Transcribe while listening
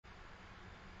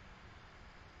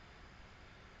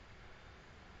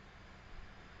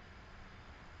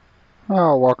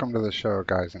Oh, welcome to the show,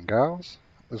 guys and gals.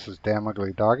 This is Damn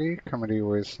Ugly Doggy coming to you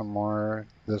with some more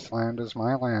This Land is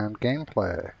My Land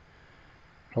gameplay.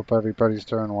 Hope everybody's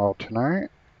doing well tonight.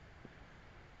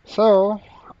 So,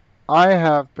 I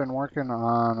have been working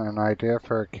on an idea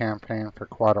for a campaign for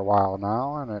quite a while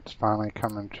now, and it's finally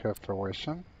coming to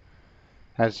fruition.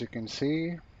 As you can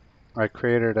see, I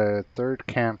created a third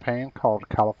campaign called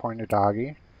California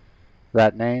Doggy.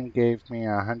 That name gave me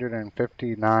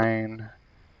 159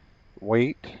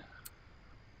 weight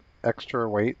extra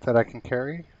weight that I can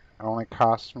carry. It only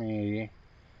cost me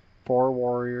 4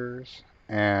 warriors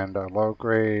and a low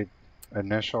grade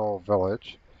initial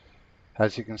village.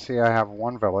 As you can see, I have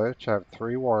one village. I have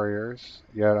 3 warriors,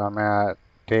 yet I'm at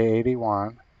day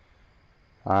 81.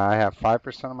 I have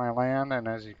 5% of my land, and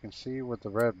as you can see with the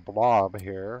red blob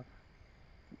here,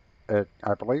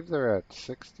 I believe they're at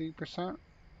 60%.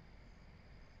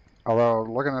 Although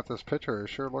looking at this picture, it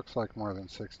sure looks like more than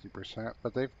 60%,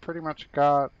 but they've pretty much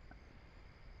got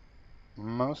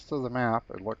most of the map,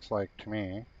 it looks like to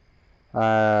me.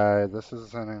 This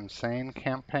is an insane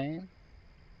campaign.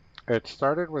 It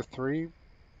started with 3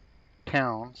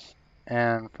 towns,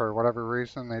 and for whatever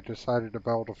reason, they decided to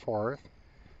build a fourth.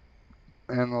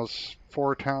 And those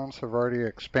 4 towns have already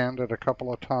expanded a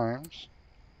couple of times.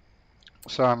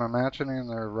 So I'm imagining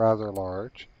they're rather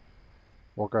large.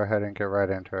 We'll go ahead and get right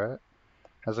into it.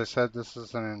 As I said, this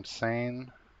is an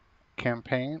insane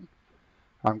campaign.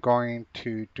 I'm going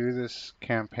to do this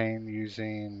campaign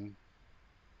using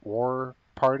war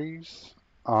parties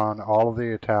on all of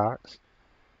the attacks.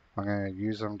 I'm going to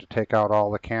use them to take out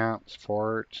all the camps,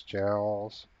 forts,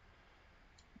 jails,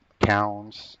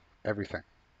 towns, everything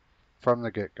from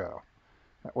the get-go,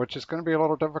 which is going to be a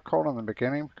little difficult in the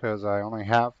beginning because I only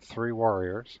have 3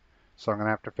 warriors, so I'm going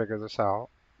to have to figure this out.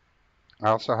 I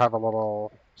also have a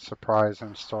little surprise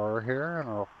in store here,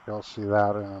 and you'll see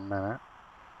that in a minute.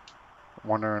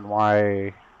 Wondering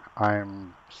why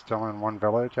I'm still in one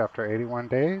village after 81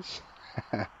 days?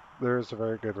 There's a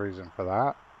very good reason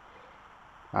for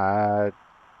that.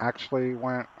 Actually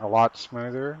went a lot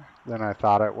smoother than I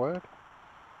thought it would,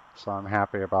 so I'm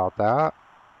happy about that.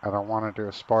 I don't want to do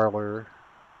a spoiler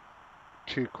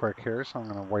too quick here, so I'm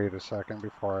going to wait a second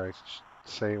before I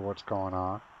say what's going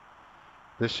on.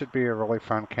 This should be a really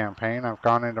fun campaign. I've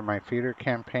gone into my feeder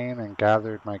campaign and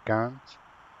gathered my guns.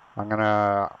 I'm going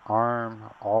to arm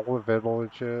all the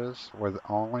villages with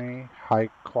only high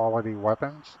quality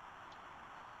weapons.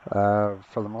 For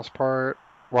the most part,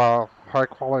 well, high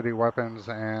quality weapons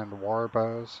and war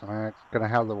bows. And I'm going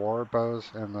to have the war bows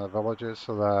in the villages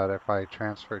so that if I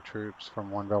transfer troops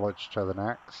from one village to the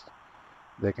next,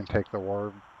 they can take the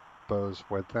war bows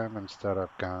with them instead of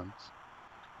guns.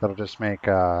 That'll just make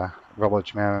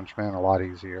village management a lot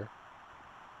easier.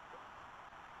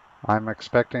 I'm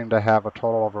expecting to have a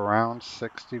total of around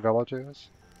 60 villages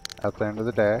at the end of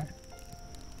the day.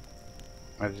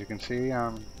 As you can see,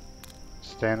 I'm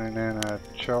standing in a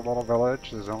chill little village.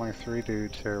 There's only 3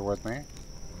 dudes here with me.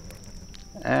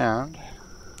 And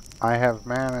I have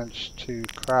managed to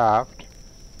craft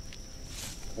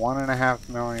 1.5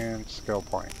 million skill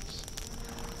points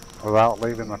without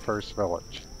leaving the first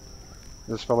village.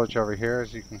 This village over here,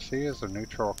 as you can see, is a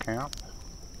neutral camp.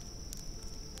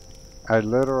 I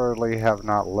literally have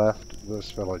not left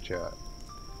this village yet.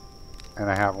 And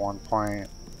I have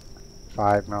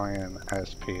 1.5 million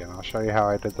SP, and I'll show you how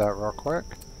I did that real quick.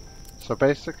 So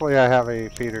basically I have a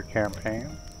feeder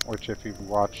campaign, which if you've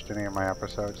watched any of my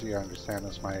episodes, you understand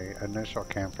is my initial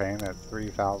campaign at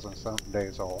 3,000 something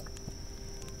days old.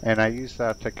 And I use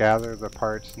that to gather the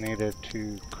parts needed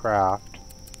to craft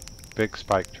big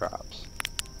spike traps.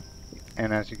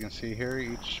 And as you can see here,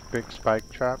 each big spike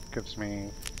trap gives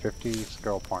me 50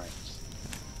 skill points.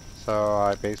 So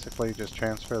I basically just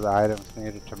transfer the items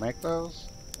needed to make those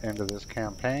into this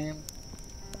campaign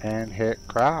and hit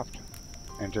craft.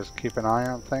 And just keep an eye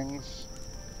on things.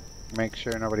 Make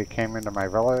sure nobody came into my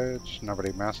village,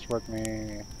 nobody messed with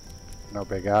me, no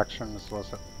big actions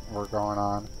were going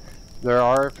on. There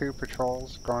are a few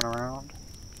patrols going around.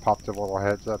 Popped a little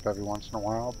heads up every once in a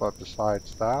while, but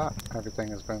besides that, everything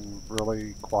has been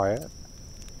really quiet.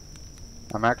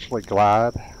 I'm actually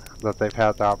glad that they've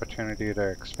had the opportunity to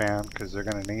expand because they're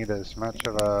going to need as much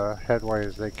of a headway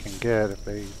as they can get if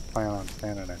they plan on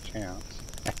standing a chance.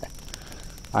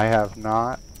 I have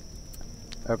not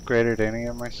upgraded any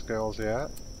of my skills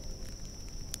yet.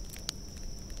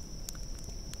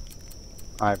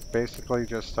 I've basically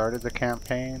just started the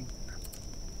campaign,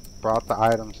 brought the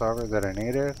items over that I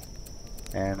needed,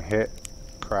 and hit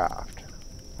craft.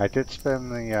 I did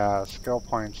spend the skill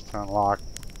points to unlock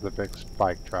the big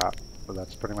spike trap, but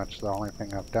that's pretty much the only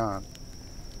thing I've done.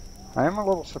 I am a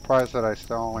little surprised that I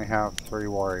still only have 3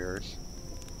 warriors.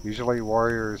 Usually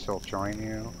warriors will join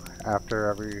you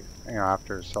after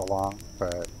after so long,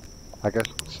 but I guess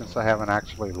since I haven't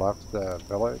actually left the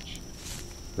village,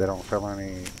 they don't feel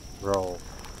any real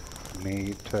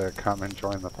need to come and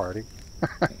join the party.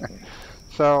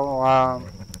 So,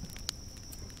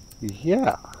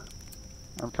 yeah,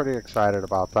 I'm pretty excited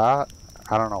about that.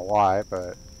 I don't know why,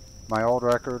 but my old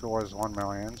record was 1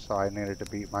 million, so I needed to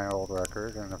beat my old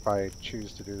record. And if I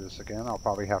choose to do this again, I'll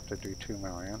probably have to do 2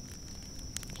 million,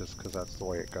 just because that's the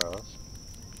way it goes.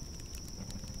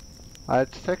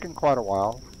 It's taken quite a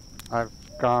while. I've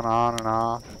gone on and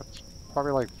off. It's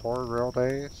probably like 4 real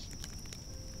days,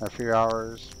 a few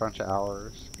hours, a bunch of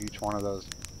hours each one of those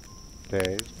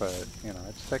days. But,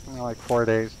 it's taken me like 4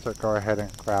 days to go ahead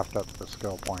and craft up the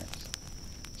skill points.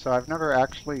 So I've never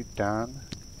actually done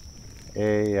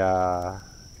a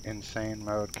insane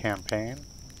mode campaign.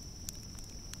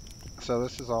 So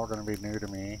this is all going to be new to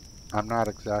me. I'm not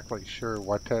exactly sure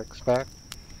what to expect.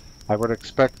 I would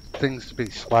expect things to be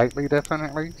slightly different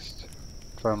at least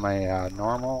from a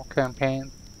normal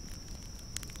campaign,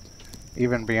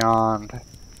 even beyond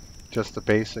just the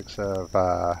basics of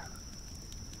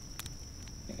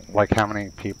like how many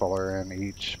people are in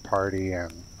each party,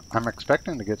 and I'm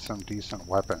expecting to get some decent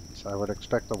weapons. I would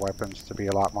expect the weapons to be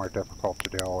a lot more difficult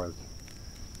to deal with.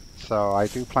 So I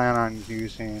do plan on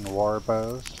using war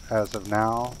bows as of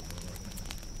now.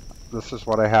 This is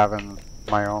what I have in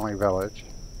my only village,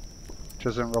 which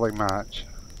isn't really much.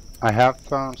 I have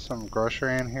thrown some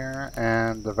grocery in here,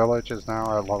 and the village is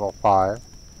now at level 5.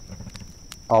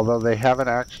 Although they haven't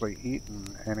actually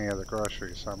eaten any of the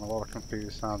groceries, so I'm a little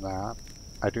confused on that.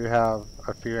 I do have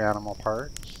a few animal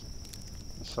parts,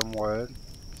 some wood,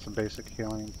 some basic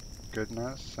healing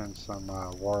goodness, and some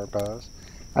war bows.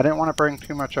 I didn't want to bring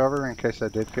too much over in case I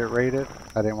did get raided.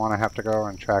 I didn't want to have to go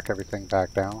and track everything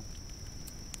back down.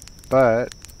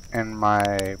 But in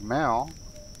my mail,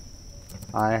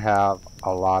 I have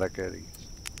a lot of goodies.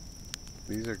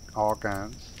 These are all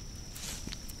guns,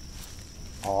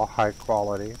 all high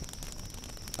quality.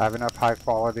 I have enough high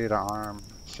quality to arm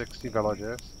 60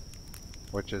 villages,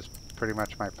 which is pretty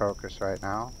much my focus right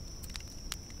now.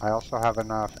 I also have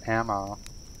enough ammo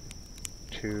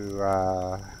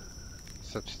to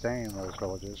sustain those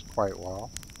villages quite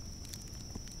well.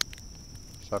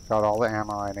 So I've got all the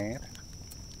ammo I need.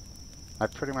 I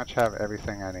pretty much have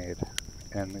everything I need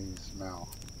in these mill.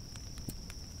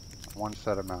 One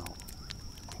set of mill.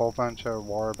 A whole bunch of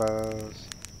war bows.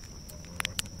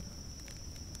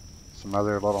 Some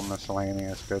other little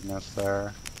miscellaneous goodness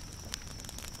there.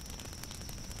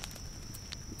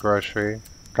 Grocery.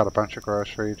 Got a bunch of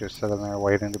grocery just sitting there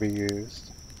waiting to be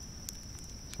used.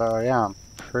 So yeah, I'm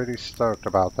pretty stoked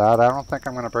about that. I don't think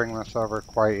I'm going to bring this over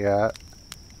quite yet.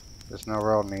 There's no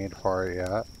real need for it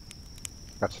yet.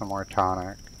 Got some more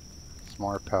tonic, some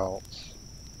more pelts,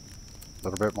 a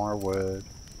little bit more wood,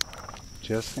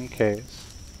 just in case.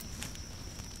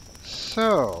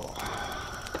 So,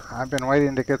 I've been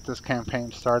waiting to get this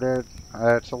campaign started.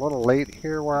 It's a little late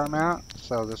here where I'm at,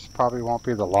 so this probably won't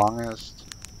be the longest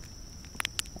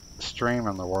stream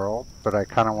in the world, but I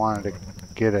kind of wanted to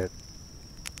get it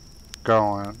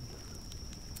going.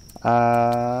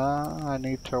 I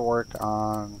need to work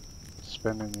on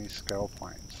spending these skill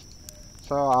points.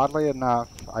 So oddly enough,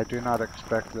 I do not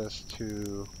expect this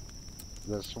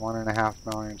 1.5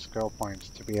 million skill points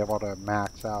to be able to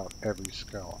max out every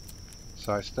skill.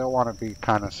 So I still want to be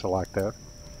kind of selective.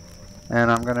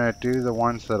 And I'm going to do the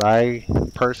ones that I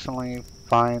personally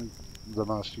find the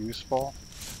most useful.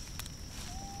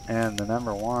 And the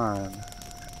number one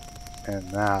in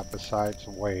that, besides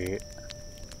weight,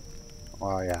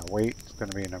 well yeah, weight's going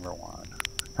to be number one.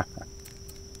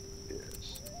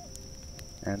 Yes.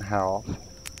 And health.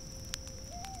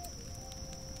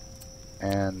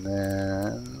 And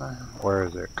then, where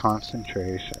is it?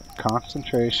 Concentration.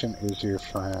 Concentration is your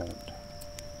friend.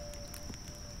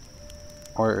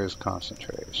 Where is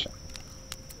concentration?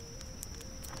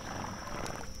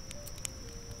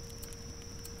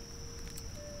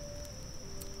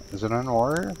 Is it on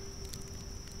warrior?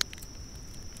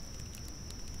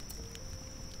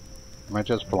 Am I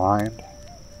just blind?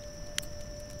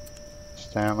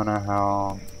 Stamina,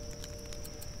 health.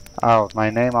 Oh, my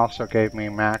name also gave me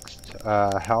maxed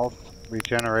health,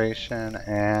 regeneration,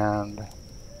 and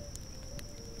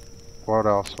what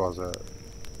else was it?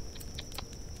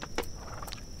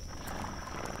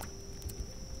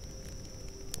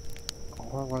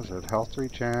 What was it? Health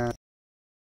regen.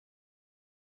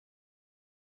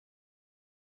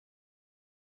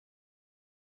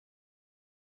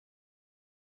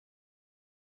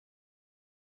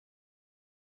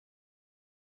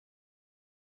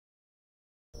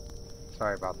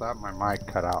 Sorry about that, my mic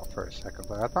cut out for a second,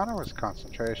 but I thought it was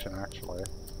concentration actually.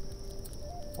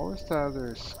 What was the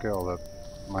other skill that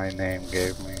my name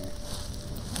gave me?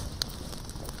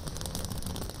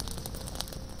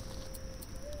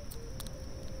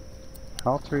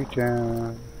 Health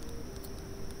regen.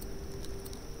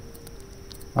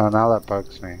 Oh, now that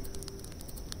bugs me.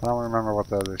 I don't remember what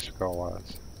the other skill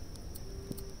was.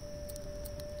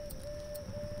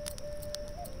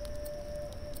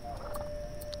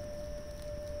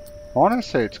 I want to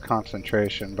say it's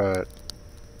concentration, but it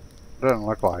doesn't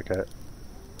look like it.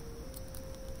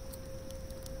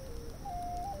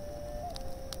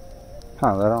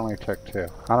 Huh, that only took 2.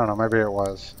 I don't know, maybe it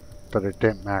was, but it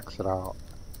didn't max it out.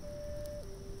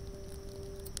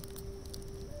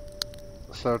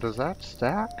 So does that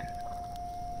stack?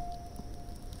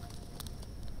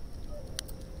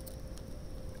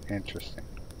 Interesting.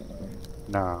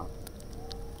 No.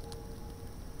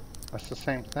 That's the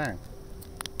same thing.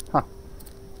 Huh,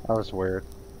 that was weird.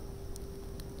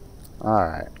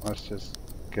 Alright, let's just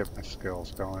get my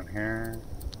skills going here.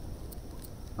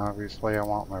 Obviously I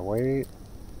want my weight.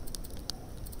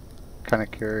 Kind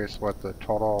of curious what the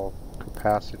total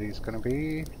capacity is going to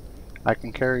be. I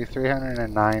can carry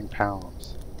 309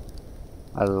 pounds.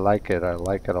 I like it a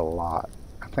lot.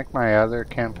 I think my other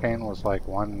campaign was like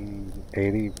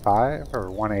 185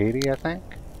 or 180, I think.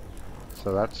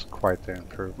 So that's quite the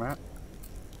improvement.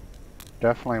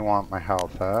 Definitely want my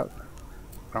health up.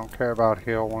 Don't care about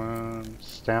heal wounds.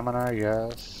 Stamina,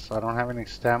 yes. I don't have any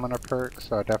stamina perks,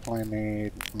 so I definitely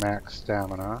need max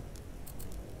stamina.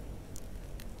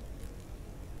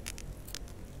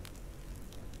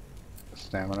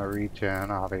 Stamina regen,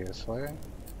 obviously.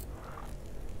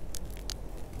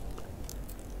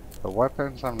 The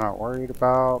weapons I'm not worried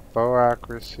about. Bow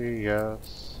accuracy,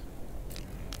 yes.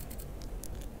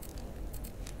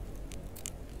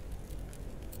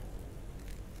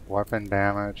 Weapon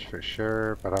damage for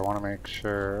sure, but I want to make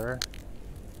sure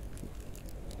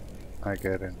I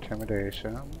get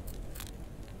intimidation.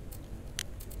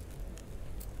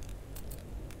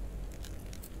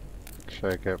 Make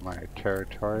sure I get my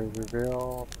territory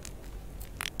reveal.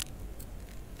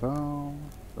 Boom.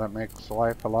 That makes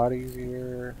life a lot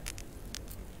easier.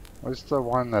 What's the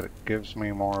one that gives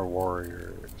me more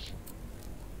warriors?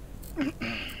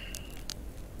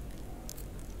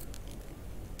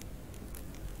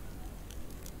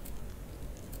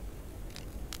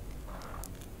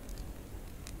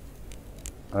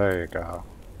 There you go.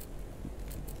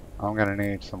 I'm gonna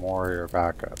need some warrior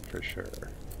backup for sure.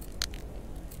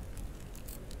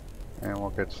 And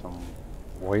we'll get some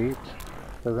weight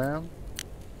for them.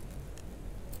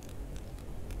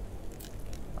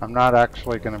 I'm not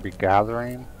actually going to be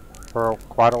gathering for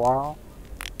quite a while,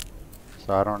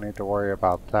 so I don't need to worry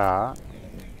about that.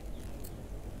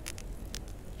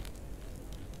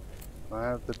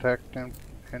 Detect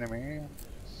enemy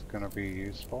is going to be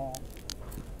useful.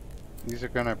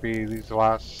 These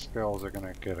last skills are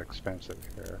going to get expensive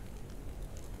here.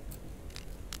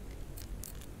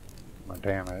 My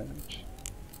damage.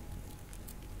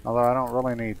 Although I don't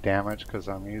really need damage because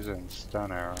I'm using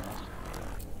stun arrows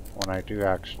when I do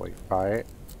actually fight,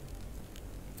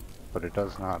 but it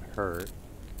does not hurt.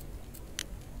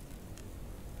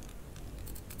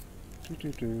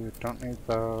 Don't need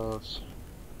those.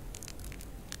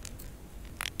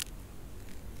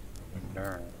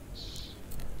 Endurance.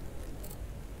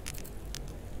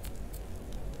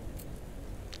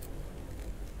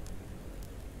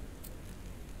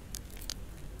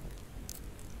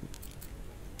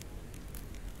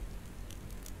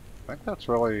 I think that's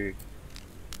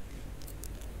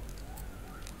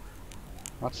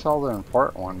all the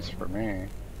important ones for me.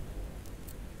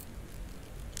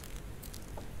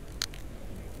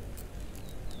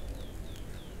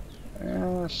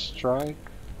 Yeah, strike.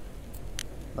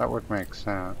 That would make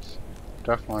sense.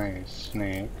 Definitely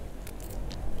sneak.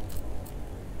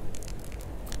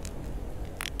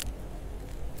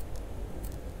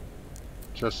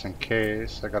 Just in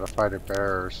case I gotta fight a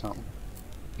bear or something.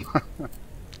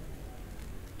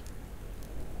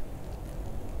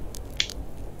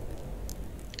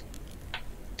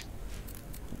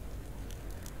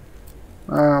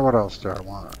 What else do I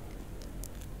want?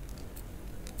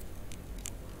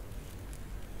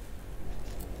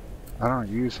 I don't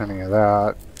use any of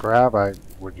that. Grab I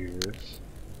would use.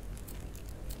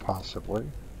 Possibly.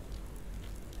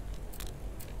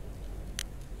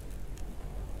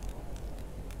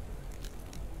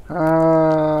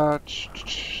 I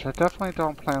definitely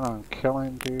don't plan on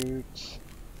killing dudes.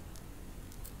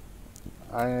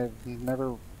 I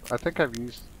think I've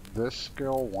used this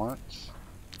skill once,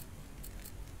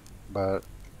 but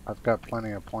I've got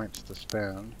plenty of points to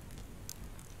spend.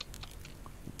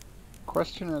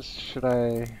 question is, should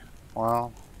I,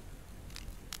 well,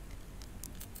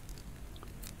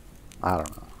 I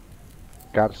don't know.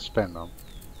 Gotta spin them.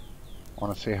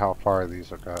 Want to see how far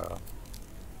these will go.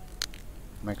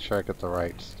 Make sure I get the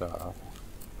right stuff.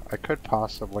 I could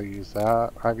possibly use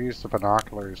that. I've used the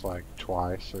binoculars like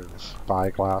twice, or the spy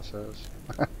glasses.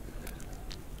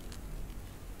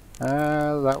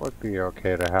 That would be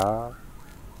okay to have.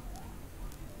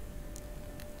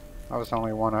 That was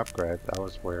only one upgrade. That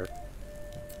was weird.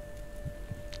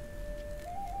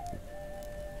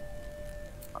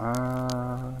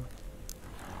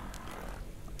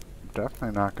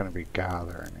 Definitely not going to be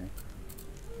gathering.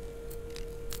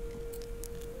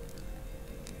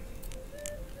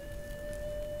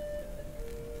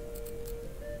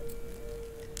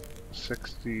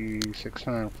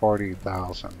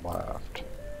 $640,000 left.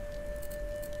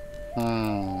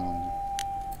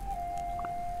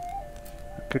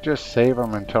 I could just save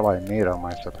them until I need them,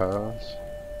 I suppose.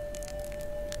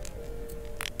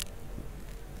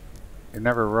 You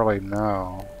never really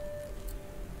know.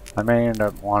 I may end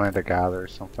up wanting to gather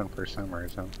something for some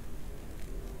reason.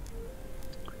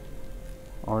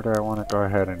 Or do I want to go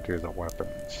ahead and do the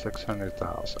weapons?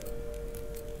 600,000.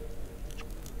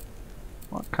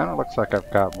 Well, it kind of looks like I've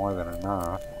got more than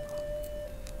enough.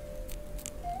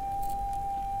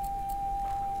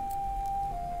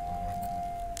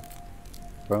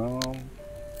 Boom.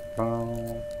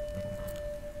 Boom.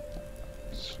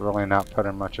 It's really not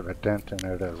putting much of a dent in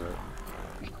it, is it?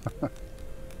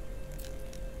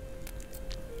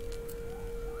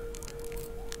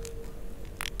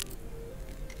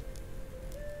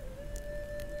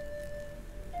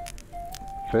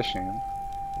 Fishing.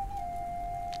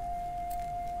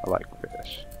 I like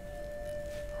fish.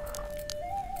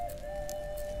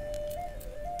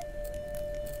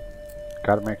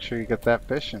 Gotta make sure you get that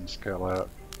fishing skill up.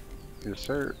 Yes,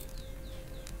 sir.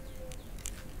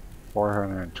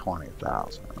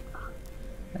 420,000.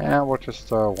 And we'll just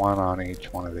throw one on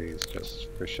each one of these just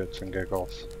for shits and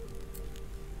giggles.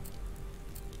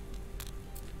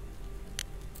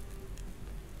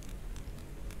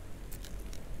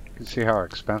 You can see how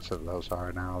expensive those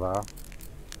are now, though.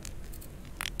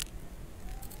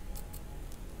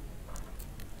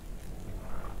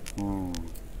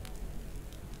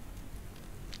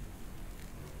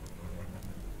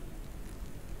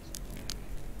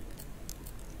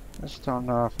 Just don't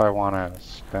know if I want to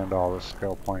spend all the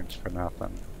skill points for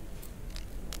nothing.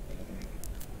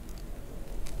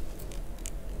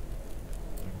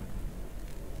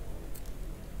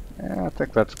 Yeah, I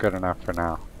think that's good enough for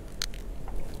now.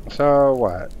 So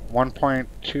what?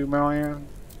 1.2 million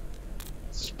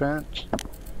spent?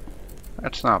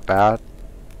 That's not bad.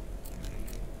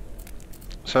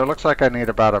 So it looks like I need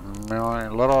about a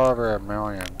million, a little over a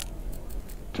million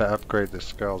to upgrade the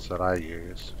skills that I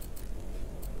use.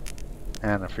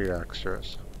 And a few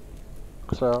extras.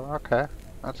 So, okay.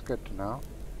 That's good to know.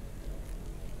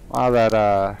 Wow,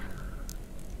 that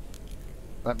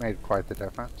made quite the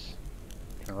difference.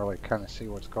 You can really kind of see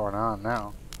what's going on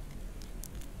now.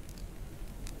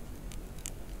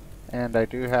 And I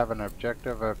do have an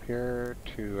objective up here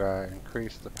to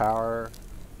increase the power.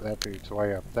 That dude's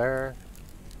way up there.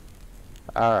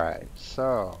 Alright,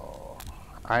 so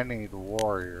I need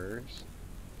warriors.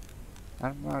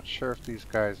 I'm not sure if these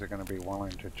guys are going to be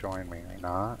willing to join me or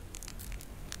not.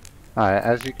 Alright,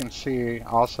 as you can see,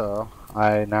 also,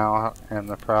 I now am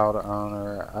the proud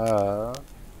owner of...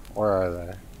 Where are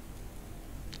they?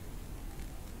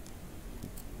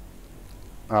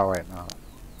 Oh wait, no.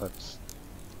 That's...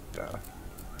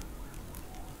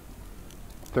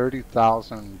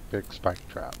 30,000 big spike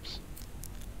traps.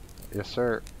 Yes,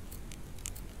 sir.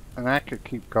 And I could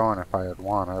keep going if I had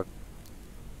wanted.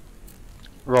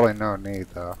 Really no need,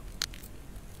 though.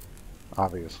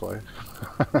 Obviously.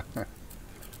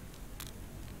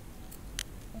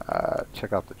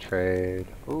 Check out the trade.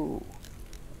 Ooh,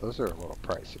 those are a little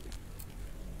pricey.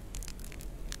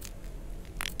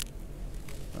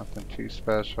 Nothing too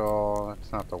special.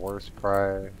 It's not the worst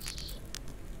price.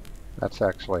 That's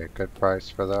actually a good price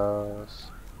for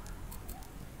those.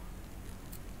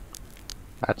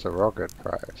 That's a real good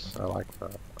price. I like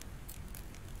that.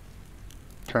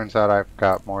 Turns out I've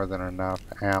got more than enough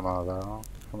ammo though.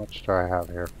 How much do I have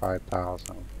here?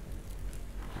 5,000.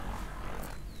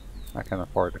 I can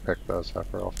afford to pick those up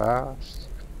real fast.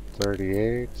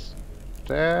 38.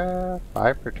 5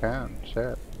 for 10.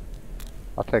 Shit.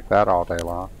 I'll take that all day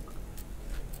long.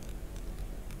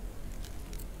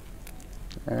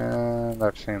 And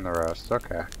I've seen the rest.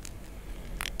 Okay.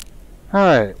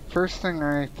 Alright, first thing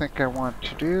I think I want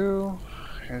to do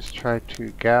is try to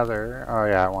gather... Oh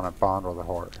yeah, I want to bond with a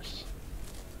horse.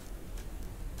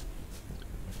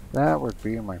 That would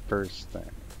be my first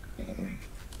thing.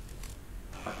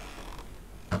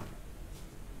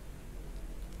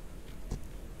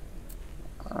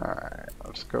 Alright,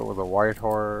 let's go with a white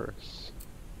horse.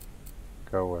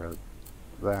 Go with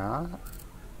that.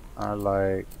 I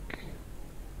like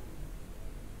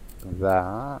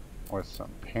that with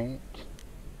some paint.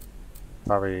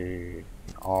 Probably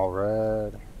all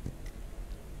red.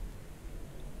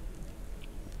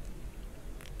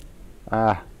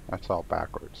 Ah, that's all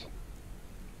backwards.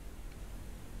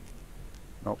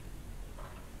 Nope.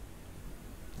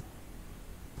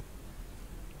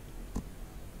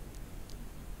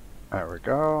 There we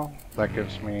go. That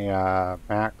gives me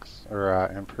max or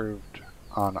improved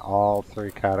on all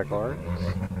 3 categories.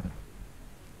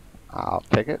 I'll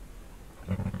take it.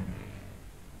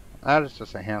 That is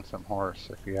just a handsome horse,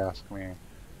 if you ask me.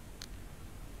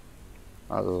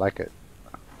 I like it.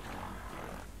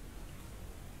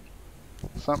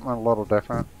 Something a little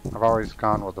different. I've always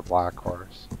gone with the black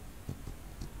horse.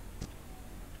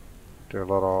 Do a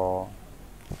little...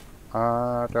 do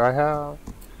I have...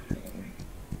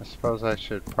 I suppose I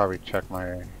should probably check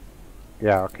my...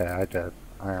 Yeah, okay, I did.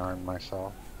 I earned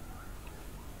myself.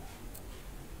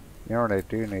 You know what I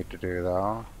do need to do,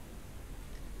 though?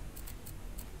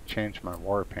 Change my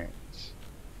war paints.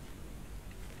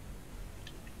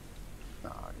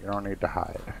 No, you don't need to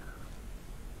hide.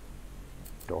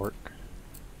 Dork.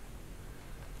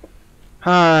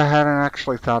 I hadn't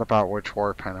actually thought about which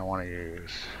war paint I want to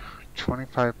use.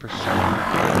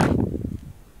 25%.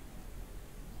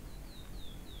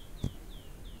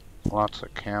 Lots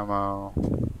of camo.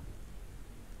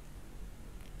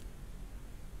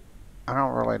 I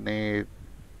don't really need...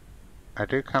 I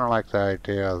do kind of like the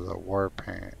idea of the war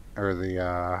paint, or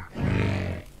the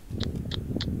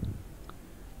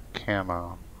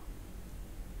camo.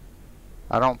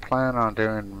 I don't plan on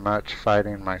doing much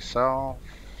fighting myself.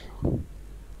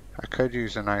 I could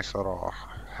use a nice little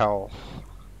health.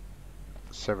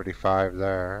 75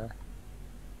 there.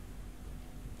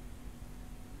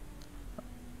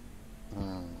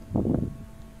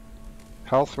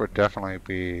 Health would definitely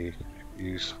be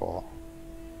useful.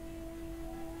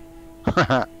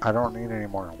 I don't need any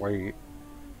more weight.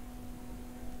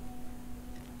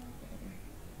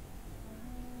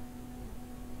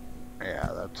 Yeah,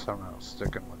 that's somehow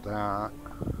sticking with that.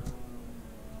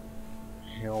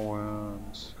 Heal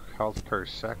wounds, health per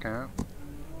second.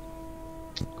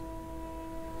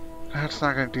 That's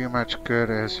not going to do much good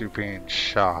as you being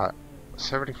shot.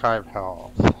 75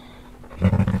 health.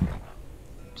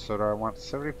 So do I want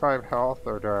 75 health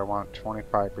or do I want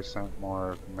 25%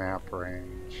 more map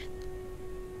range?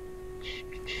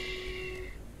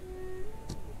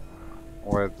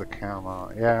 With the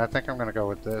camo. Yeah, I think I'm going to go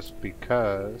with this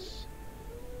because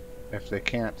if they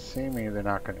can't see me, they're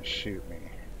not going to shoot me.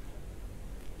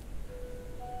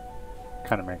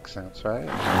 Kind of makes sense, right?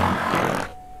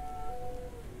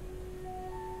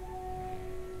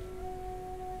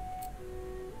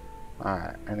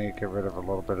 Alright, I need to get rid of a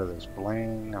little bit of this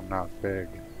bling. I'm not big.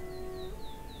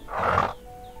 Of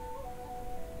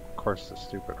course, the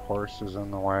stupid horse is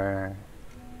in the way.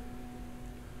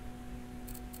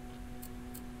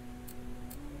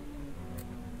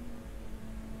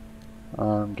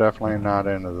 I'm definitely not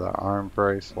into the arm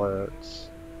bracelets.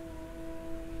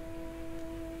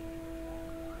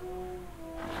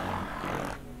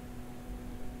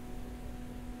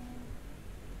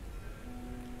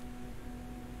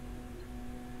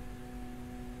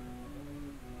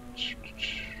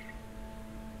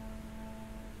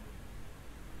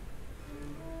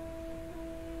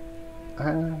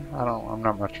 I'm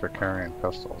not much for carrying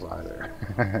pistols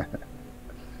either.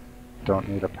 Don't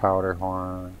need a powder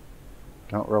horn.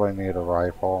 Don't really need a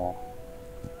rifle.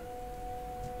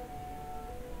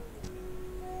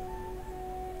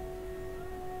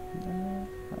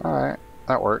 Alright,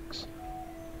 that works.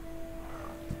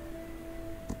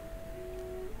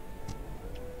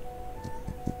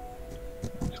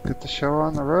 Let's get the show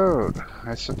on the road.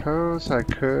 I suppose I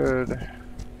could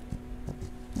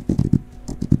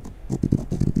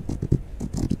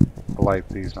light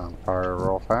these on fire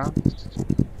real fast.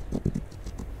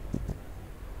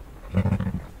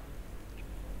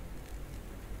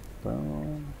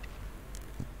 Boom.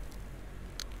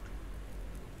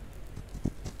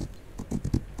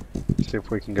 See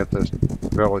if we can get this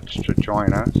village to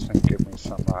join us and give me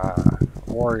some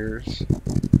warriors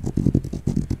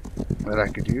that I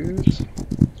could use.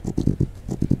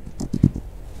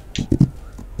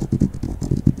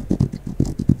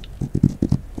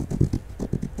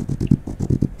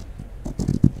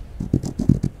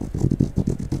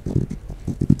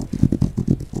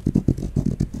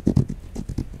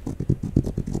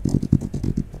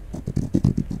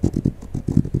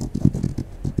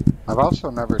 I've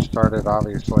also never started,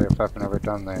 obviously, if I've never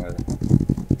done the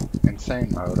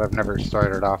insane mode, I've never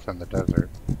started off in the desert.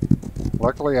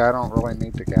 Luckily, I don't really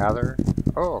need to gather.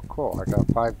 Oh, cool, I got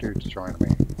 5 dudes joining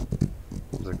me.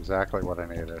 This is exactly what I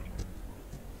needed.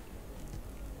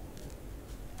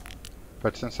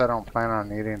 But since I don't plan on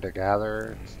needing to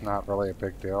gather, it's not really a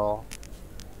big deal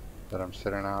that I'm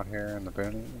sitting out here in the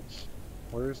boonies.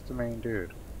 Where's the main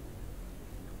dude?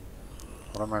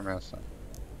 What am I missing?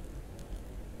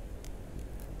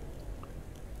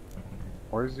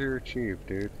 Where's your chief,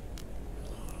 dude?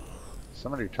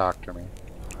 Somebody talk to me.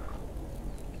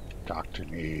 Talk to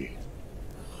me.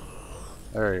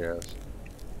 There he is.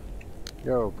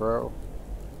 Yo, bro.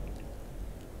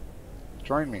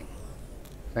 Join me.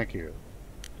 Thank you.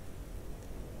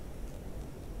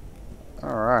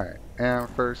 Alright, and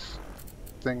first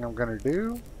thing I'm gonna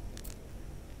do,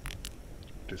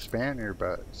 disband your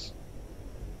butts.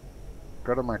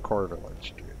 Go to my core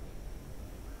village, dude.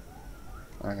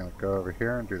 I'm gonna go over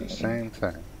here and do the same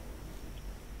thing.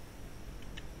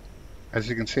 As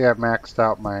you can see, I've maxed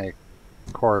out my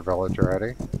core village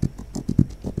already.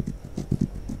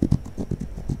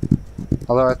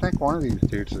 Although I think one of these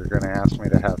dudes are gonna ask me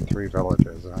to have 3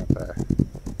 villages, aren't they?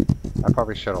 I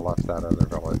probably should have left that other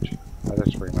village. I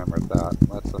just remembered that.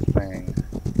 That's the thing.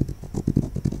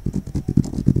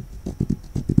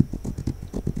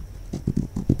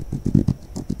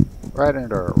 Right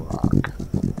into a rock.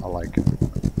 I like it.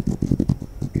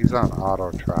 He's on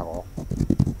auto travel.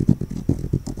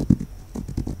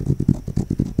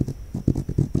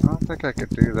 I don't think I could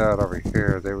do that over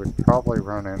here. They would probably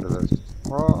run into this.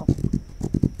 Well,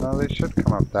 no, they should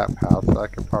come up that path. So I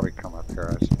could probably come up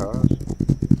here, I suppose.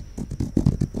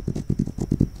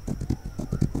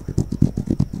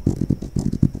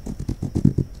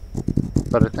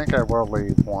 But I think I will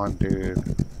leave one dude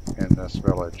in this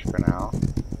village for now.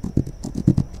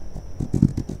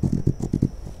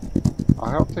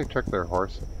 I hope they took their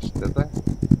horses. Did they?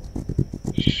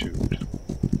 Shoot.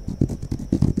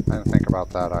 I didn't think about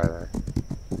that either.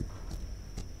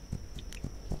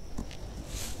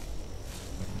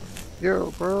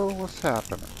 Yo, bro, what's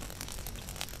happening?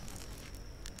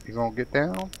 You gonna get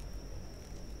down?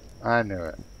 I knew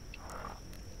it.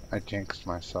 I jinxed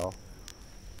myself.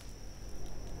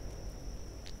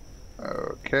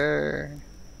 Okay.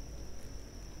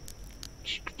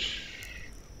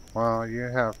 Well, you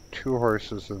have 2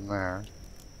 horses in there.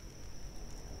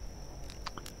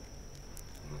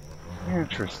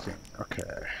 Interesting. Okay.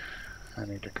 I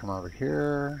need to come over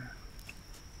here.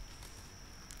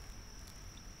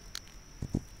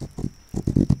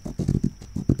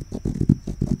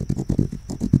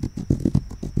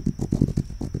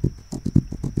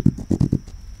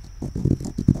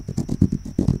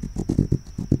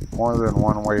 More than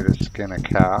one way to skin a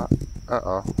cat.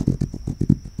 Uh-oh.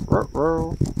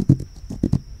 Ruh-roh.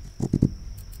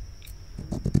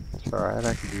 It's alright,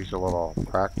 I could use a little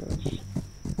practice.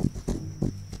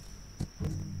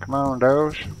 Come on,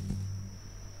 Doge.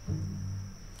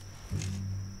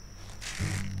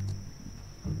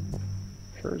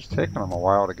 Sure it's taking them a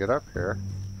while to get up here.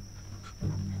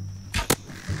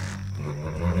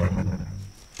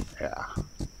 Yeah.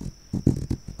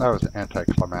 That was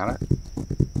anticlimactic.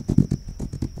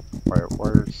 Wait,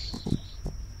 where's...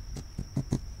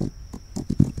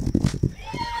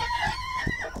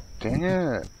 Dang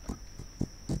it!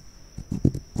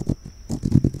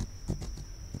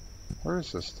 Where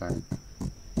is this thing?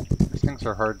 These things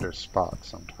are hard to spot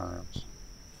sometimes.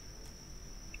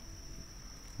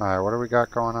 Alright, what do we got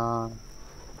going on?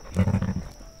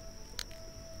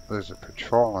 There's a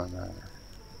patrol in there.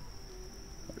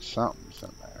 There's something's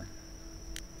in there.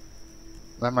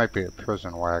 That might be a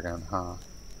prison wagon, huh?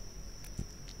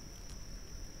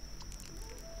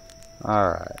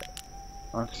 Alright.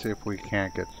 Let's see if we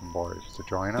can't get some boys to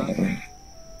join us.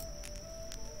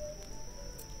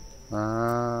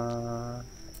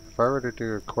 If I were to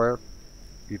do equip,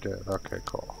 you did. Okay,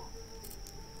 cool.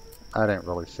 I didn't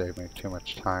really save me too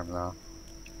much time though.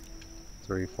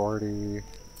 340.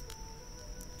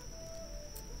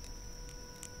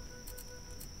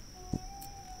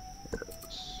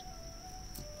 Yes.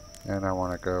 And I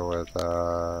want to go with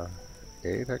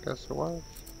 8, I guess it was.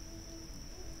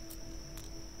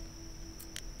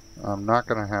 I'm not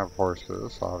going to have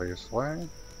horses, obviously.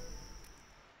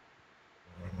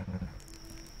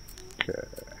 Okay.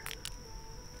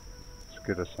 Let's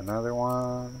get us another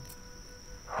one.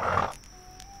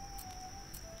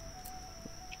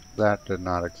 That did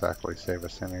not exactly save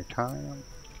us any time.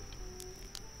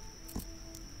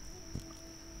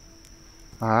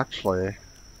 Actually,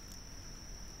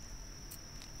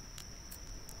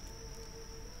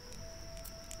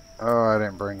 Oh, I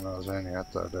didn't bring those in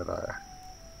yet though, did I?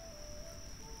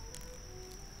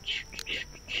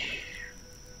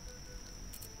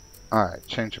 Alright,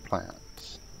 change of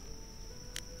plans.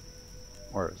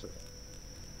 Where is it?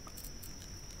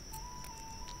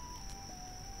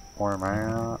 Where am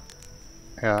I at?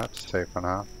 Yeah, it's safe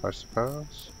enough, I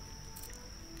suppose.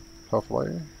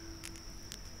 Hopefully.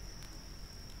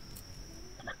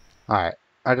 Alright,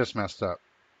 I just messed up.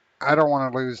 I don't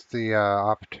want to lose the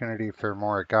opportunity for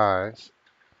more guys,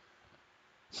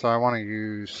 so I want to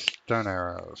use stun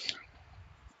arrows.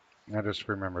 I just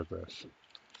remembered this.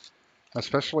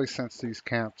 Especially since these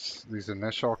camps, these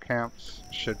initial camps,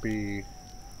 should be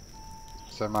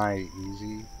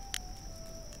semi-easy.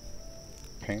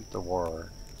 Paint the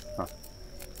war. Huh.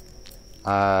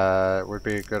 It would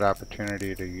be a good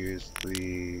opportunity to use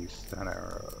the stun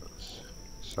arrows.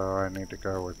 So I need to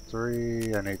go with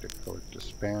 3. I need to go with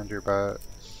disband your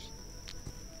butts.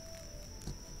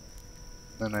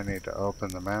 Then I need to open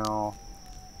the mail.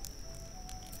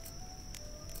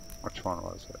 Which one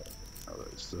was it? Oh,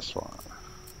 it was this one.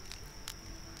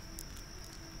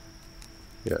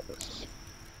 Yes.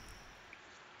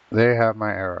 They have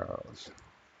my arrows.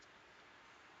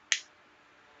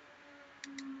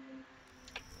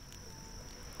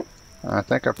 I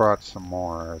think I brought some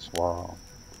more as well.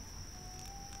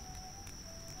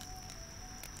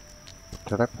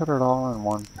 Did I put it all in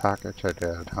one package? I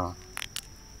did, huh?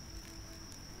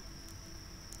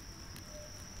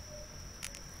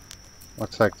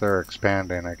 Looks like they're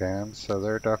expanding again, so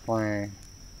they're definitely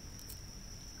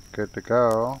good to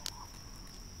go.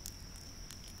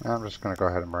 I'm just going to go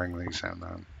ahead and bring these in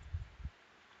then.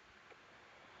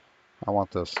 I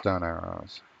want those stun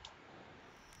arrows.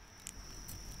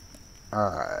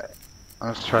 Alright,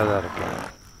 let's try that again.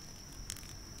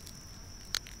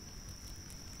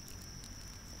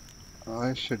 Well,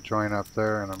 they should join up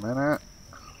there in a minute.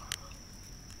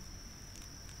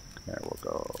 Okay, we'll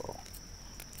go.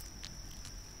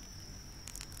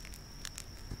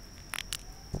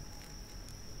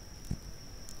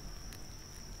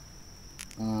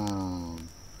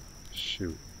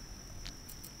 Shoot.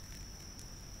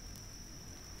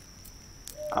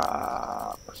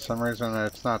 For some reason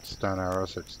it's not stun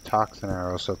arrows, it's toxin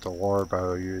arrows that the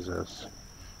warbow uses.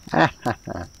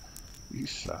 You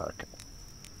suck.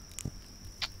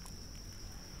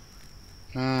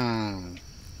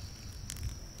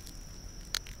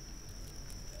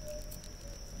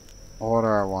 What do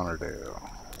I want to do?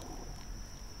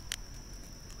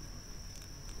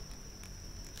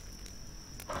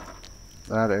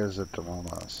 That is a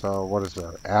dilemma. So what is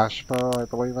that? Ash bow, I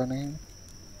believe I need?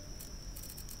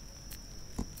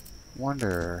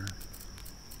 Wonder.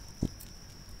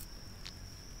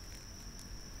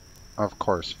 Of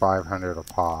course, 500 a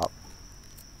pop.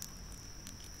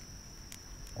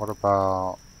 What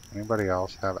about, anybody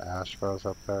else have ash bows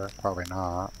up there? Probably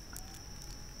not.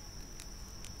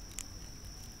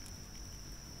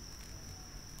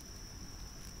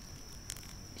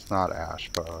 It's not ash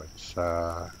bow, it's,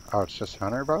 oh, it's just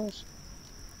hunter bows?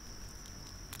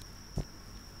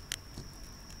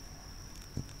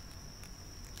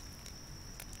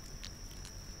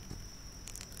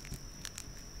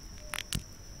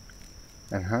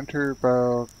 And hunter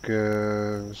bow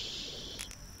gives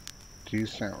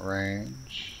decent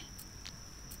range.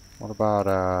 What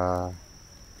about,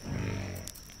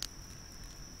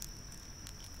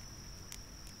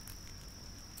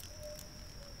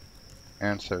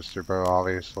 ancestor bow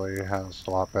obviously has a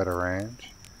lot better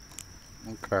range.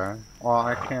 Okay, well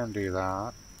I can do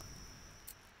that.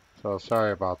 So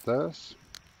sorry about this.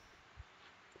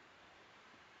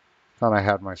 Thought I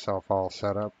had myself all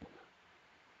set up,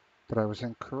 but I was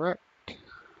incorrect.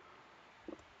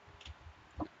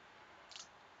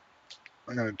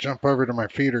 I'm going to jump over to my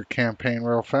feeder campaign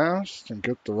real fast and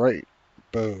get the right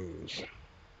bows.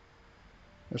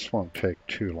 This won't take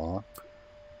too long.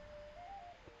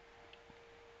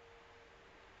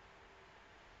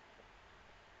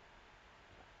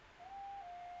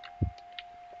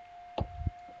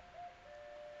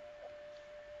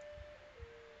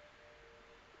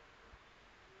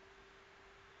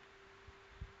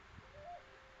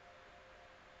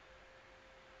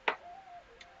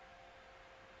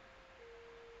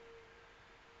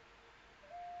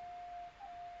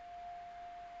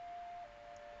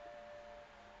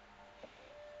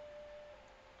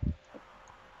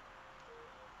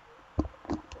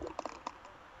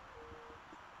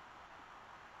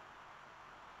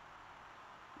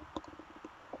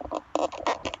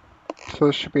 So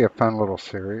this should be a fun little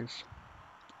series,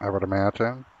 I would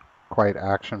imagine. Quite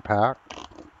action-packed.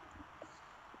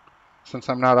 Since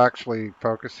I'm not actually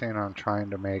focusing on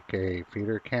trying to make a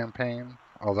feeder campaign,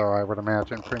 Although I would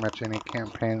imagine pretty much any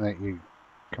campaign that you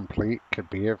complete could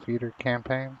be a feeder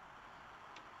campaign.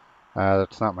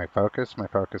 That's not my focus. My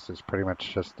focus is pretty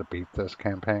much just to beat this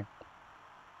campaign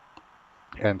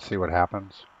and see what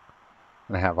happens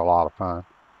and have a lot of fun.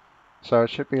 So it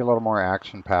should be a little more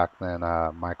action-packed than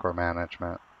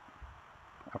micromanagement.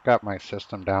 I've got my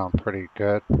system down pretty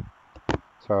good.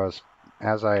 So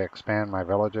as I expand my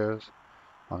villages,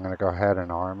 I'm going to go ahead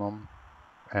and arm them,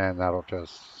 and that'll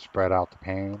just spread out the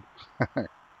pain.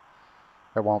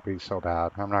 It won't be so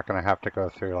bad. I'm not going to have to go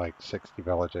through like 60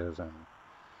 villages and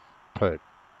put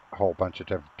a whole bunch of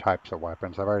different types of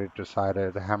weapons. I've already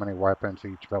decided how many weapons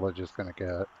each village is going to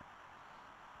get.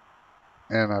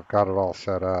 And I've got it all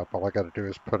set up. All I got to do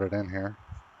is put it in here.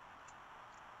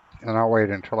 And I'll wait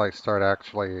until I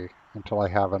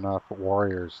have enough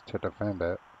warriors to defend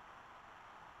it.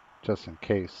 Just in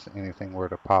case anything were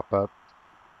to pop up.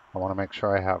 I want to make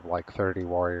sure I have like 30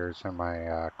 warriors in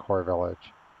my core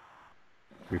village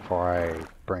before I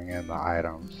bring in the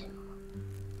items.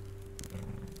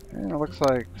 And it looks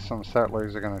like some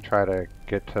settlers are going to try to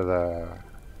get to the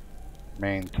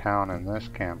main town in this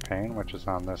campaign, which is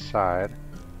on this side.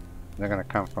 They're going to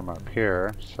come from up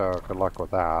here, so good luck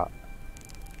with that.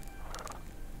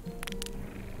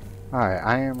 Alright,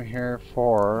 I am here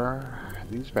for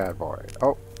these bad boys.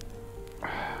 Oh,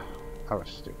 that was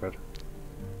stupid.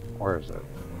 Where is it?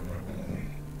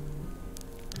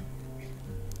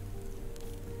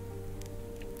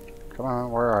 Come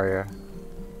on, where are you?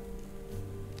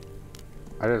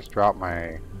 I just dropped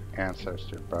my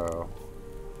ancestor bow.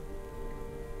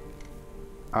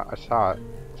 Oh, I saw it.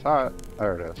 Saw it.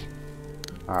 There it is.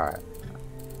 Alright.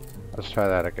 Let's try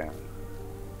that again.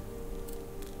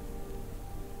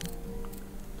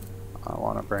 I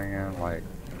want to bring in like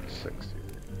 60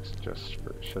 just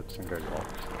for shits and giggles.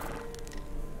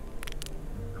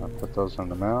 I'll put those in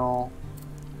the mill.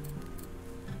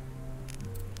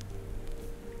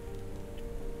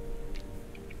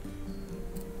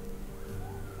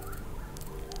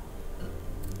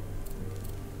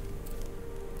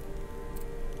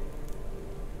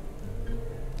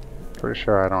 Pretty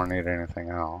sure I don't need anything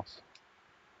else.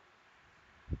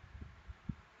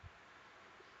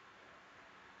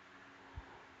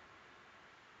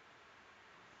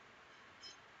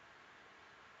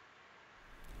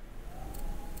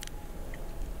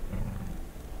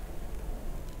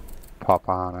 Pop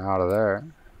on out of there.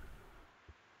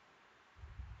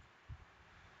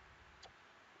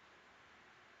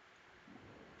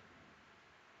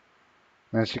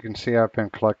 As you can see, I've been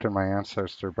collecting my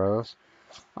ancestor bows.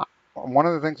 One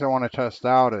of the things I want to test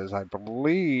out is I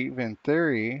believe, in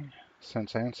theory,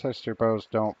 since ancestor bows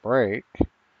don't break,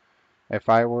 if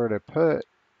I were to put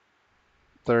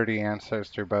 30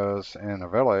 ancestor bows in a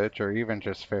village, or even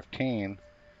just 15,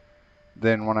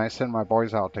 then when I send my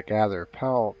boys out to gather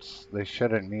pelts, they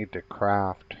shouldn't need to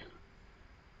craft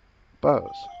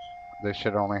bows. They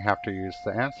should only have to use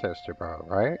the ancestor bow,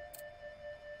 right?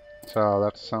 So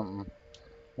that's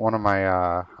one of my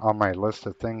on my list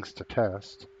of things to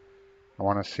test. I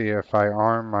want to see if I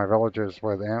arm my villagers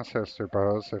with ancestor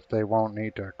bows, if they won't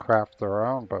need to craft their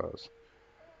own bows.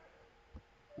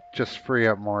 Just free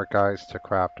up more guys to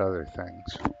craft other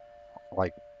things,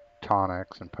 like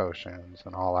tonics and potions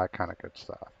and all that kind of good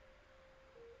stuff.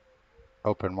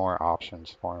 Open more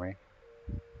options for me.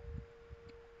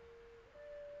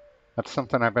 That's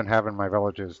something I've been having my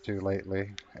villagers do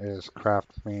lately, is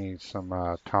craft me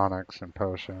some tonics and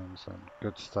potions and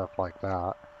good stuff like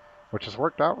that, which has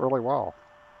worked out really well.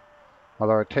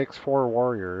 Although it takes 4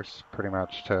 warriors pretty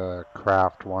much to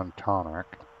craft 1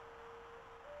 tonic.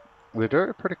 They do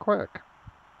it pretty quick.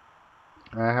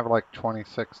 And I have like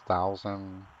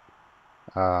 26,000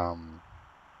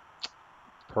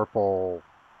 purple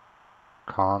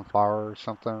cornflower or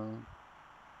something.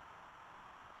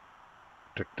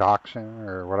 Decoction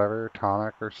or whatever,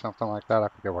 tonic or something like that. I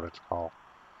forget what it's called.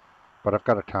 But I've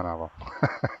got a ton of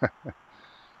them.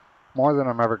 More than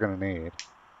I'm ever going to need.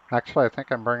 Actually, I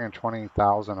think I'm bringing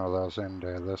 20,000 of those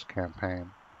into this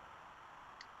campaign.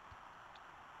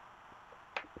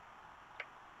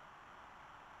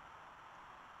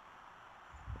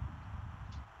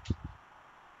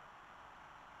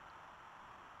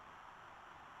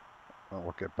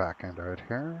 We'll get back into it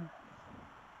here.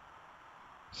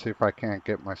 See if I can't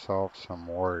get myself some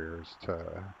warriors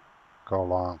to go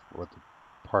along with the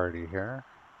party here.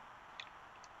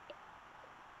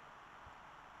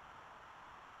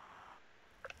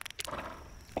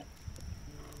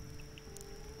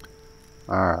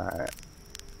 Alright.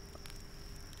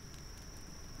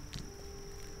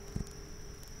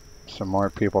 Some more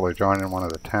people are joining one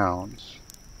of the towns.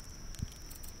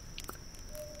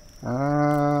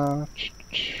 Uh,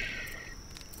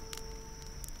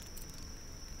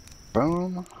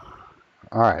 boom.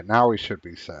 Alright, now we should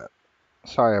be set.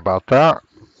 Sorry about that.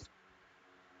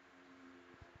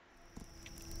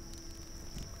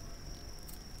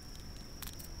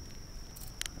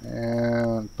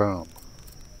 And boom.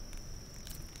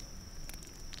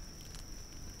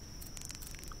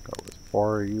 Go with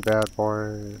 4 of you bad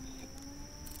boys.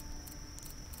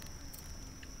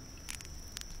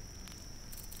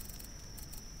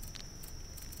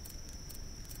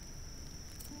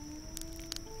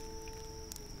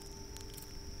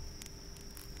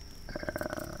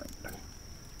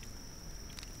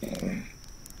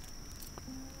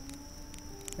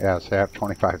 Yeah, so I have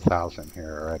 25,000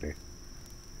 here already.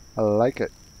 I like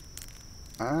it.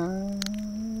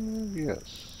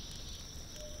 Yes.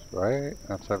 Right?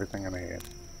 That's everything I need.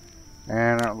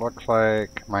 And it looks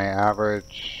like my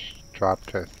average dropped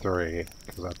to 3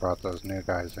 because I brought those new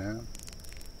guys in.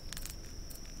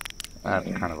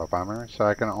 That's kind of a bummer. So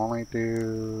I can only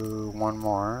do one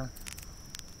more.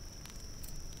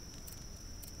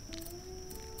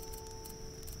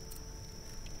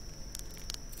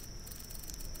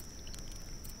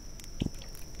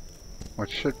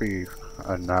 Which should be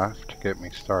enough to get me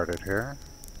started here.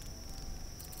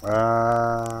 You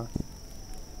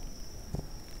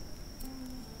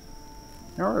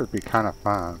know, it would be kind of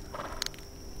fun.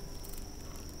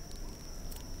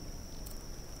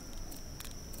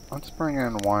 Let's bring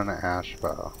in one ash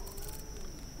bow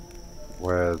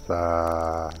with,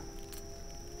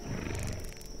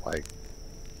 like,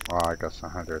 well, I guess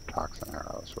 100 toxin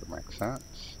arrows would make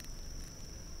sense.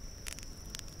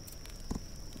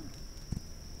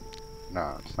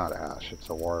 No, it's not ash, it's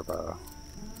a war bow.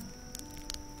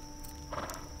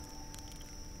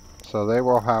 So they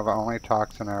will have only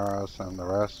toxin arrows, and the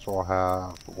rest will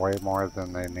have way more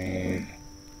than they need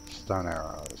stun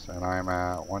arrows. And I'm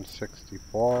at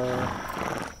 164.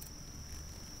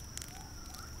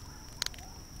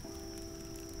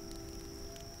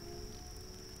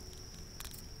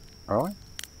 Really?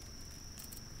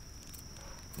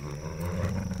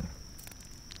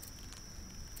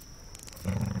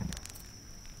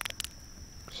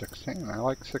 16. I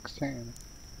like 16.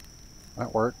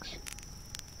 That works.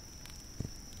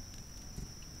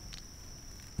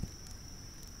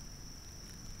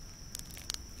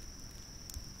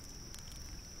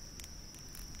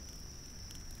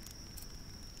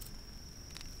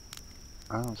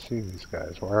 I don't see these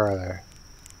guys. Where are they?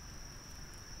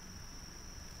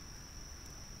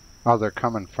 Oh, they're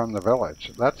coming from the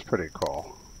village. That's pretty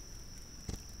cool.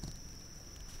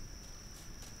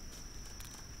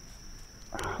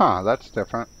 Huh, that's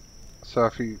different. So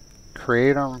if you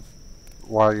create them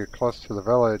while you're close to the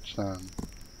village, then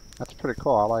that's pretty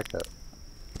cool. I like it.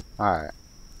 Alright.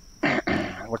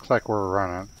 Looks like we're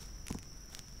running.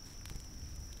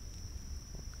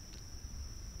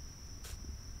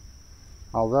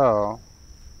 Although,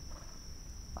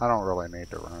 I don't really need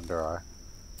to run, do I?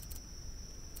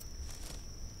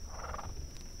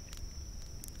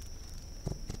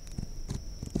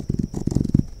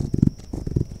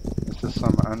 This is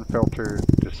some unfiltered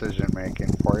decision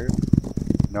making for you.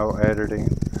 No editing.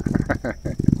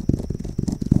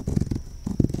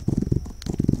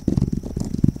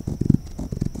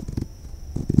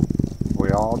 We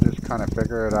all just kind of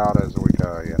figure it out as we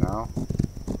go, you know?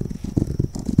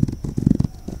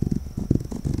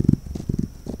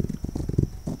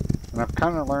 And I've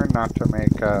kind of learned not to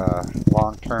make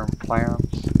long-term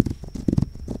plans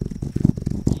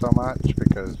so much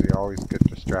because you always get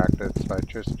distracted. So I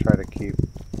just try to keep,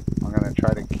 I'm going to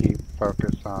try to keep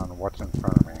focus on what's in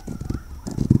front of me,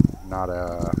 not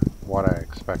what I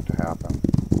expect to happen.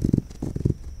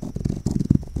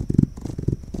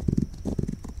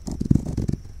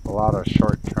 A lot of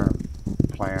short-term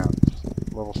plans,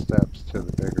 little steps to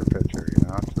the bigger picture, you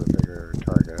know, to the bigger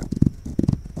target.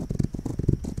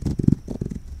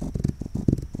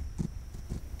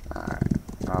 Alright,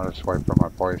 I'll just wait for my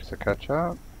boys to catch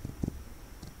up.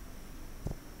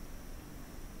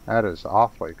 That is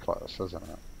awfully close, isn't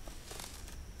it?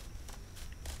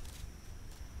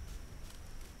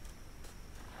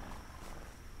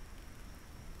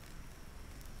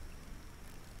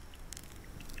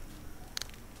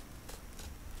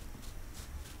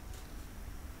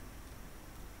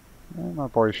 And my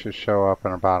boys should show up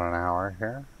in about an hour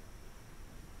here.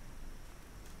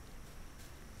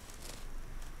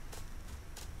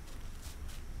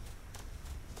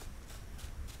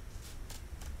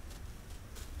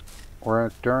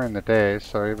 We're during the day,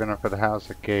 so even if it has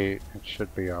a gate, it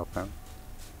should be open.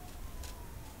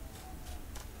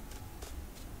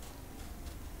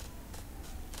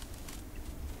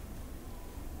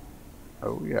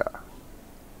 Oh yeah.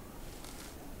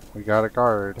 We got a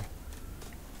guard.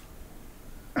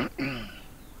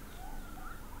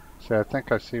 See, I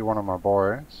think I see one of my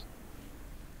boys.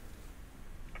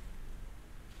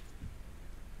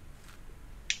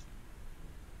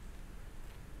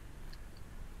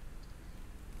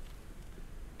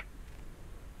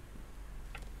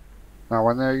 Now,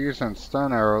 when they're using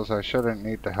stun arrows, I shouldn't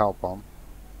need to help them.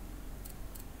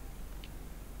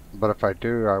 But if I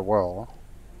do, I will.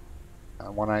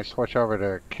 And when I switch over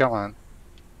to killing,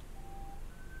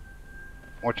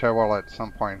 which I will at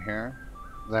some point here,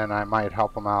 then I might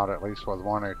help them out at least with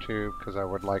one or two, because I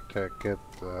would like to get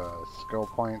the skill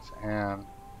points. And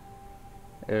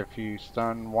if you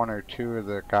stun one or two of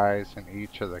the guys in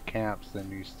each of the camps,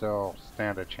 then you still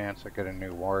stand a chance of getting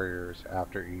new warriors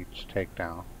after each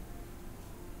takedown.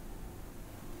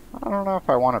 I don't know if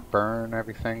I want to burn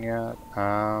everything yet.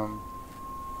 I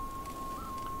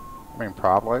mean,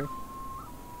 probably.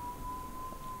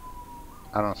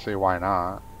 I don't see why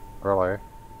not, really.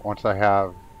 Once I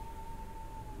have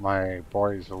my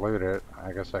boys looted,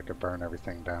 I guess I could burn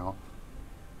everything down.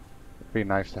 It'd be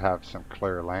nice to have some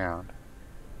clear land.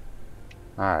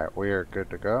 Alright, we are good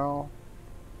to go.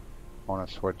 I want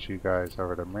to switch you guys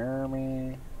over to mirror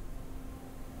me.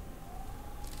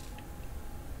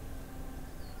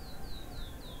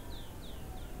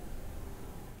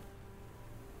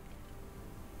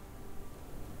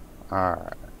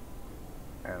 Alright.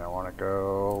 And I want to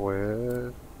go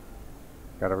with...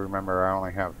 Gotta remember I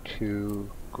only have 2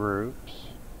 groups.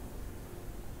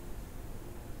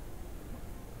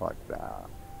 Like that.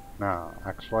 No,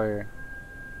 actually...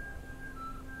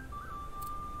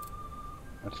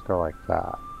 Let's go like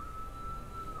that.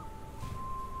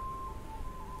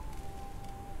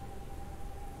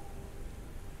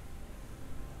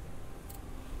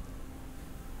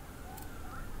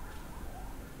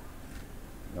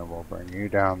 Then we'll bring you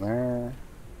down there.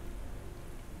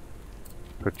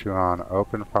 Put you on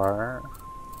open fire.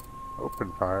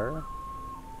 Open fire.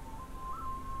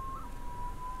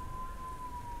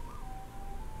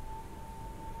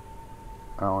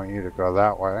 I want you to go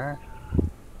that way.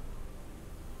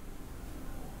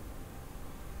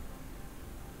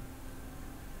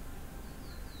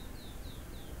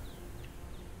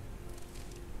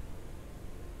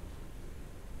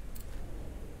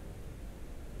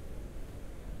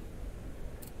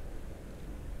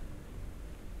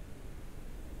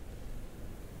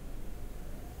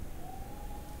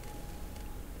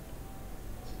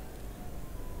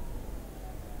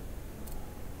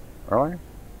 Really?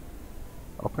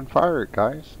 Open fire,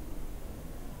 guys.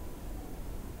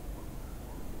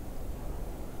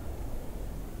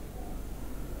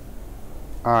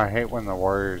 Oh, I hate when the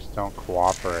warriors don't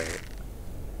cooperate.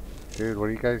 Dude, what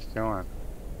are you guys doing?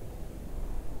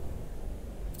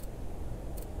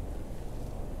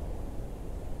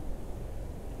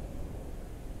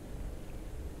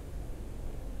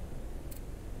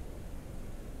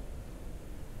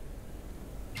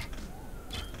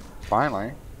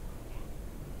 Finally.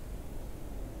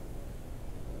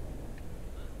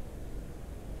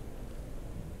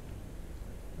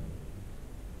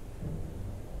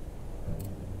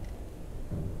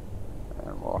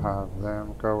 And we'll have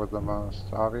them go with the most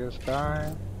obvious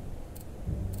guy.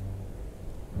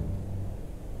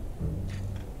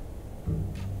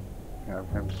 Have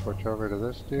him switch over to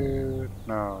this dude.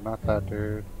 No, not that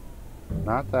dude.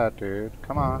 Not that dude.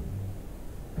 Come on.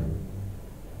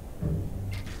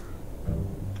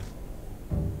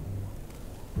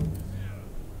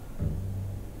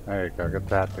 There you go, get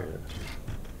that dude.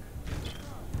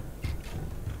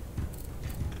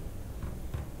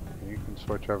 You can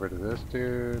switch over to this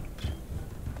dude.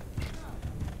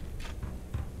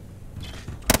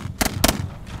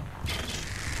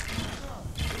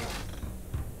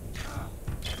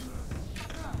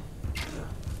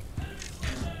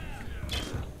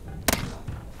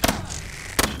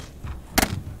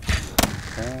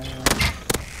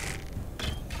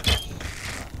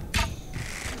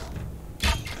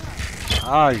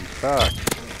 Ah, you suck.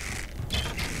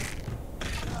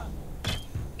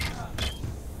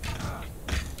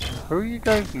 Who are you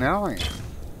guys nailing?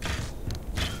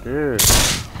 Dude.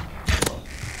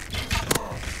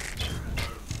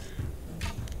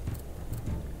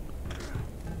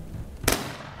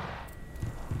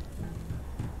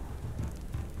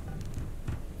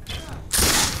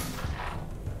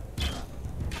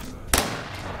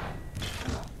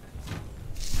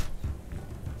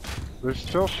 They're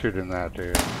still shooting that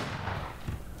dude.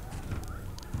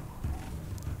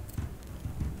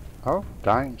 Oh,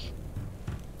 dimes.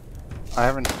 I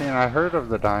haven't seen, I heard of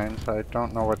the dimes. I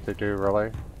don't know what they do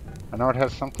really. I know it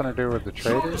has something to do with the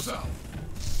traders.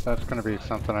 That's going to be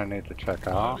something I need to check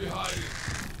out. For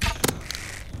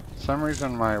some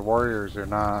reason my warriors are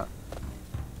not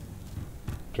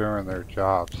doing their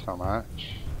job so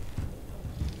much.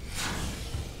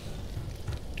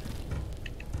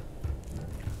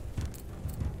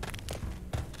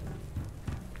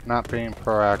 Not being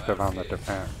proactive on the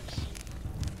defense.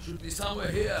 Should be somewhere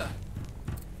here.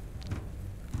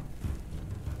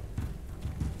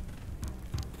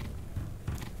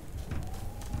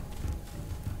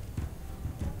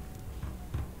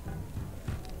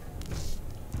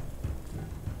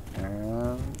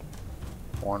 And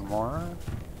one more.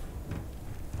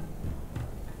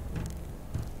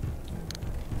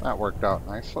 That worked out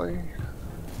nicely.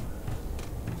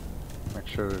 Make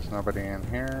sure there's nobody in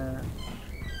here.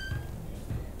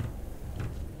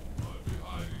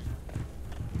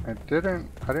 I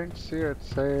didn't see it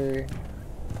say.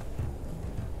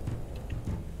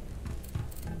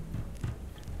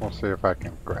 We'll see if I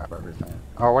can grab everything.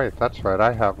 Oh wait, that's right,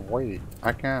 I have weight.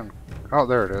 I can, oh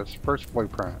there it is, first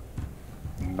blueprint.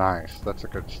 Nice, that's a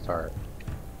good start.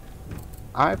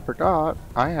 I forgot,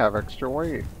 I have extra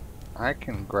weight. I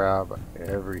can grab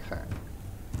everything.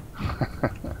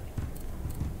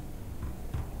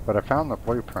 But I found the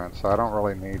blueprint, so I don't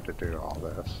really need to do all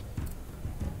this.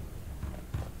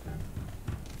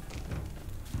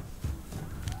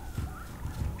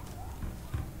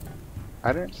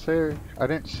 I didn't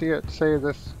see it say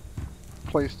this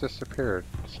place disappeared.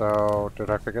 So,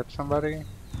 did I forget somebody?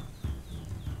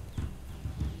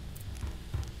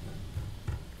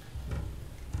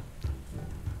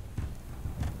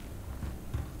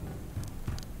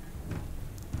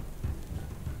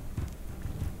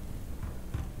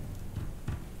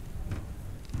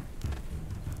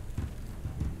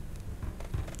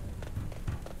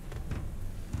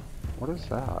 What is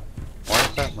that? Why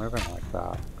is that moving like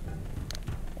that?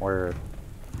 Weird.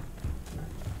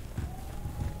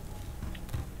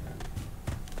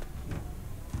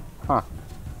 Huh.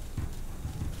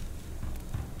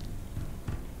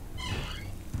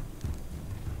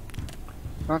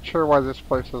 Not sure why this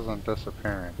place isn't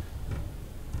disappearing.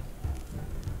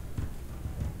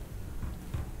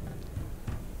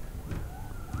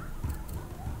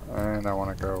 And I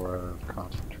want to go with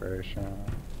concentration.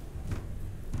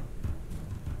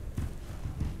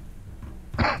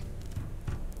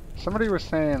 Somebody was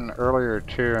saying earlier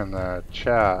too in the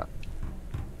chat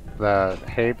that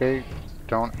hay baits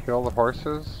don't heal the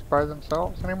horses by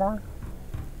themselves anymore.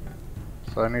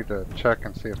 So I need to check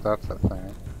and see if that's a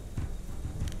thing.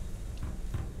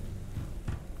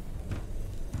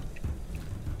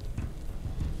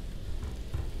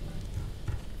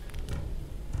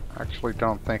 I actually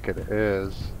don't think it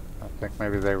is. I think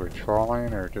maybe they were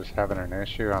trolling or just having an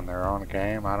issue on their own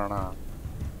game. I don't know.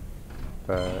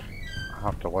 But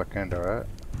I'll have to look into it.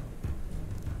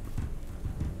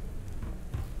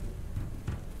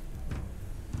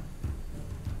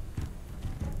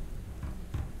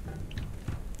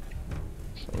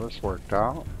 So this worked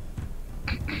out.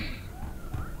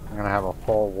 I'm gonna have a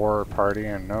full war party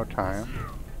in no time.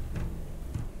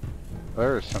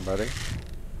 There's somebody.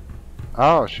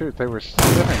 Oh shoot, they were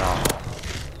sitting on it.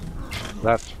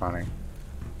 That's funny.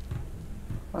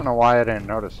 I don't know why I didn't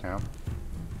notice him.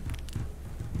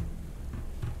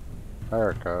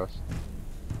 There it goes.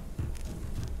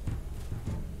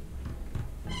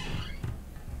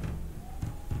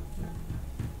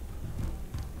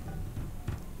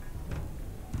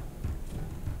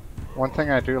 One thing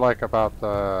I do like about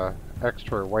the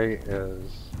extra weight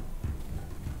is,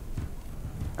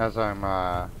 as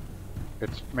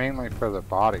it's mainly for the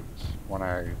bodies. When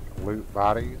I loot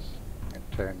bodies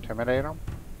to intimidate them,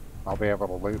 I'll be able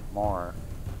to loot more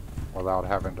without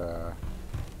having to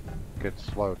get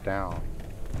slowed down.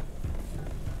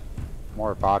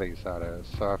 More bodies, that is.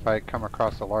 So if I come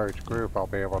across a large group, I'll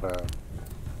be able to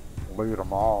loot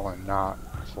them all and not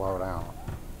slow down.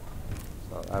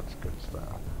 So that's good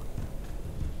stuff.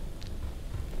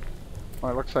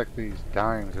 Well, it looks like these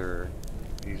dimes are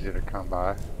easy to come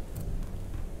by.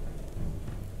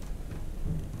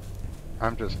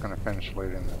 I'm just going to finish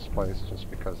looting this place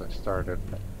just because I started.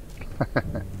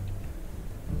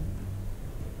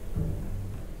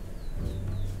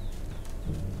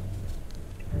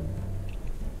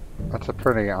 That's a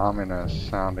pretty ominous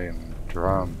sounding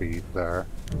drum beat there.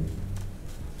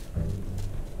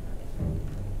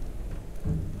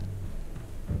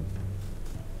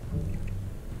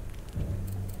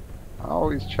 I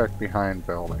always check behind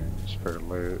buildings for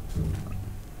loot.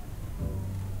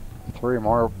 3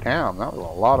 more. Damn, that was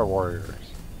a lot of warriors.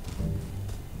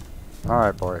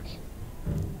 Alright, boys.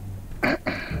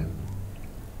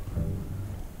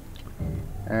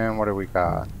 And what do we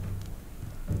got?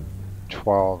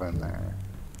 12 in there.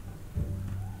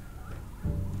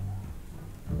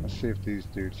 Let's see if these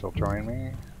dudes will join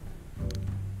me.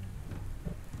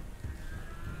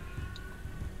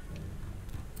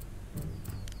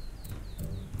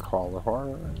 Call the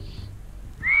horse.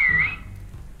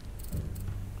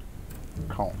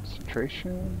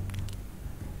 Concentration.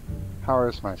 How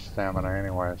is my stamina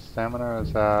anyway? Stamina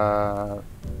is at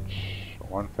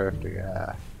 150.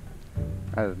 Yeah,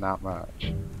 that is not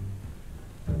much.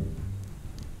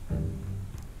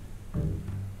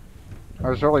 I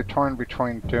was really torn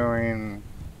between doing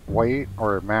weight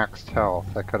or maxed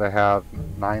health. I could have had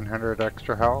 900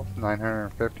 extra health,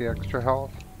 950 extra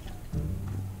health.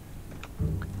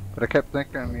 But I kept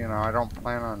thinking, you know, I don't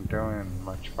plan on doing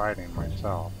much fighting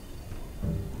myself.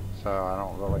 So I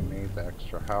don't really need the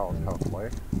extra health, hopefully.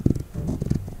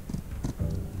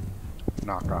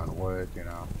 Knock on wood, you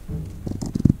know.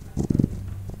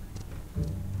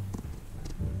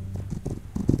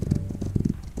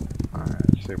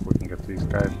 Alright, see if we can get these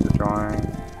guys to join.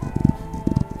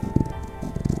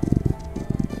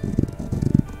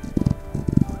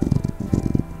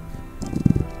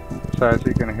 So as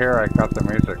you can hear, I got the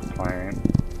music playing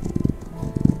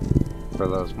for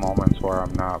those moments where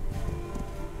I'm not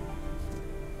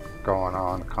going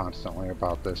on constantly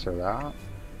about this or that.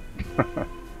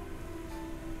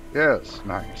 Yes,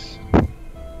 nice.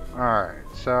 Alright,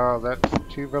 so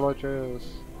that's 2 villages.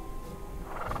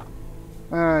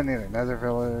 I need another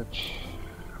village.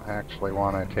 I actually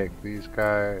want to take these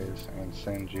guys and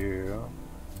send you.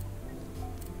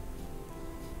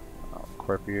 I'll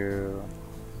equip you.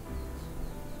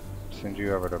 Send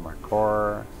you over to my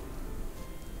core.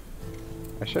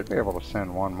 I should be able to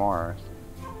send one more.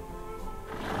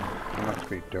 I must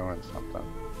be doing something.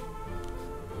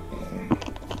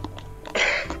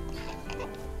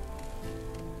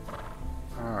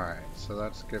 Alright, so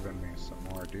that's giving me some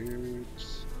more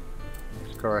dudes.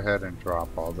 Let's go ahead and drop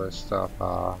all this stuff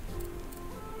off.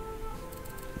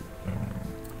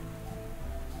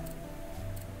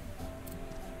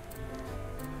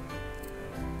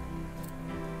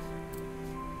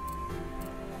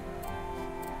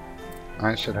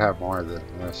 I should have more than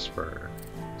this for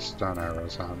stun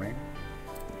arrows on me.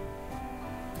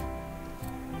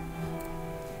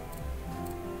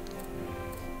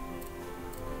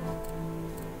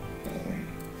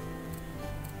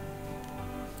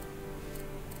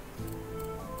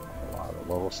 A lot of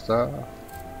little stuff.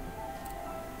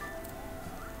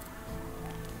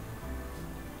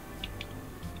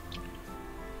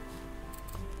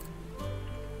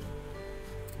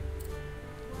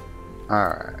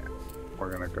 Alright.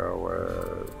 We're gonna go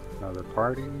with another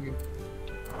party.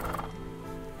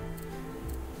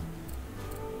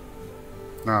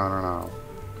 No.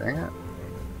 Dang it.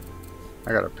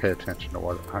 I gotta pay attention to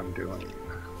what I'm doing.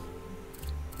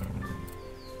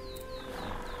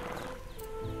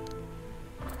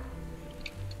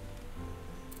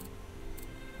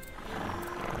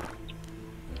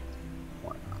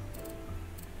 Why not?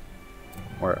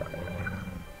 Where are they?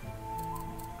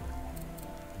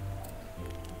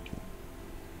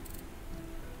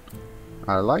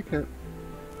 I like it.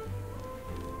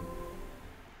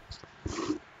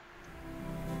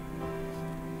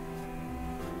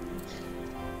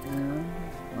 And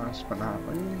last but not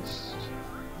least,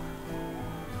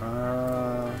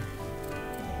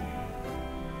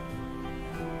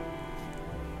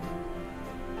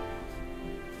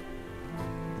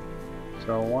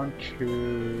 so 1,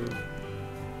 2,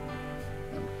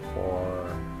 and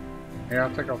 4. Yeah, I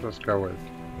think I'll just go with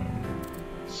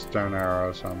stone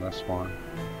arrows on this one.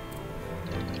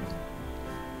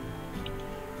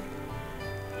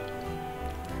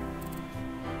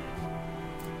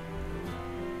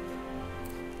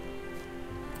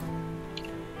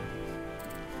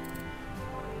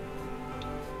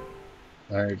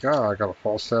 There you go, I got a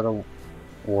full set of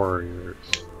warriors.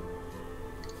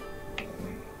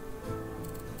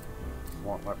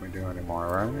 Won't let me do any more,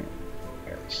 right?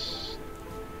 Yes.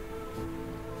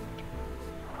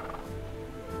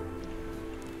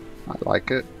 I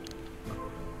like it.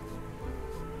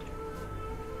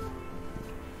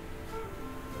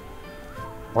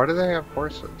 Why do they have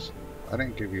horses? I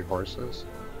didn't give you horses.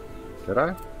 Did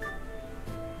I?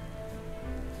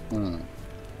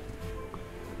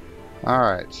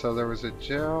 Alright, so there was a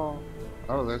jail.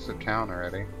 Oh, there's a town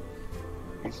already.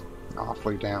 He's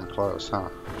awfully damn close, huh?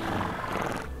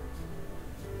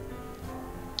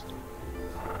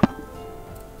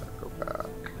 Go back.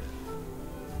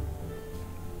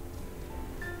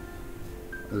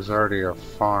 There's already a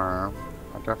farm.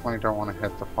 I definitely don't want to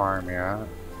hit the farm yet.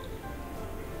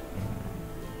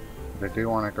 But I do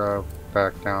want to go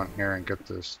back down here and get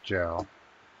this gel.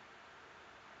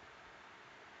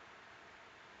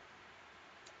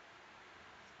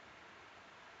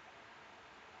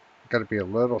 Got to be a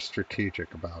little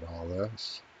strategic about all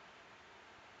this.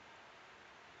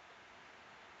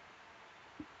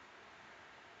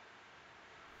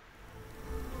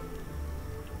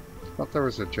 I thought there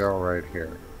was a gel right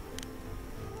here.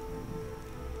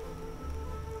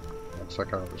 Looks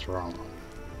like I was wrong.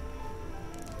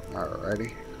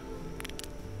 Alrighty.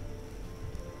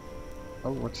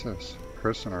 Oh, what's this?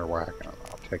 Prisoner wagon.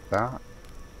 I'll take that.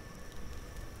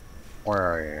 Where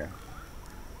are you?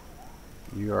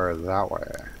 You are that way.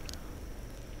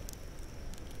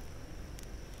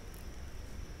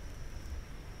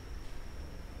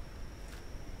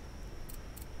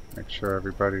 Make sure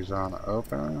everybody's on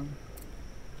open.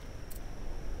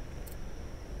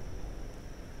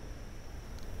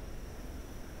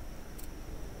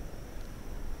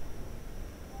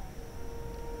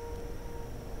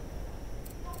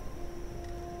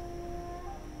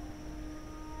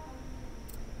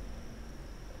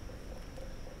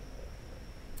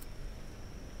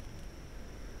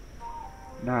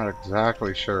 Not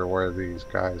exactly sure where these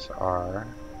guys are.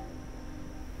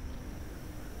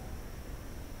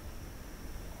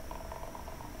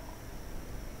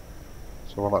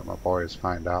 So we'll let my boys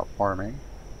find out for me.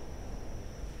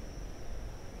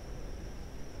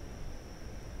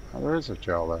 Oh, there is a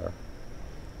gel there.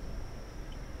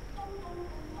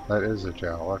 That is a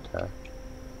gel, okay.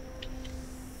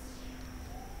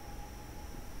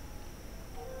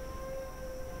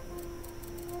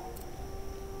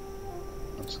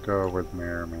 Let's go with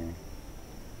Mirror Me.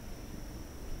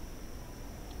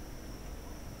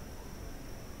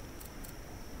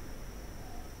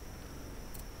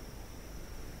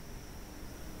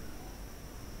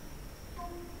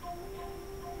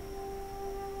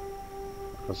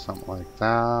 Go something like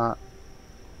that.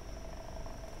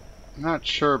 I'm not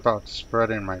sure about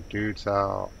spreading my dudes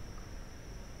out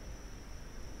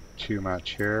too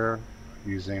much here.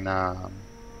 Using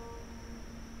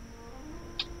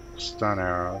stun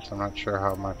arrows. I'm not sure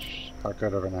how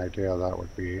good of an idea that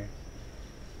would be.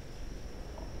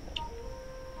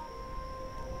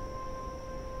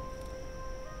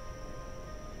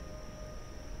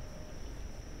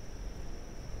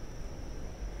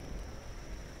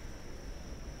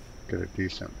 Get a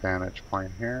decent vantage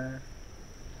point here.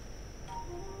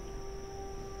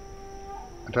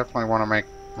 I definitely want to make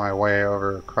my way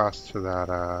over across to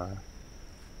that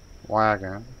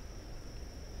wagon.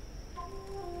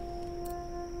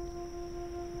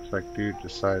 Looks like dude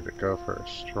decided to go for a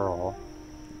stroll.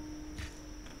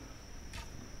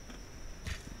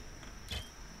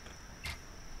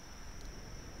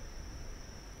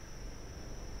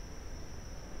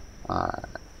 Alright,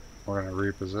 we're going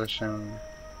to reposition.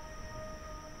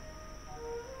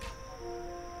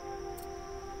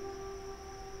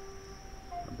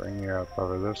 Bring you up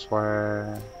over this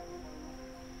way.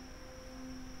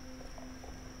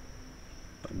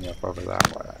 Bring you up over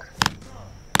that way.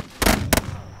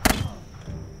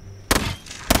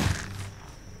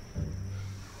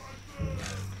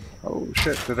 Oh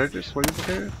shit, did I just leave the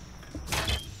dude?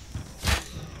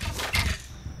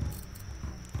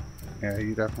 Yeah,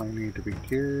 you definitely need to be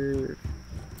cured.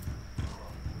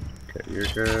 Okay, you're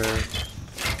good.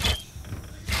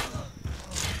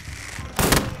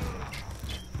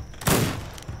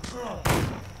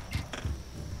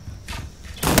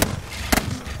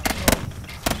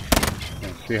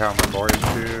 And see how my boys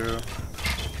do.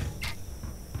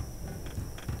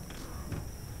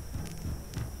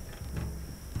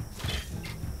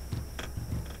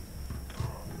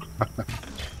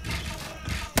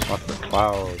 What the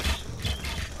clouds.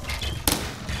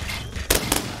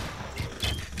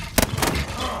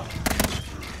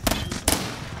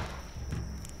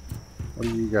 What are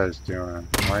you guys doing?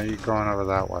 Why are you going over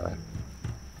that way?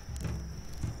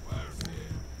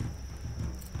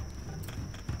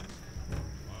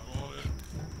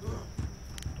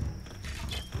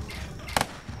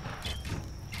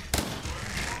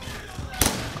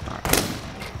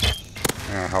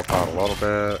 I'm gonna help out a little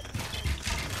bit.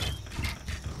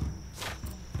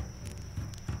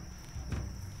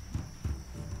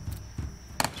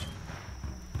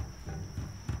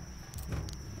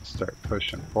 Start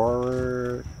pushing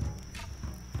forward.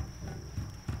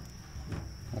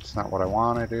 That's not what I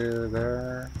want to do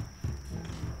there.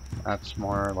 That's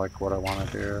more like what I want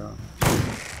to do.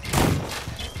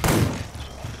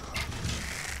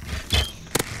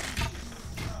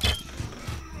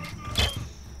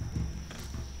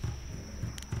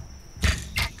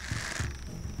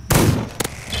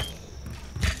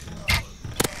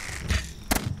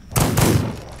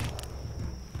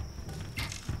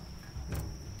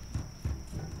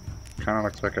 Kind of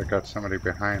looks like I got somebody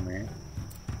behind me.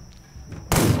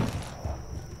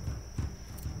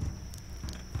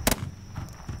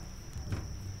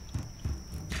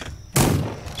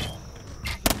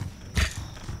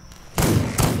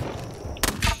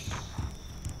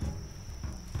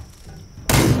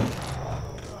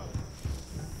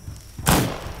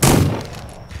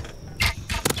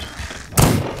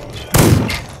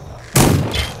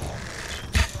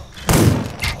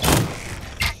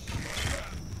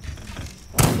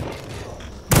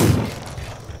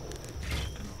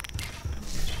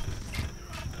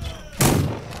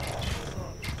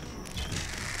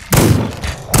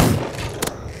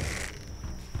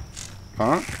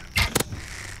 punk.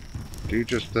 Dude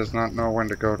just does not know when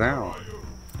to go down.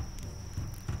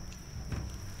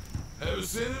 Have you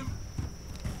seen him?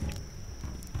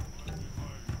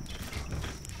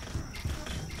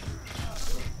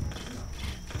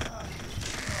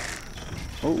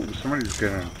 Oh, somebody's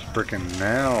getting freaking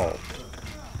nailed.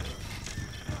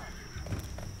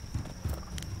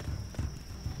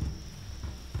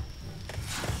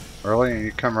 Early,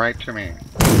 you come right to me.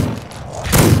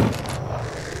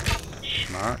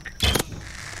 Schmuck.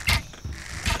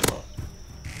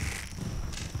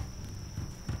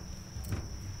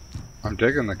 I'm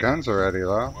digging the guns already,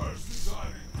 though.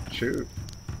 Shoot.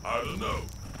 I don't know.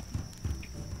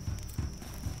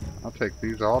 I'll take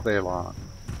these all day long.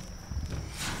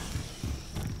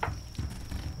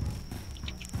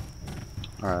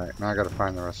 Alright, now I gotta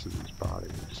find the rest of these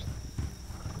bodies.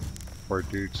 Before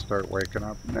dudes start waking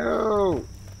up. No!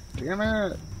 Damn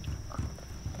it!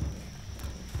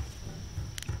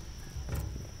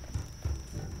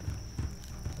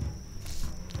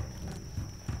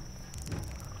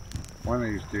 One of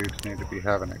these dudes need to be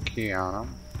having a key on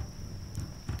them.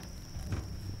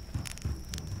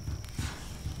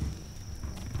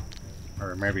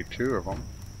 Or maybe two of them.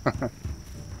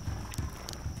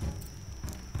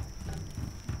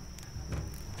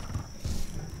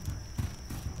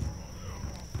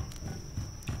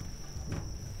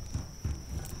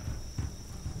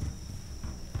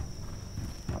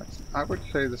 I would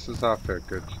say this is off to a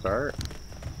good start.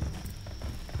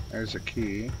 There's a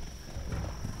key.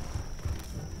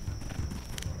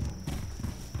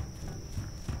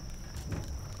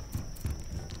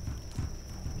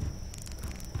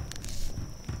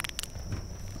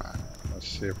 Let's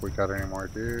see if we got any more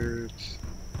dudes.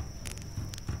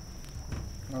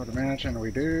 I would imagine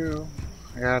we do.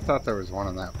 Yeah, I thought there was one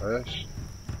in that bush.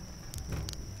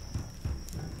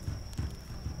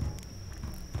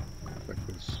 I think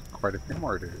there's quite a few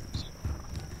more dudes.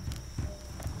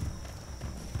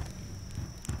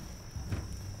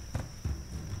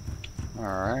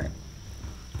 Alright.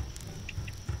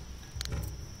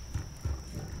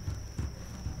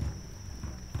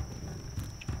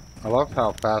 I love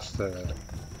how fast the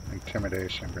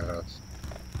intimidation goes.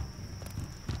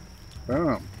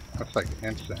 Boom. That's like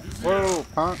instant. Whoa,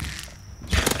 punk.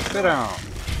 Sit down.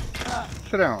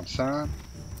 Sit down, son.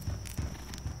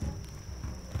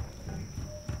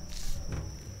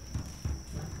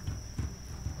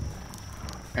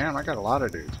 Damn, I got a lot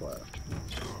of dudes left.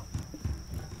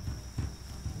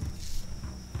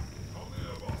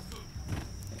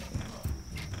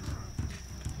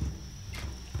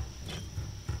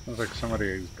 Sounds like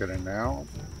somebody's getting nailed.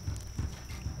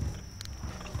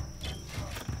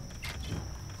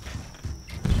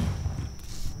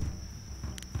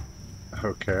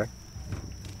 Okay.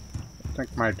 I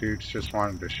think my dudes just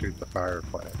wanted to shoot the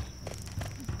fireplace.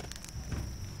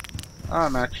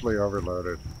 I'm actually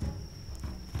overloaded.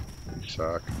 You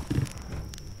suck.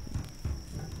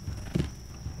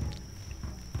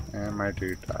 And my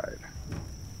dude died.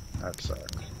 That sucks.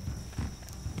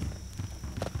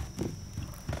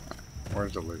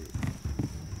 Where's the loot?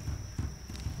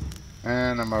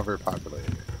 And I'm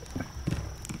overpopulated.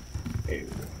 Ew.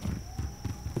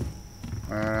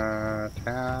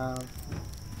 Tab.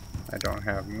 I don't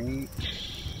have meat.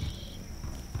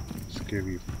 Let's give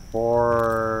you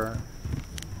 4.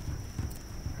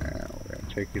 And we're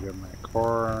gonna take you to my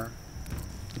core.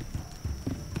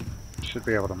 Should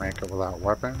be able to make it without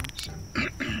weapons.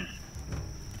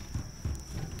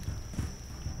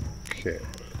 Okay.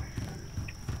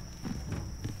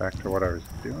 Back to what I was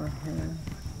doing here.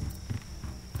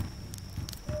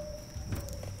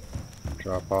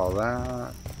 Drop all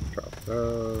that. Drop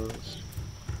those.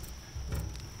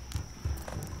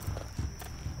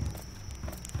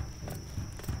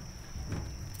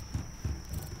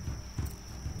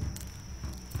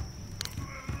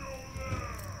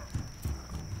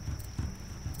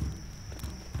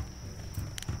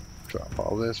 Drop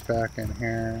all this back in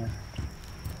here.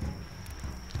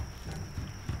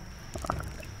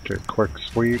 Do a quick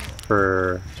sweep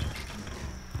for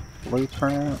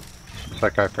blueprint. Looks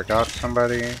like I forgot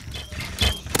somebody.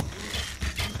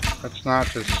 Let's not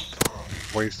just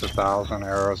waste 1,000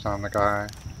 arrows on the guy.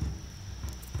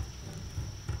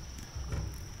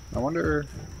 I wonder...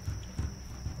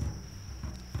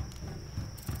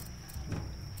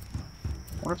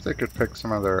 what if they could pick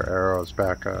some of their arrows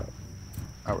back up?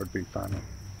 That would be funny.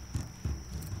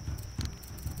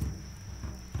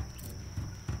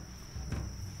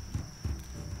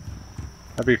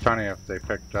 That'd be funny if they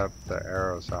picked up the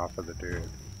arrows off of the dude.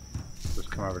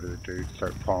 Just come over to the dude,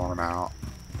 start pulling them out.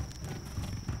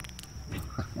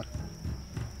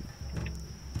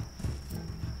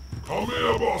 Come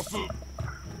here, boss. I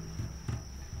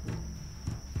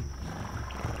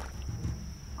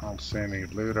don't see any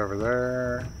loot over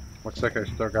there. Looks like I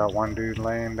still got one dude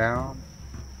laying down.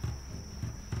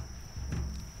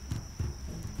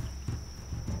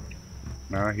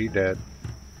 No, he did.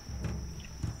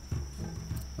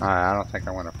 I don't think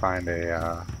I'm going to find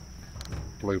a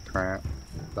blueprint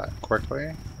that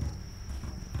quickly.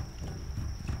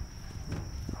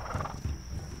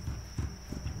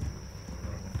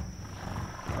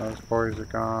 Those boys are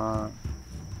gone.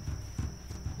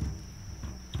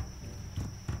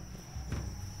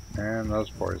 And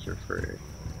those boys are free.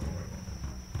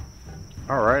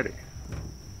 Alrighty.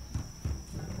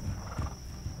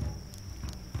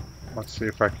 Let's see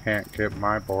if I can't get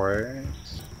my boys.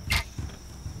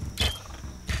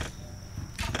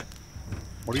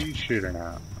 What are you shooting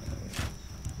at?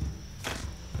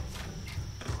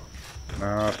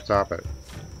 No, stop it.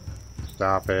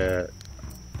 Stop it.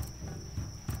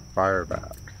 Fire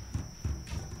back.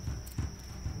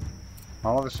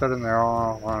 All of a sudden they're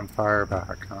all on fire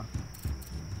back, huh?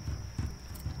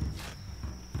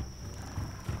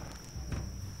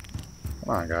 Come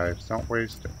on guys, don't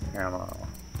waste ammo.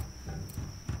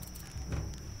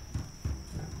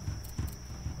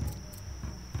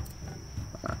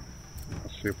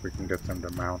 Let's see if we can get them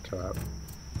to mount up.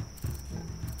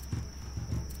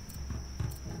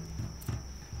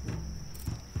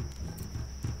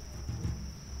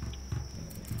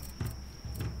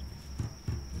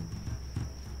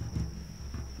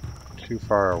 Too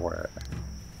far away.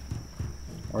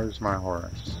 Where's my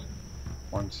horse?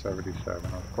 177.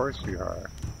 Of course you are.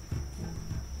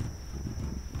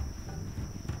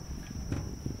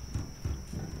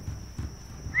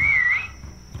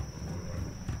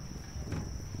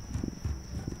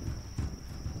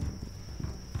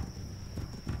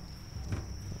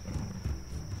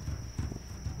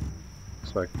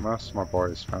 Looks like most of my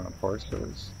boys found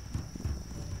horses.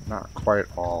 Not quite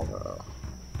all though.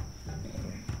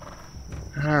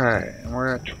 Alright, and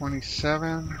we're at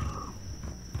 27.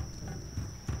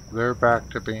 They're back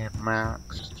to being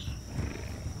maxed.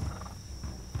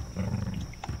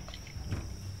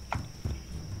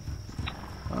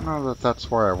 I don't know that that's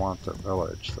where I want the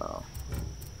village though.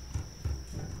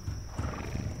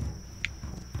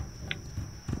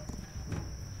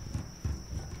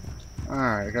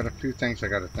 Alright, I got a few things I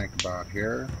gotta think about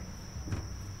here.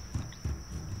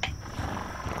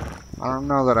 I don't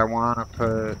know that I want to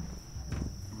put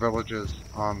villages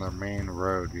on the main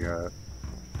road yet.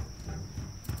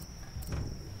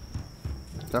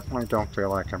 Definitely don't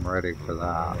feel like I'm ready for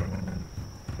that.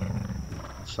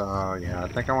 So yeah, I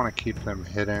think I want to keep them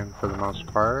hidden for the most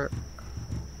part.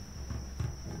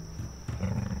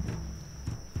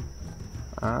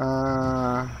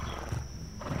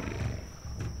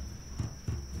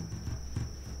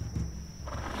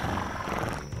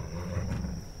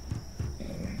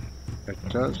 It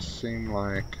does seem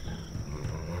like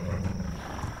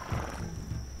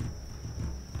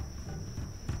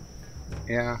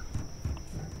yeah.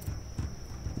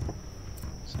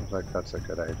 Seems like that's a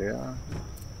good idea.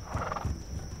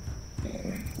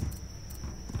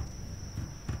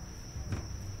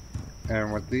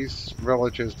 And with these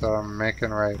villages that I'm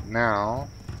making right now,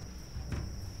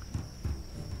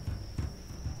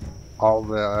 all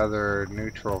the other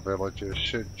neutral villages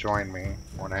should join me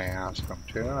when I ask them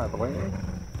to, I believe.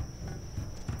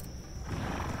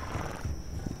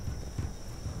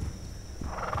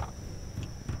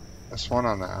 This one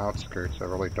on the outskirts I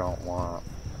really don't want.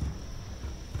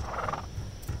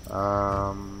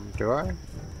 Do I?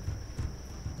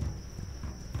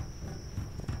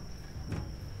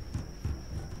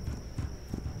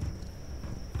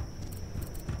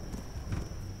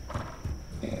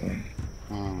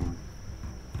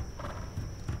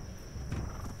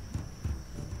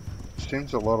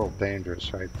 Seems a little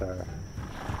dangerous right there.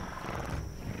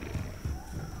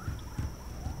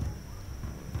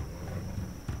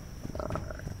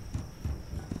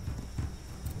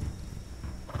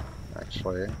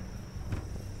 Actually, I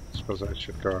suppose I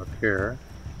should go up here.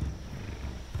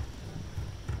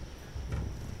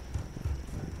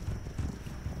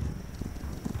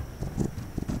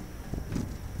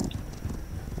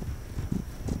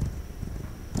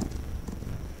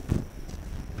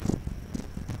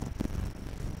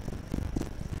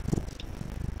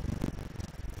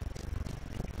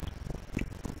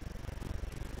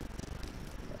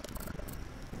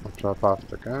 I'll drop off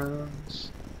the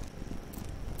guns.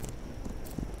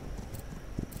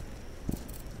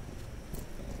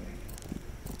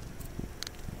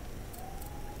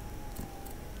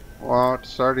 Well,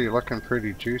 it's already looking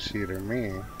pretty juicy to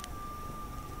me.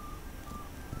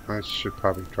 I should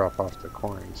probably drop off the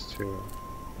coins too.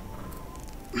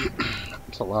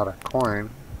 It's a lot of coin.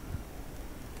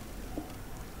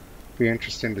 Be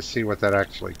interesting to see what that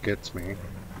actually gets me.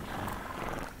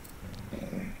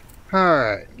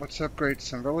 Alright, let's upgrade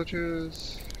some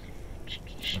villages.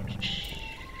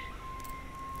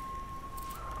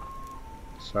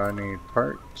 So I need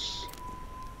parts.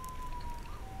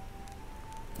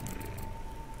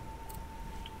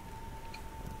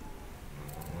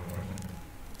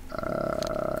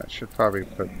 I should probably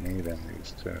put meat in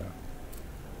these too.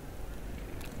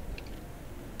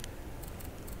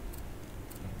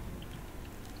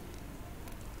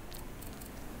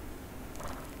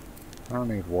 I don't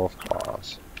need wolf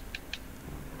claws.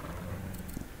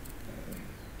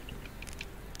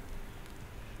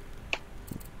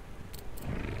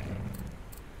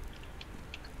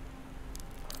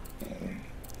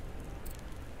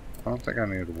 I don't think I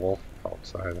need wolf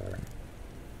pelts either.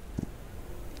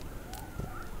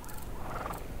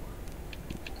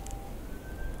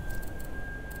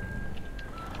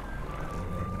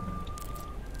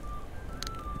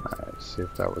 Alright, see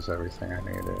if that was everything I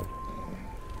needed.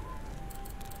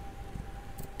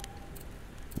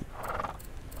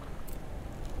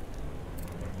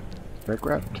 Did I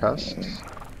grab tusks?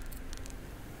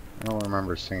 I don't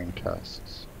remember seeing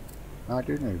tusks. Oh, I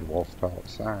do need wolf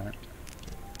pelts, alright.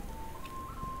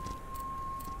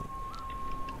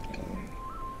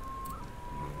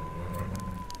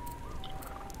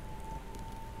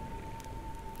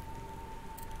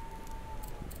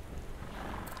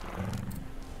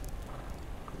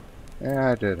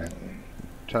 Yeah, I didn't.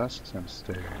 Tusks and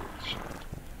stage.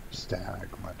 Stag,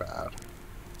 my bad.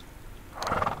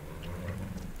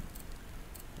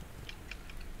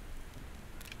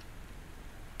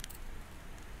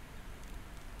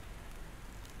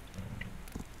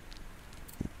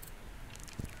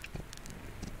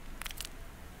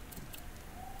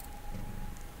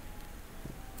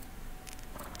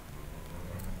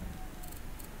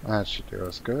 That should do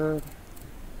us good.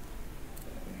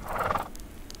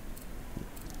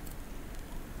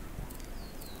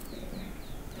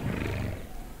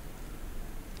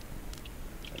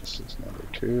 This is number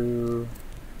 2.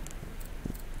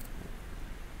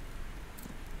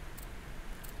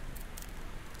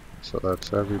 So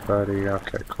that's everybody.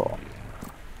 Okay, cool.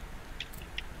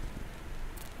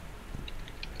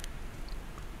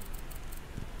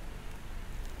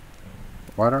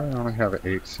 Why do I only have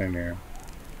 8 sinew?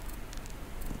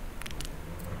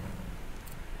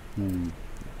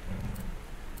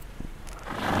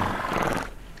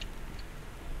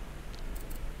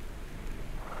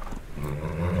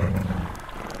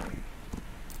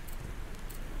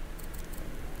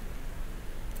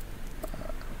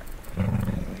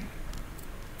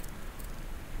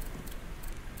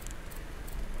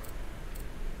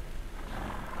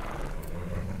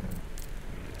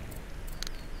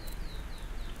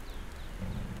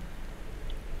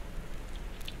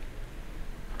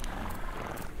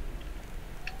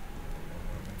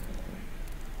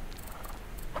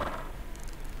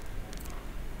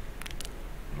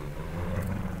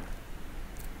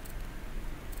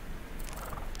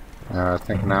 I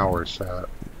think now we're set.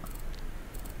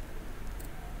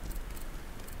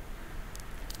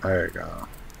 There you go.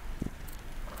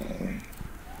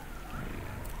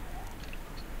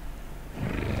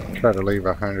 Try to leave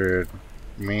 100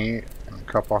 meat and a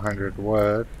couple hundred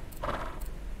wood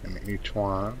in each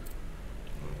one.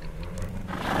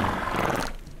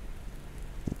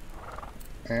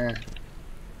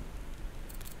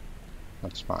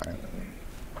 That's fine.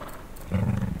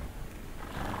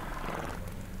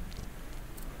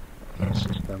 This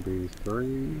is going to be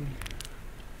 3.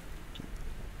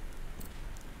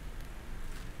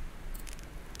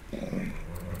 There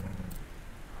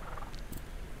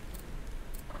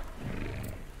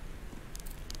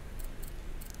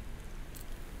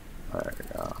we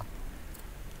go.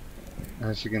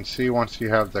 As you can see, once you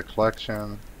have the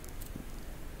collection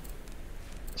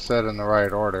set in the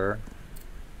right order,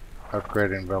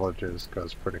 upgrading villages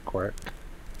goes pretty quick.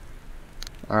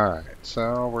 Alright,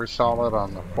 so we're solid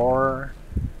on the 4.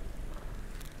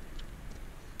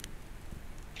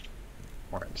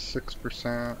 We're at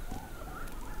 6%.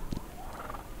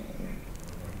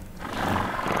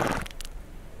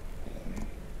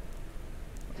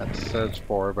 That says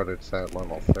 4, but it's at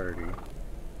level 30.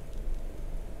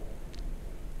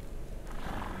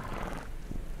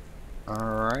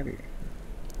 Alrighty.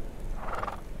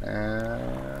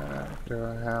 And do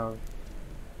I have...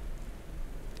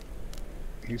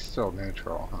 He's still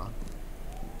neutral, huh?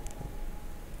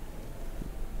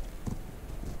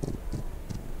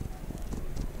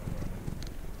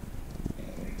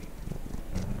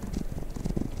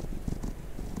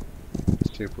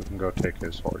 see if we can go take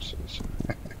his horses.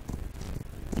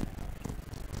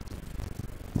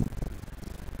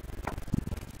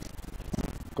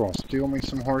 Gonna steal me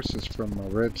some horses from my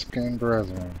redskin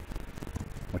brethren.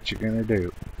 What you gonna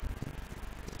do?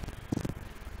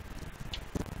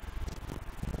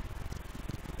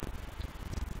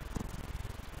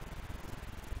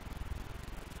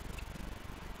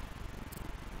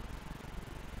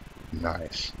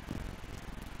 Nice.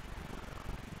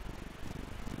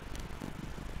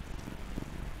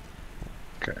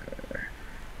 Okay.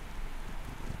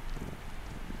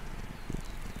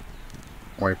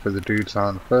 Wait for the dudes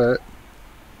on foot.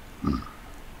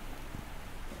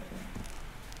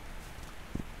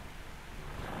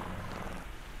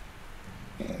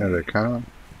 Here they come.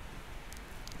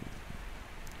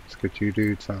 Let's get you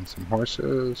dudes on some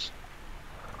horses.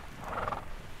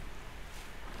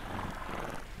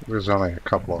 There's only a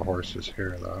couple of horses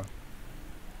here, though.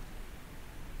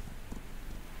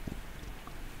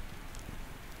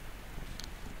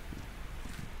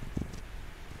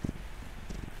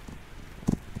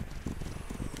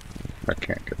 I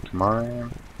can't get to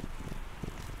mine.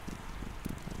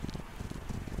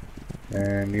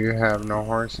 And you have no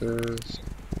horses.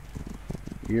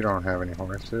 You don't have any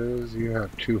horses. You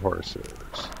have 2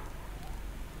 horses.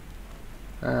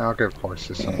 I'll give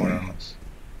horses somewhere else.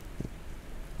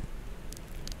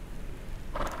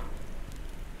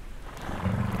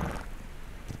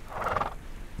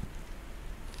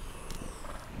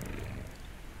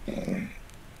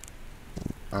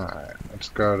 Alright, let's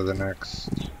go to the next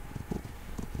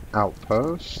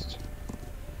outpost.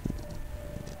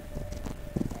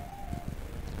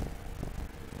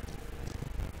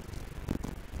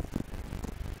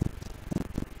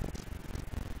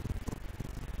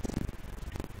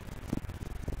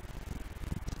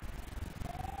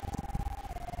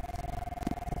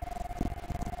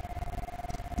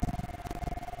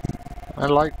 I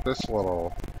like this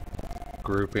little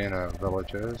grouping of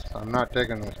villages. I'm not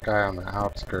digging this guy on the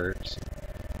outskirts,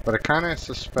 but I kind of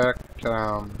suspect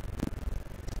I'm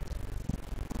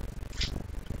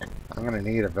going to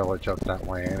need a village up that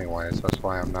way anyways. That's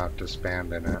why I'm not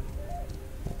disbanding it.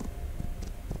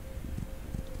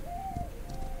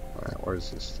 Alright, where's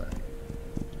this thing?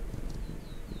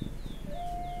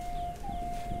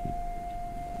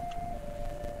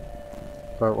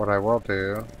 But what I will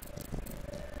do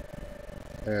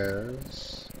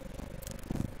is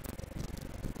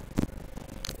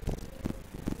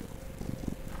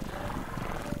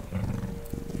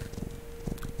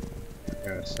I'm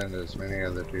gonna send as many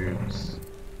of the dudes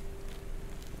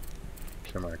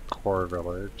to my core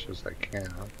village as I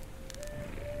can.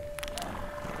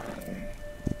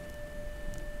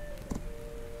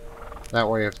 That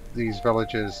way if these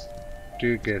villages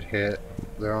do get hit,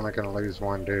 they're only gonna lose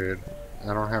 1 dude.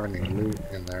 I don't have any loot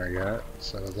in there yet,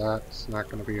 so that's not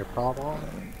going to be a problem.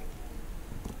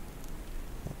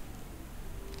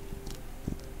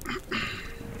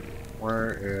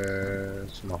 Where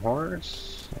is my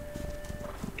horse?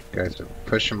 You guys are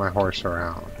pushing my horse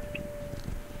around.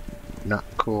 Not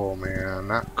cool, man.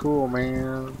 Not cool,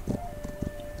 man.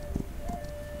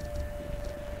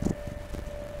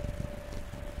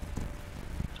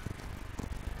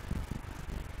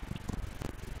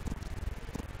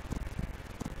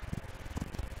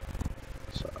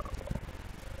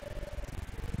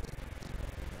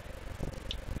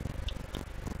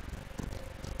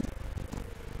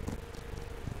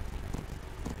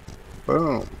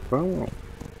 Boom, boom.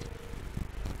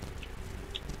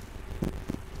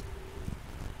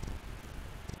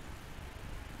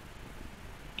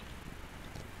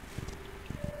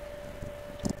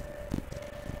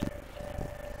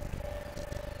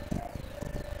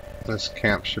 This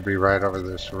camp should be right over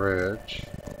this ridge,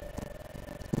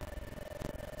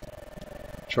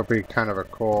 which will be kind of a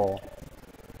cool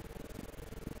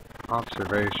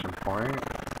observation point.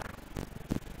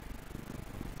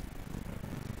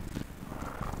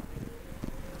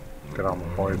 Get all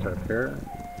my boys up here.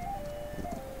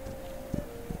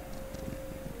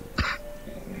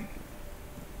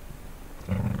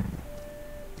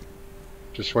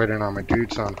 Just waiting on my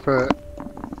dudes on foot.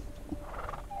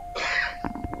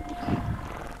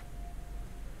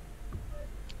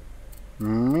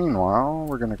 Meanwhile,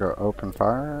 we're gonna go open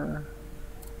fire.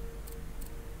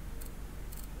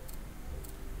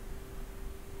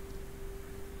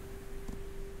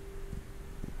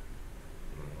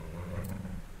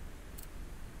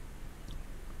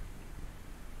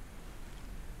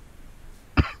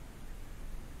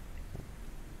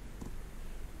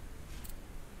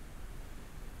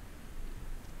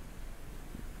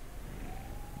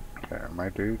 Okay, are my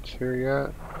dudes here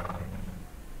yet?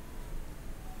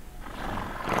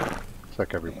 Looks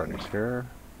like everybody's here.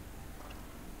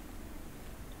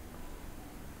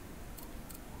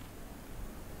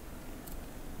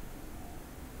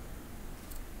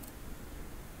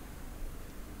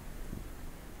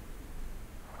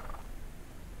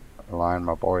 Line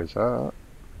my boys up.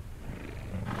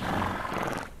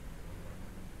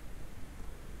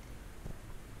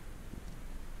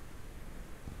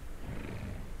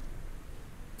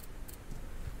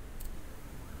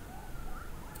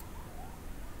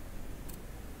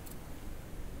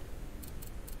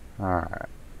 Alright.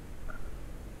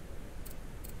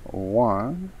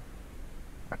 1,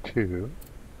 2.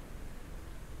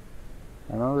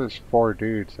 I know there's 4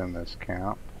 dudes in this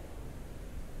camp.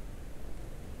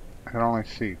 I can only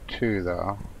see 2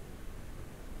 though.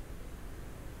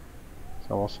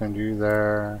 So we'll send you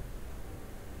there.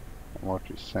 And we'll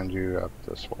just send you up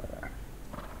this way.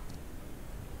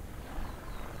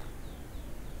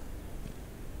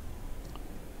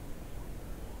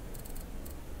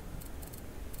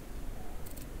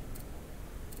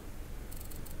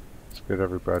 Let's get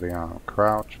everybody on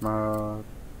crouch mode.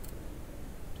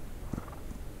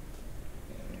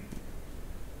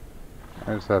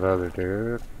 There's that other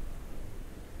dude. Of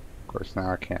course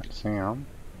now I can't see him.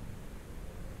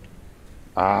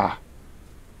 Ah!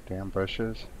 Damn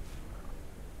bushes.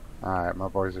 Alright, my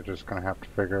boys are just gonna have to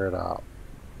figure it out.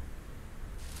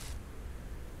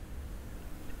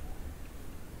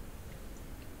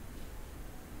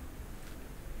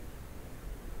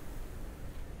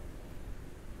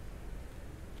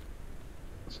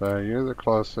 So you're the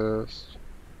closest.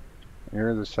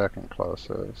 You're the second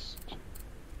closest.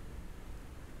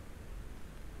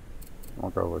 We'll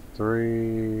go with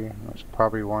 3. There's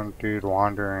probably one dude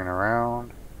wandering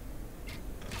around.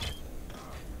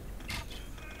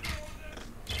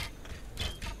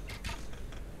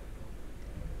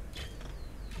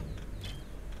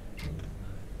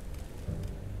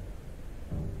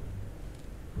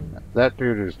 That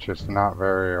dude is just not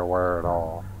very aware at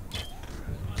all.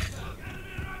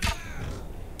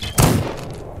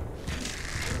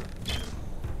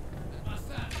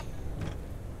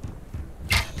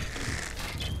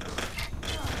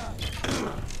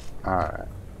 Alright.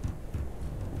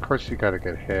 Of course you gotta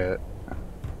get hit.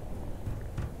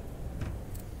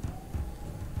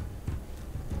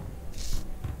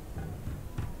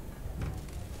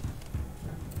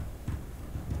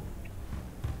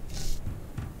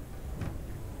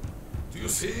 Do you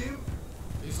see him?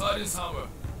 He's hiding somewhere.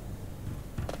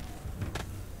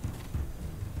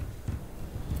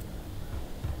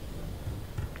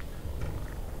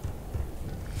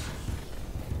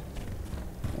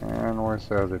 And where's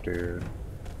the other dude?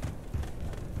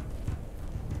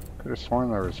 Could have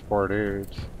sworn there was 4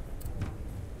 dudes.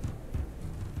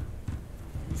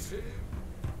 You see him?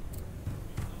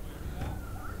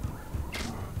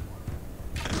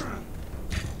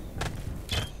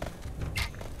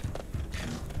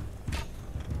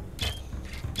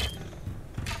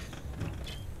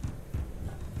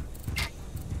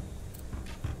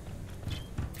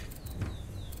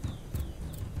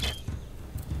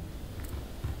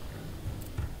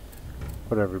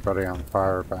 Put everybody on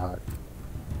fire back.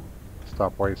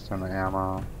 Stop wasting the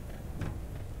ammo.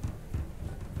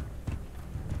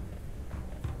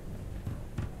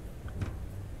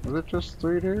 Was it just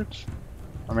 3 dudes?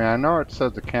 I mean, I know it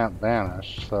said the camp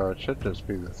vanished, so it should just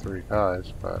be the 3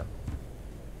 guys, but...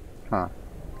 Huh.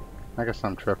 I guess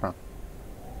I'm tripping.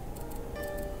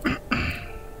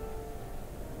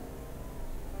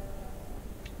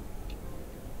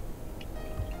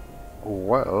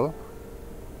 Well...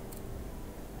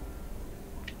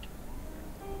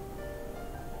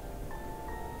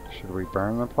 Should we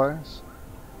burn the place?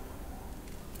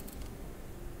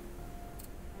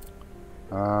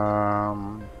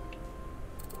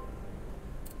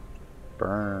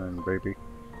 Burn, baby.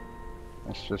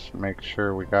 Let's just make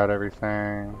sure we got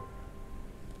everything.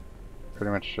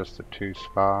 Pretty much just the 2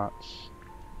 spots.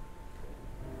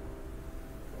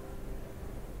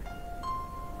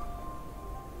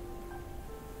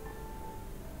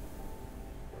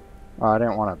 Oh, I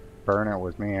didn't want to burn it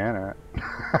with me in it.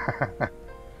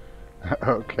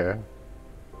 Okay.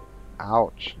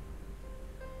 Ouch.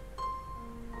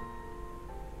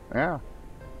 Yeah.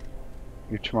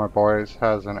 Each of my boys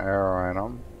has an arrow in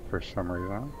them for some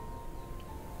reason.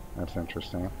 That's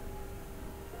interesting.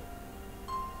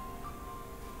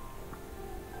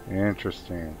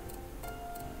 Interesting.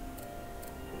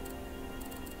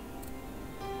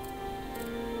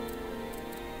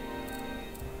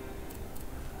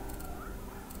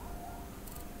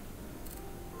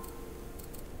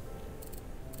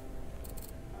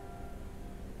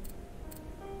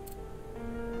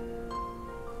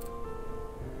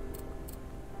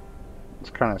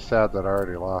 It's kind of sad that I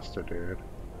already lost a dude.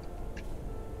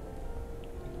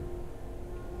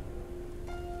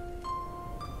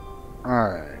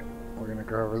 Alright, we're gonna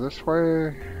go over this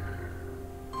way.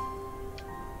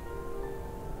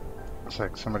 Looks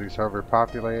like somebody's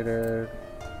overpopulated.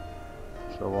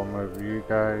 So we'll move you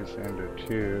guys into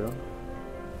 2.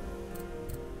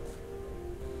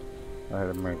 I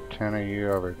had to move 10 of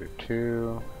you over to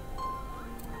 2.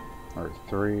 Or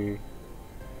 3.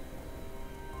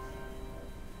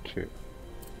 2.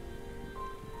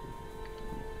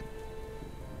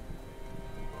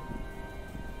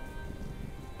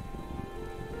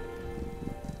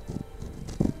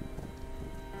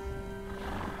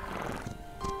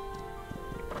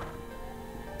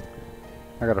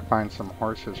 I gotta find some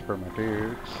horses for my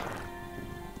dudes.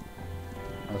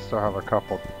 I still have a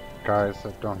couple guys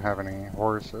that don't have any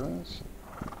horses.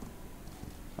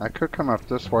 I could come up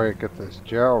this way and get this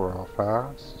jail real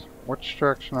fast. Which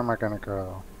direction am I gonna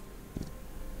go?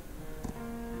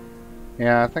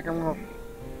 Yeah, I think I want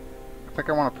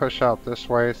to push out this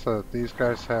way so that these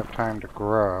guys have time to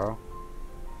grow.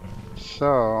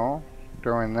 So,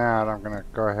 doing that, I'm gonna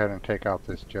go ahead and take out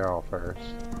this jail first.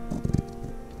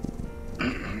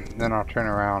 Then I'll turn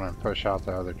around and push out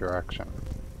the other direction.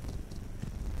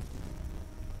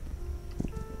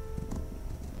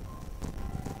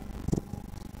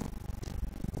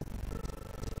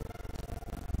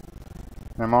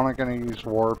 I'm only going to use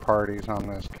war parties on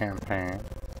this campaign.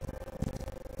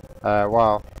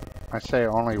 Well, I say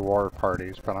only war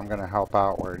parties, but I'm going to help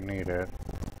out where needed.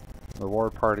 The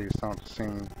war parties don't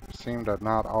seem to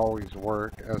not always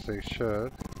work as they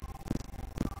should.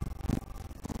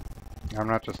 I'm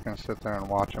not just going to sit there and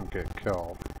watch them get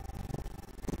killed.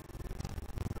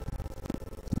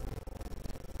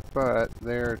 But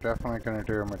they're definitely going to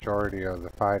do a majority of the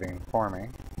fighting for me.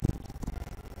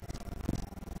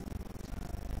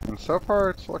 And so far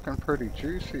it's looking pretty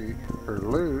juicy for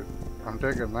loot. I'm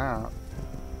digging that.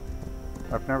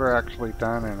 I've never actually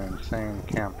done an insane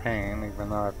campaign, even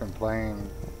though I've been playing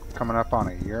coming up on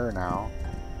a year now.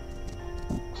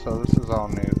 So this is all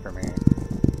new for me.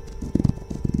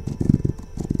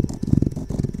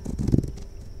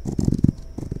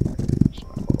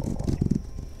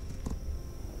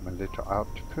 My little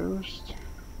outpost.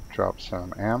 Drop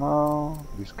some ammo.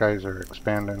 These guys are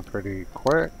expanding pretty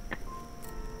quick.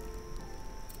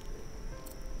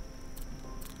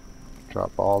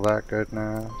 Drop all that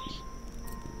goodness.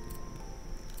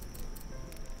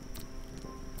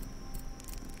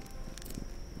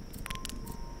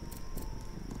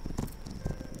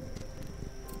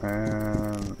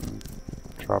 And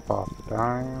drop off the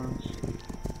dimes.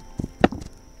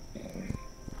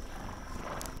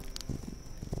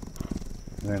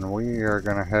 Then we are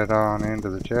going to head on into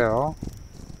the jail.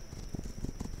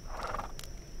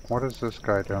 What is this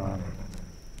guy doing?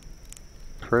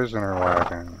 Prisoner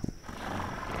wagon.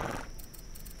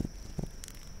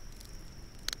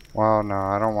 Well, no,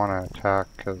 I don't want to attack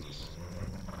because...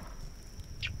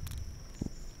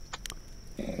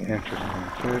 Interesting.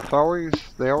 See, it's always...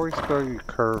 They always throw you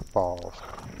curveballs.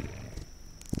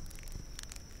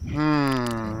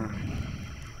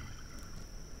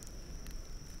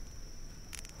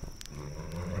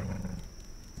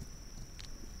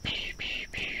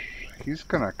 He's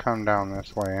gonna come down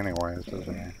this way anyways,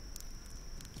 isn't he?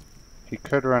 He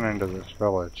could run into this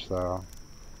village, though.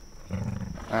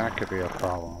 That could be a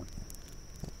problem.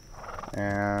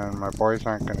 And my boys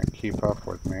aren't gonna keep up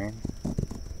with me.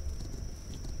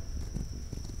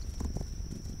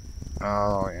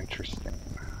 Oh, interesting.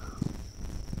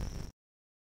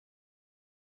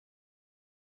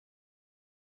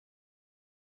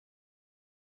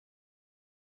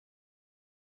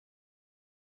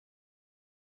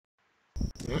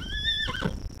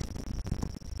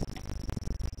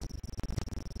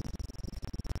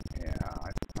 Yeah,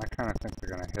 I kind of think they're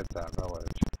gonna hit that village.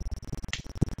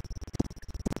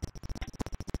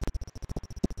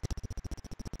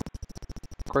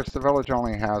 Of course, the village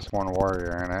only has one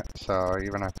warrior in it, so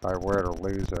even if I were to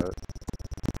lose it,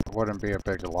 it wouldn't be a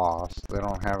big loss. They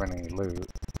don't have any loot.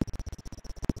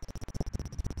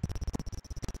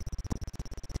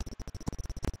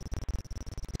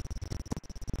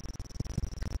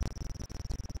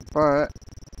 But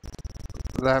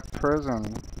that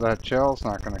prison, that jail's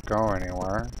not going to go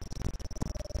anywhere.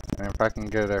 And if I can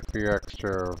get a few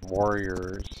extra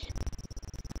warriors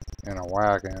in a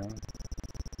wagon,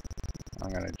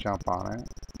 I'm going to jump on it.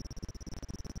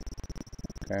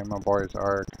 Okay, my boys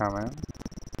are coming.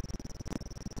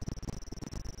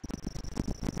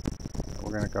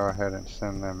 We're going to go ahead and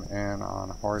send them in on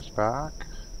horseback.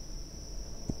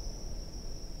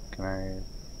 I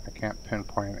can't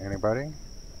pinpoint anybody.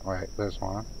 Wait, there's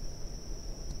one.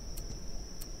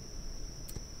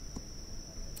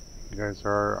 You guys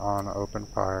are on open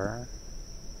fire.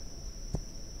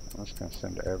 I'm just going to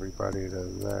send everybody to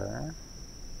there.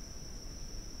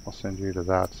 We'll send you to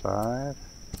that side.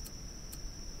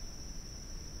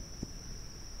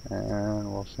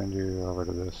 And we'll send you over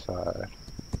to this side.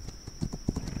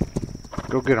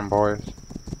 Go get them, boys.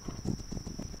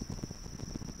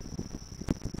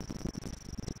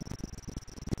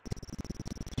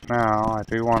 Now, I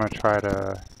do want to try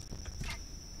to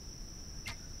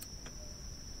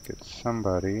get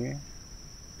somebody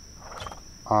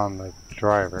on the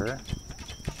driver.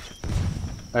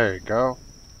 There you go.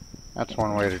 That's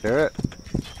one way to do it.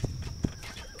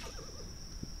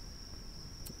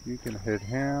 You can hit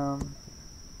him.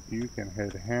 You can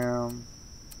hit him.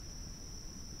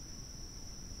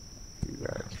 You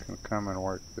guys can come and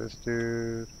work this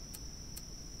dude.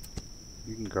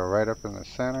 You can go right up in the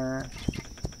center.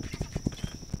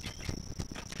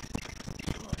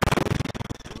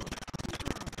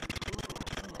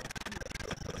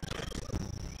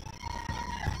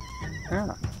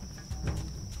 Yeah.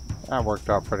 That worked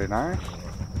out pretty nice.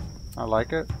 I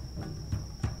like it.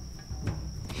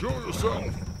 Show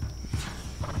yourself.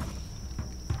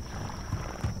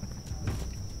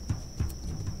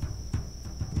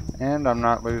 And I'm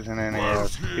not losing any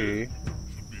SP. Should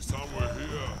be somewhere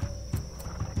here.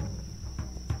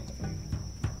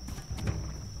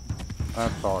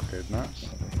 That's all goodness.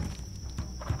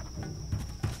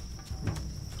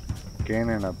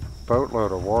 Gaining a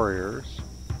boatload of warriors.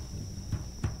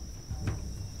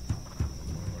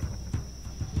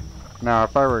 Now,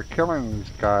 if I were killing these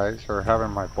guys, or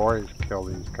having my boys kill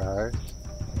these guys,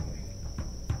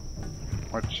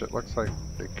 which it looks like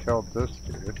they killed this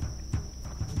dude,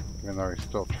 even though he's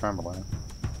still trembling.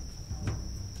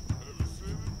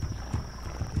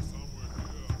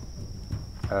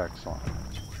 Excellent.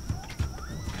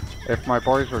 If my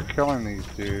boys were killing these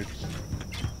dudes,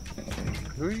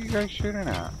 who are you guys shooting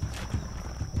at?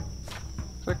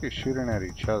 Looks like you're shooting at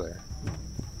each other.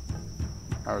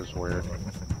 That was weird.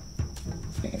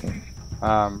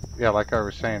 Yeah, like I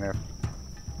was saying, if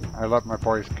I let my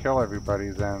boys kill everybody,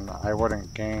 then I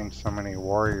wouldn't gain so many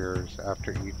warriors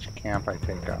after each camp I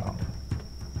take out.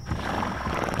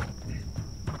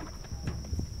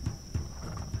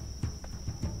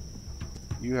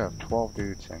 You have 12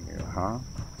 dudes in you, huh?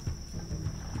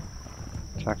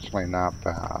 It's actually not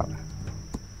bad.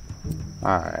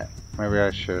 Alright, maybe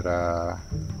I should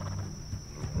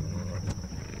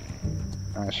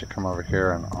come over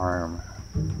here and arm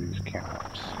these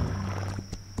camps.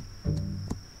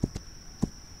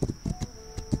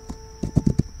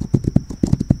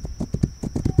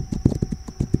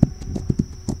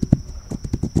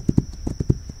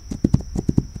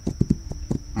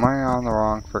 Am I on the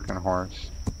wrong frickin' horse?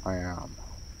 I am.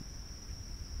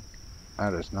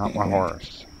 That is not my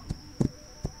horse.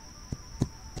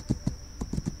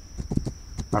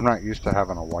 I'm not used to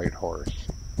having a white horse.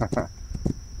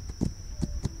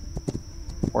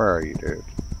 Where are you, dude?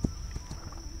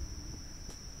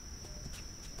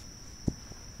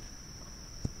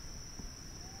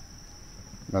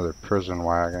 Another prison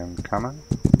wagon coming.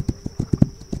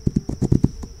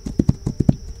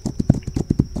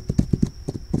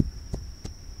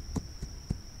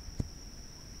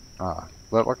 Ah,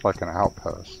 that looked like an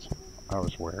outpost. That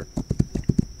was weird.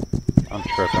 I'm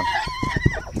tripping.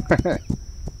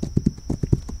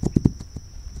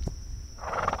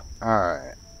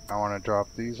 Alright, I want to drop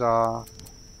these off.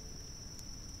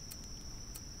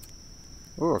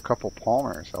 Ooh, a couple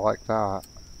Palmers. I like that.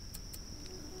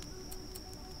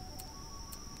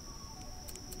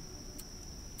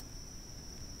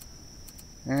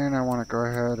 And I want to go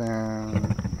ahead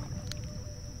and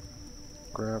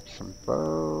grab some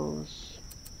bows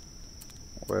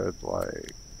with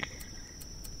like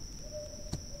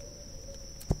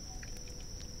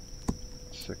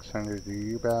 600 of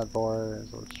you bad boys.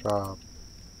 Let's drop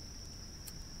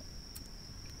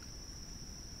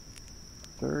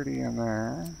 30 in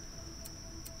there.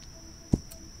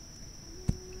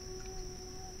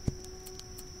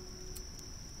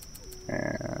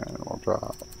 And we'll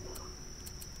drop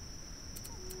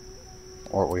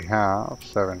what we have,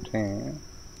 17.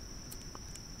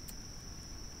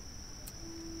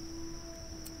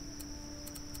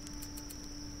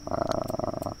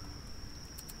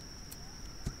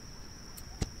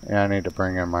 Yeah, I need to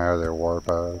bring in my other war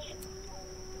bows.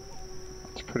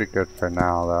 It's pretty good for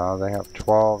now, though. They have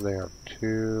 12, they have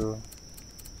 2.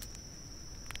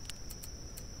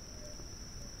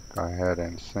 Go ahead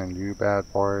and send you bad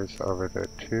boys over to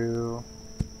 2.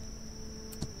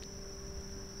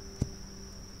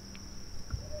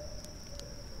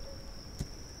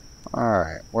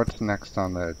 Alright, what's next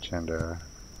on the agenda?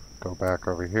 Go back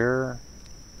over here.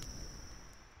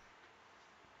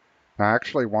 I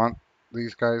actually want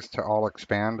these guys to all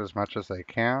expand as much as they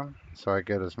can, so I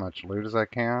get as much loot as I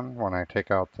can when I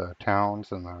take out the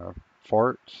towns and the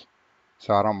forts.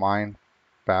 So I don't mind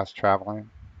fast traveling.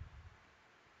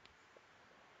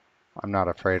 I'm not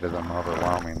afraid of them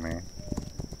overwhelming me.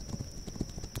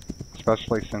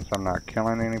 Especially since I'm not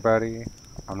killing anybody.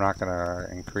 I'm not going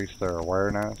to increase their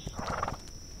awareness.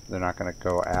 They're not going to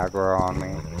go aggro on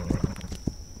me.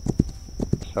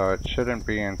 So it shouldn't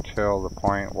be until the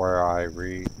point where I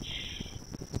reach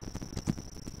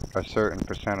a certain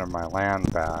percent of my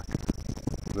land back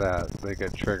that they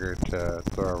get triggered to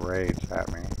throw raids at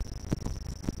me.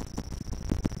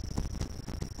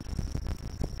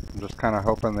 I'm just kind of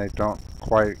hoping they don't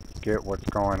quite get what's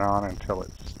going on until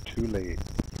it's too late.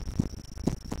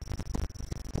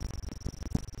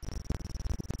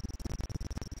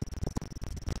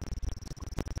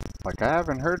 Like, I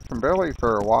haven't heard from Billy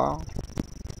for a while.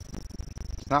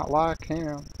 It's not like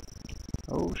him.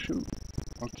 Oh shoot.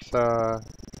 Let's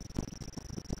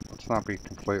not be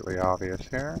completely obvious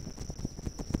here.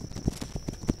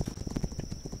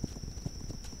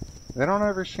 They don't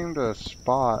ever seem to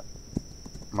spot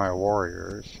my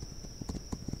warriors.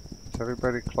 Is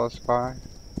everybody close by?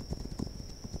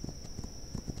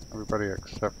 Everybody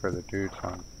except for the dudes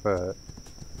on foot.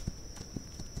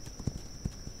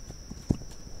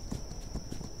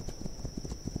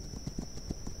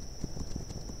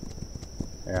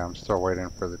 Yeah, I'm still waiting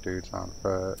for the dudes on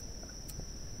foot.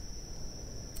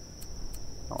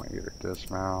 I want you to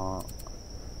dismount.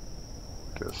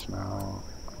 Dismount.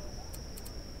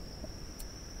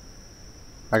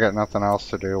 I got nothing else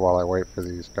to do while I wait for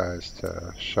these guys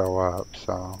to show up,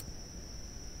 so.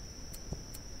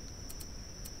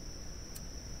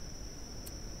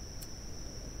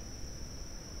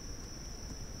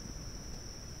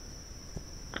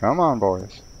 Come on,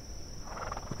 boys.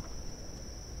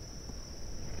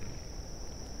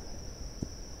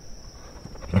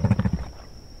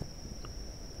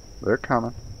 They're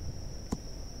coming.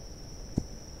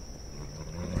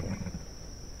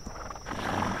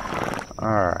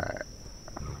 Alright.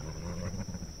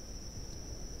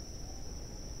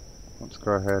 Let's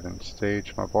go ahead and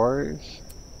stage my boys.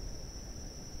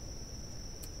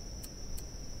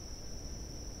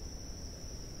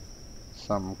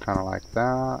 Something kind of like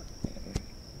that.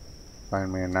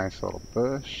 Find me a nice little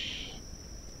bush.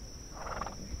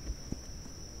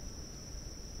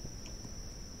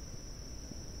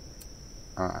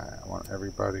 Alright, I want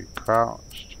everybody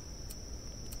crouched.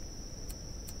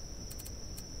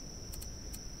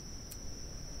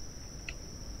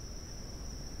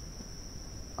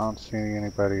 I don't see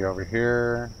anybody over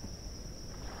here.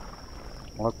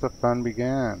 Let the fun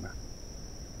begin.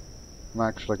 I'm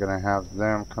actually going to have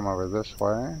them come over this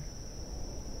way.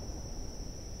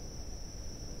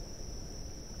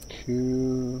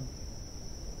 2,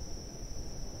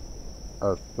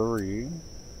 a 3,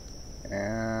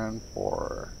 and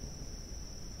 4.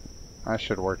 That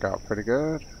should work out pretty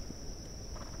good.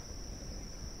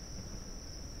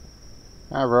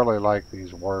 I really like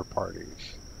these war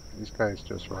parties. These guys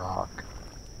just rock.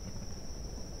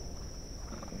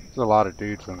 There's a lot of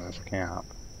dudes in this camp.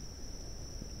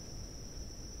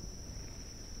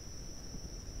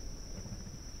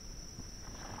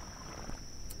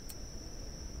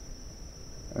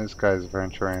 This guy's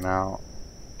venturing out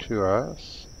to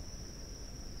us.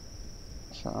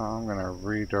 So I'm going to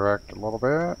redirect a little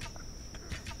bit.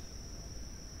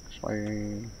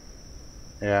 Actually,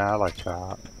 yeah, I like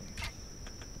that.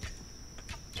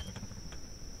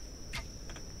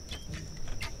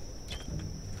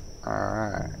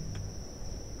 Alright.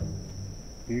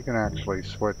 You can actually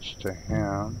switch to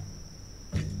him.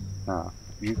 No,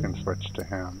 you can switch to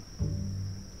him.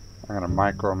 I'm going to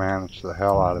micromanage the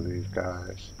hell out of these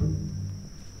guys.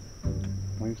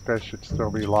 These guys should still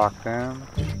be locked in.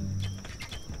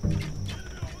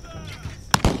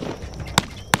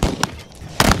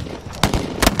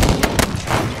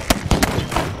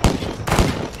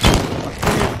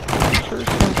 It sure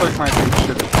seems like my dude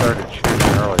should have started shooting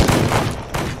earlier.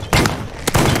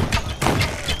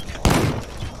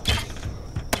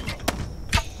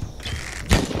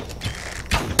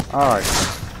 Alright.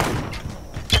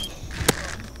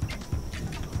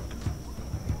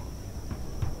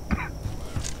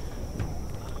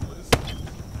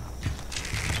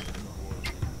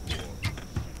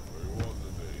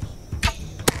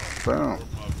 Boom.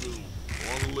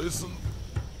 Wanna listen?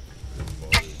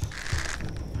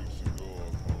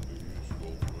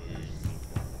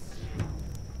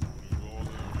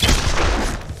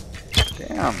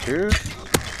 Damn, dude.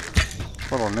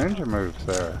 Little ninja moves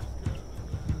there.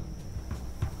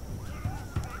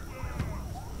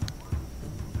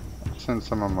 Send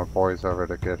some of my boys over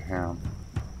to get him.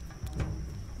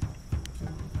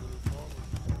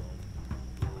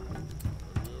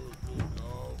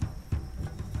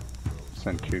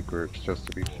 Send 2 groups just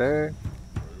to be safe.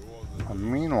 And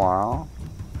meanwhile,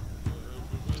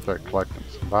 start collecting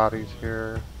some bodies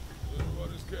here.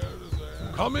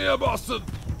 Come here, bastard!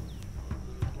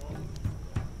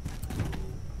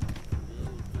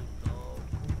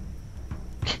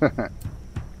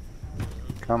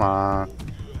 Come on.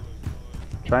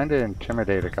 Trying to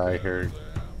intimidate a guy here.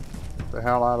 Get the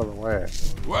hell out of the way.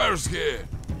 Where's he?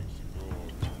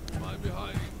 Am I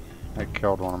behind? I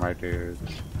killed one of my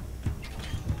dudes.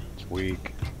 It's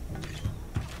weak.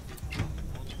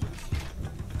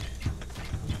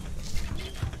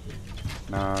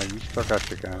 No, you still got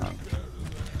your gun.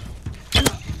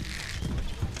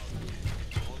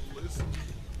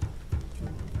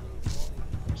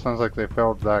 Sounds like they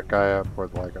filled that guy up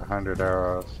with like 100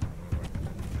 arrows.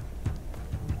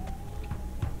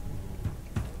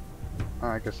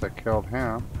 I guess I killed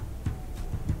him.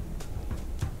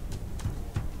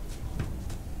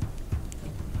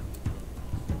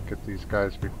 Get these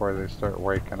guys before they start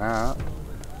waking up.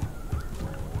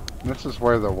 And this is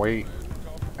where the weight,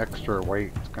 extra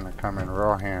weight, is going to come in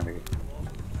real handy.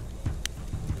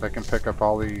 They can pick up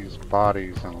all these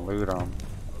bodies and loot them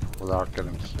without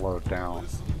getting slowed down.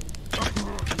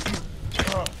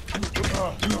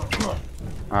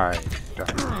 Alright,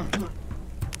 done.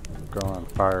 Go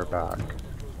and fire back.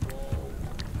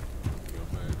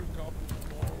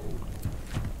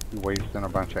 You're wasting a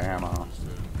bunch of ammo.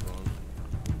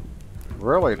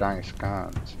 Really nice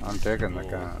guns. I'm digging the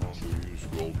guns.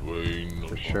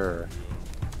 For sure.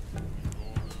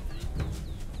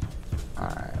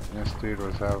 Alright, this dude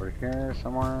was over here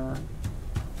somewhere.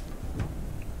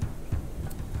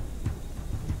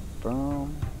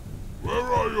 Boom. Where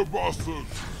are you,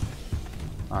 bastards?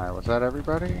 Alright, was that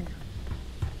everybody?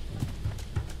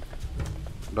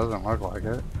 Doesn't look like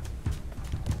it.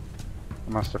 I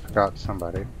must have forgot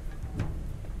somebody.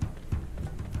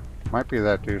 Might be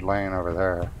that dude laying over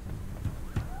there.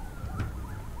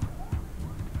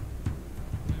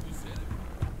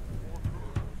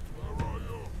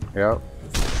 Yep.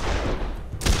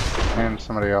 And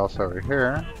somebody else over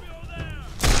here.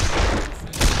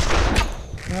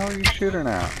 What the hell are you shooting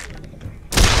at?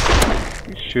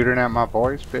 You shooting at my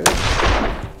boys, bitch?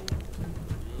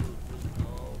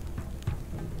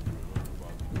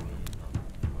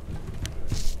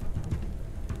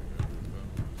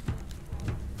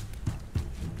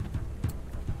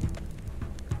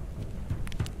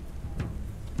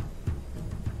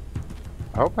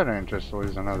 I hope I didn't just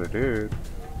lose another dude.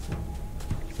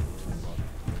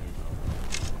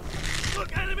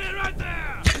 Look, enemy right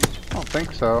there! I don't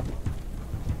think so.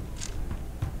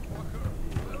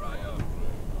 Where are you?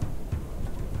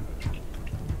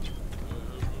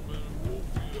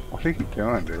 What are you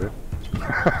doing, dude?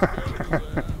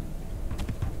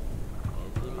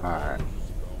 Alright.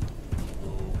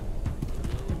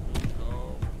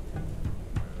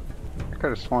 I could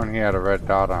have sworn he had a red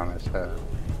dot on his head.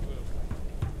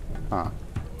 Huh.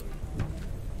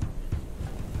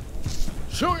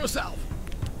 Show yourself!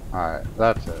 Alright,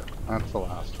 that's it. That's the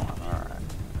last one. Alright.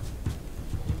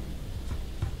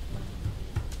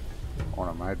 One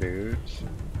of my dudes.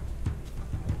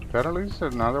 Did I lose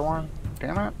another one?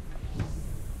 Damn it.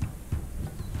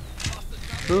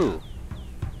 Who?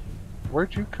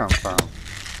 Where'd you come from?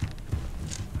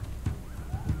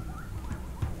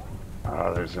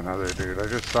 Oh, there's another dude. I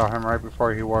just saw him right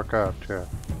before he woke up, too.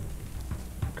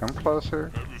 Come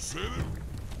closer. Have you seen him?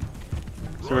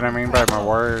 See what I mean by my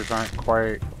warriors aren't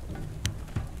quite...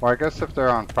 Well, I guess if they're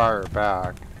on fire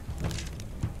back...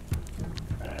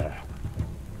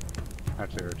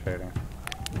 That's irritating.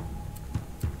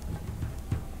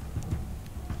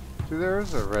 See, there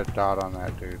is a red dot on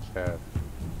that dude's head.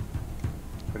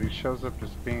 But he shows up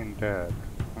as being dead.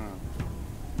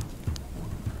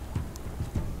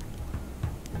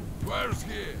 Where's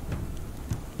he?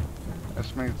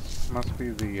 This must be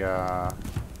the,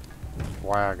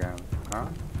 wagon, huh?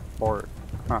 Fort,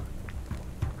 huh?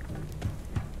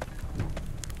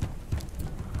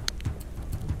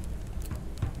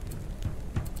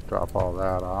 Drop all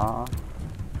that off.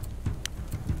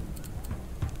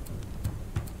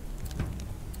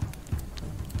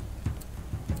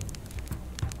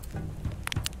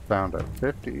 Found at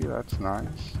 50, that's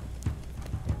nice.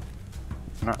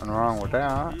 Nothing wrong with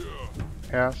that.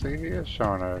 Yeah, see, he is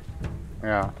showing a...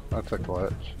 Yeah, that's a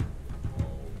glitch.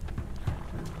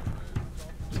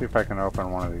 See if I can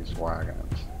open one of these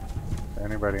wagons.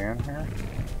 Anybody in here?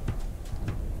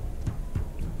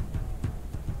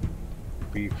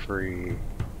 Be free.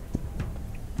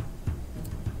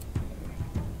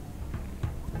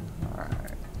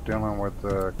 Alright, dealing with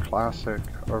the classic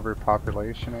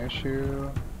overpopulation issue.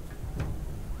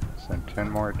 Send 10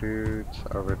 more dudes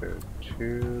over to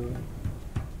 2.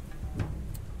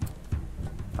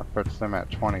 That puts them at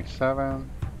 27.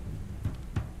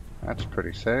 That's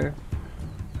pretty safe.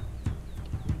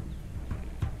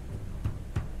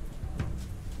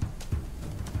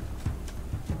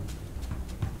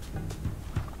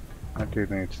 That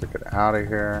dude needs to get out of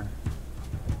here.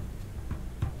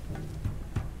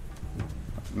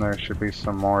 And there should be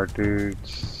some more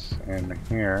dudes in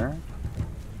here.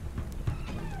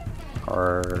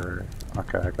 Or,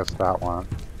 okay, I guess that one.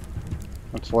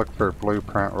 Let's look for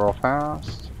blueprint real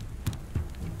fast.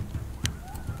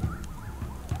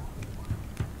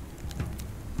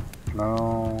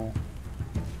 No.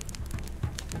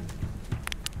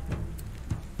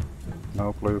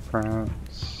 No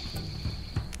blueprints.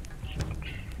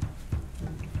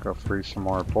 Go free some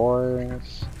more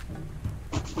boys.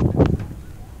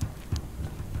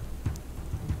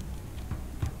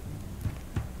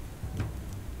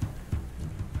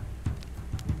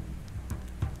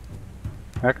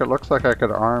 Heck, it looks like I could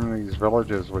arm these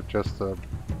villages with just the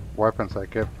weapons I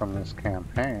get from this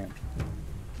campaign.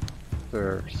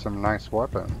 They're some nice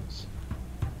weapons.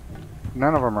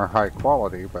 None of them are high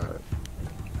quality, but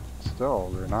still,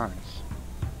 they're nice.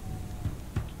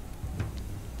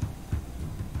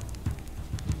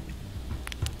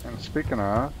 And speaking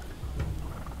of,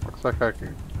 looks like I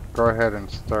could go ahead and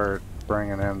start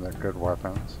bringing in the good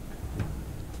weapons.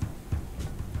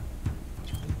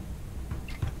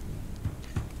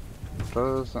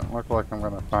 Doesn't look like I'm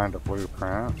going to find a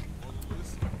blueprint.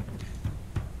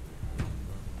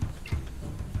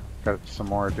 Got some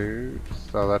more dudes.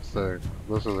 So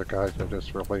those are the guys I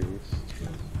just released.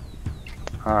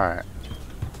 Alright.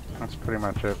 That's pretty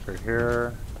much it for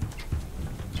here.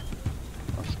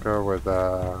 Let's go with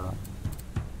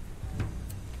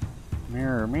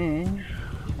Mirror Me.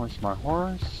 Where's my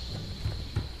horse?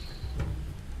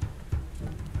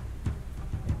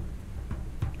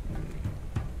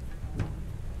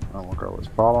 And we'll go with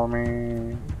Follow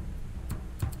Me.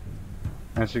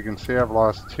 As you can see, I've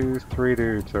lost 3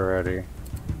 dudes already.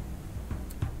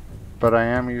 But I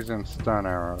am using stun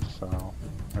arrows, so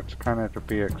it's kind of to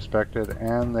be expected.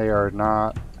 And they are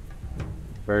not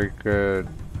very good,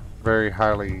 very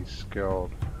highly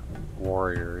skilled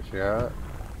warriors yet.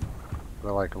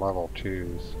 They're like level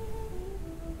 2s.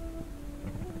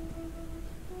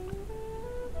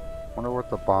 Wonder what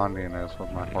the bonding is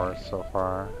with my horse so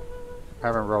far.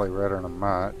 Haven't really ridden him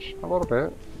much. A little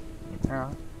bit.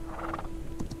 Yeah.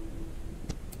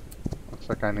 Looks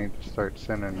like I need to start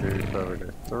sending dudes over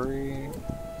to 3.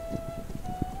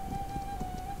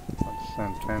 Let's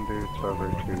send 10 dudes over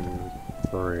to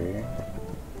 3.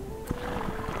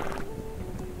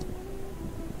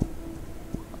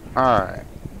 Alright.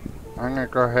 I'm going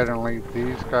to go ahead and leave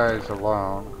these guys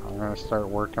alone. I'm going to start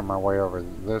working my way over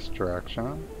this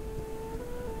direction.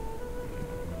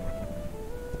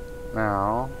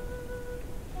 Now,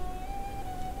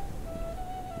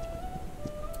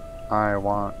 I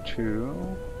want to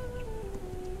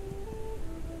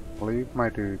leave my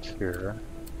dudes here.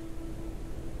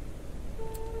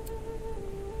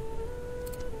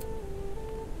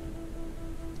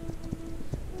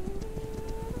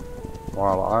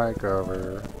 While I go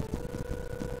over,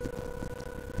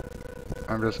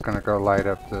 I'm just going to go light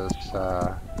up this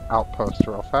outpost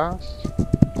real fast.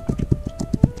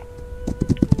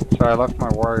 So I left my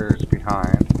warriors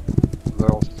behind.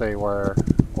 They'll stay where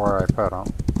I put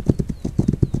them.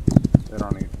 They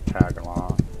don't need to tag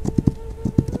along.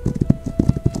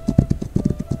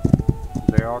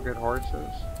 They all get horses.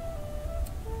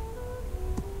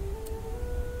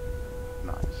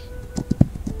 Nice.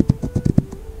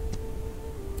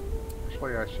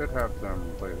 Actually, I should have them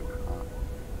looted,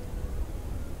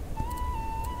 huh?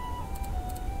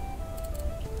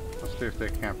 Let's see if they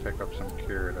can't pick up some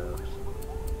curatives.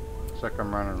 Looks like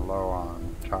I'm running low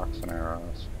on toxin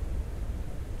arrows.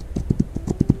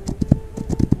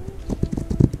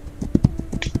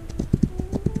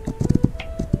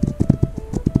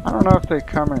 I don't know if they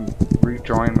come and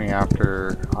rejoin me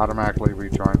automatically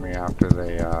rejoin me after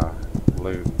they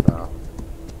loot though.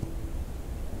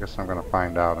 I guess I'm gonna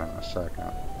find out in a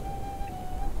second.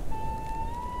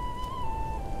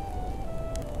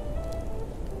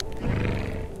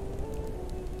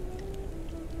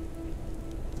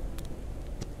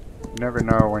 You never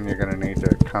know when you're going to need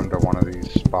to come to one of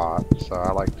these spots, so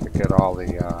I like to get all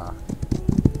the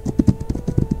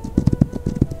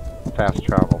fast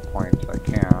travel points I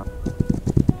can.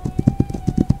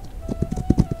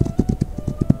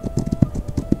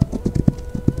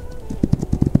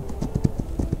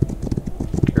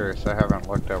 Curious, I haven't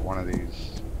looked at one of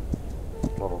these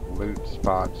little loot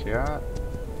spots yet.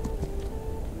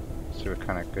 See what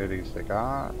kind of goodies they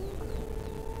got.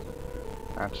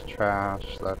 That's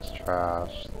trash, that's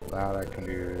trash. That I can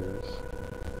use.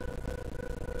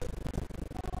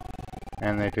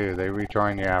 And they do, they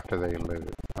rejoin you after they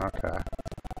loot. Okay.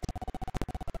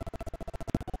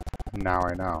 Now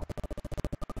I know.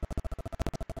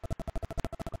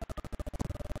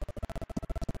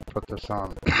 Put this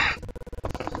on.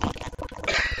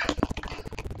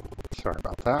 Sorry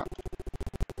about that.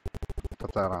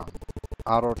 Put that on.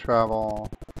 Auto travel.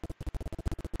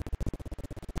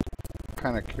 What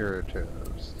kind of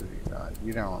curatives do you got?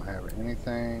 You don't have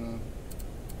anything.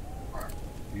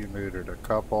 You looted a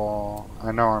couple.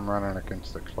 I know I'm running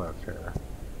against the cliff here.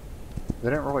 They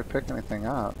didn't really pick anything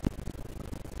up.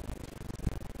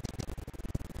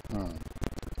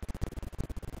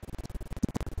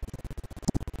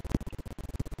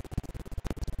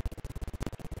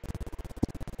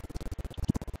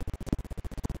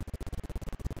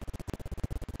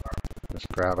 Just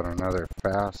grabbing another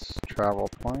fast travel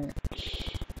point.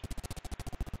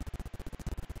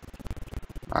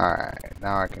 Alright,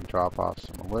 now I can drop off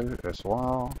some loot as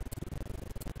well.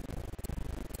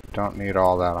 Don't need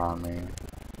all that on me.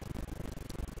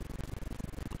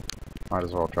 Might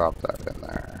as well drop that in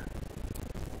there.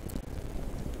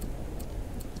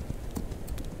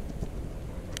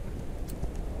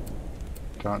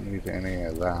 Don't need any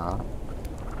of that.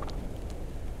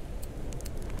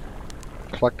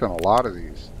 Collecting a lot of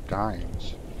these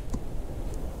dimes.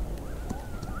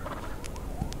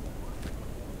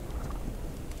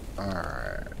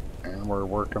 Alright, and we're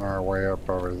working our way up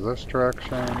over this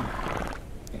direction.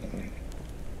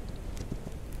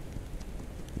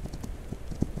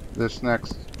 This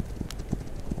next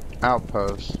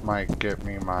outpost might get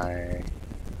me my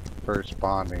first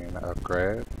bonding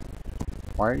upgrade.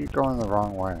 Why are you going the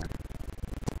wrong way?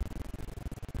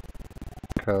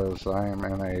 Because I am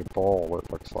in a bowl,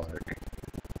 it looks like.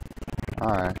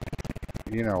 Alright,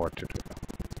 you know what to do.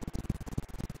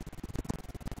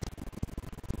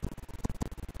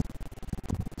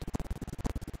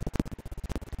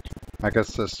 I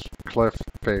guess this cliff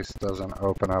face doesn't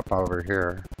open up over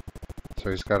here,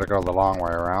 so he's got to go the long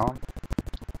way around.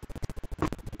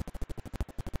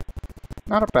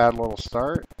 Not a bad little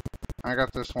start. I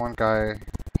got this one guy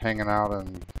hanging out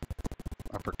in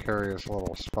a precarious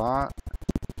little spot,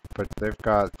 but they've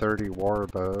got 30 war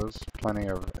bows, plenty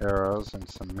of arrows, and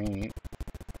some meat.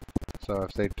 So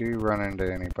if they do run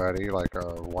into anybody, like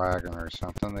a wagon or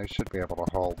something, they should be able to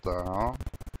hold though.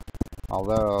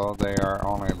 Although they are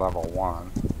only level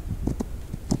 1.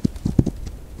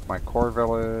 My core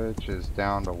village is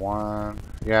down to 1.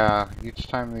 Yeah, each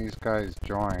time these guys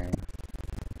join.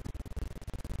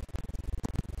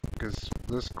 Because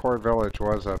this core village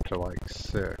was up to like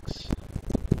 6.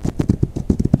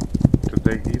 Did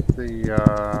they eat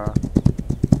the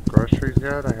groceries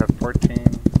yet? I had 14,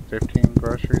 15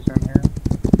 groceries in here.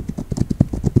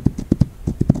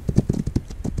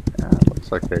 Yeah, it looks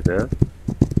like they did.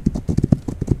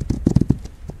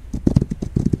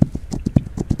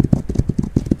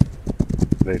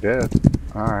 They did.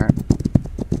 Alright.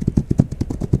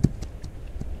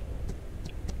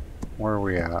 Where are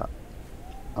we at?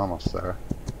 Almost there.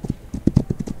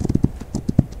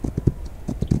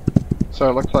 So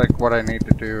it looks like what I need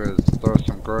to do is throw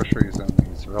some groceries in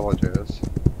these villages.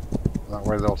 That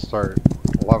way they'll start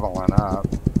leveling up.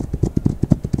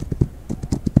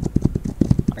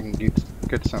 I can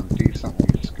get some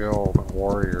decently skilled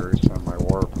warriors in my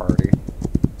war party.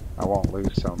 I won't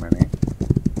lose so many.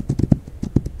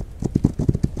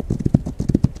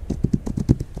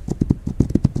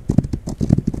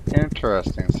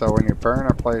 Interesting. So when you burn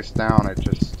a place down, it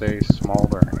just stays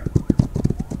smoldering.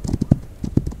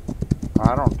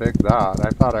 I don't dig that. I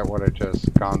thought it would have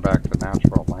just gone back to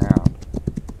natural land.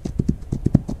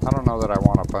 I don't know that I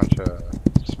want a bunch of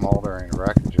smoldering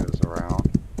wreckages around.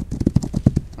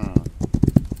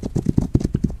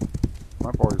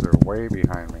 My boys are way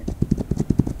behind me.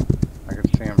 I can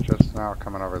see them just now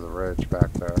coming over the ridge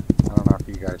back there. I don't know if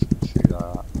you guys can see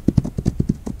that.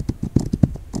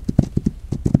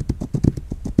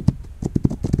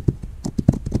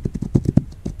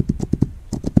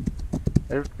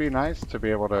 It would be nice to be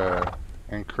able to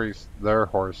increase their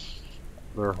horse's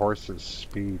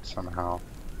speed somehow.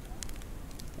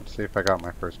 Let's see if I got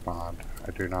my first bond.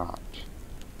 I do not.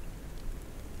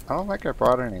 I don't think I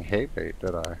brought any hay bait,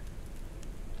 did I?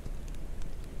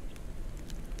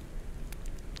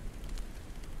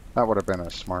 That would have been a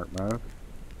smart move.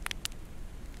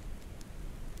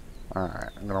 Alright,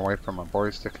 I'm gonna wait for my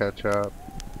boys to catch up.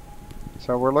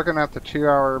 So we're looking at the 2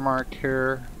 hour mark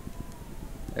here.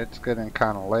 It's getting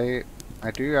kind of late.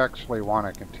 I do actually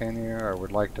want to continue. I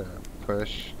would like to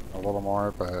push a little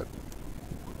more, but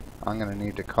I'm gonna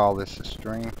need to call this a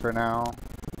string for now.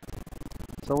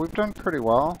 So we've done pretty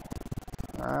well.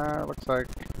 Looks like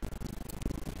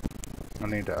I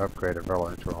need to upgrade a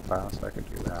village real fast. I could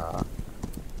do that.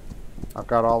 I've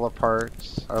got all the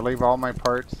parts. I leave all my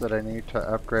parts that I need to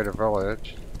upgrade a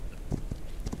village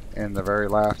in the very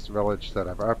last village that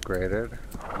I've upgraded.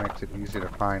 Makes it easy to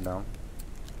find them.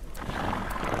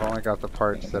 I've only got the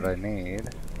parts that I need.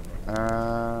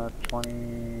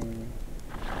 20.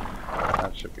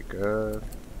 That should be good.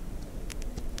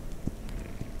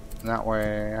 And that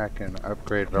way I can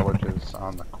upgrade villages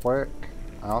on the quick.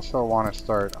 I also want to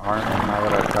start arming now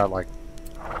that I've got like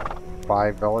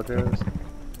 5 villages.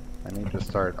 I need to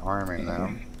start arming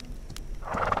them.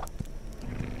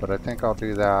 But I think I'll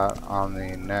do that on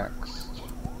the next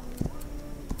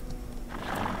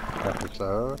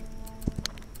episode.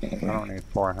 I don't need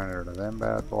 400 of them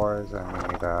bad boys. I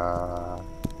need,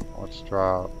 let's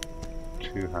drop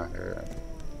 200.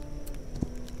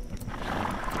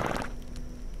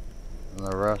 And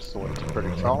the rest looks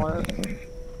pretty solid.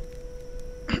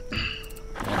 We'll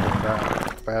get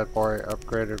that bad boy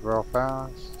upgraded real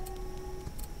fast.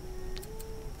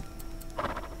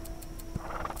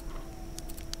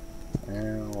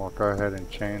 And we'll go ahead and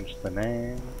change the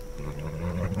name.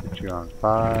 Put you on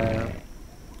 5.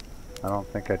 I don't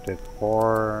think I did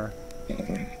 4.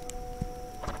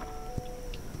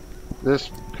 This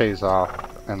pays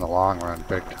off in the long run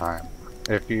big time.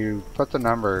 If you put the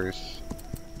numbers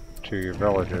to your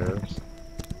villages,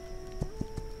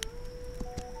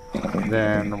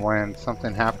 then when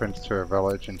something happens to a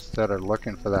village, instead of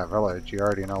looking for that village, you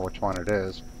already know which one it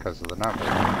is because of the number.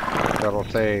 So it'll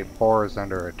say 4 is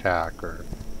under attack or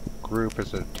group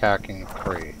is attacking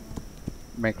 3.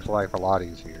 Makes life a lot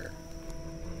easier.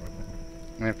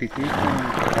 And if you do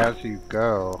things as you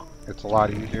go, it's a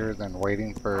lot easier than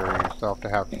waiting for yourself to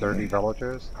have 30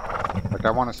 villages. Like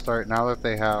I want to start, now that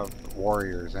they have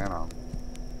warriors in them,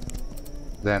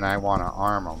 then I want to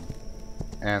arm them.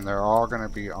 And they're all going to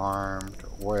be armed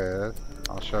with,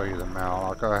 I'll show you the mail.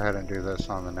 I'll go ahead and do this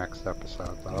on the next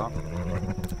episode though.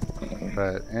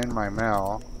 But in my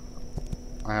mail,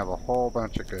 I have a whole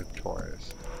bunch of good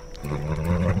toys.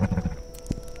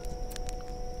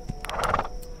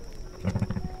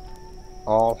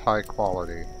 All high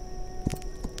quality.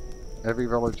 Every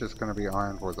village is going to be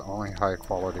armed with only high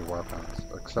quality weapons,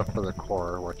 except for the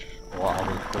core, which will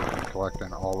obviously be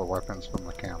collecting all the weapons from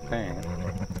the campaign.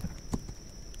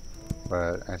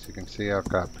 But as you can see, I've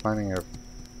got plenty of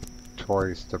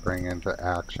toys to bring into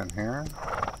action here.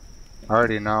 I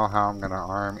already know how I'm going to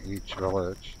arm each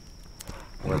village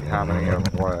with how many of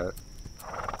what.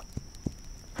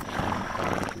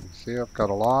 As you can see, I've got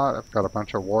a lot. I've got a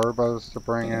bunch of war bows to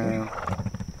bring in.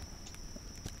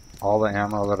 All the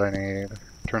ammo that I need.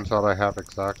 Turns out I have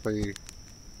exactly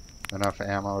enough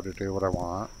ammo to do what I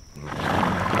want.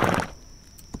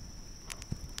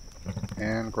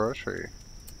 And grocery.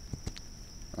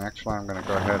 Actually, I'm going to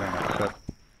go ahead and accept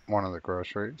one of the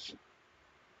groceries.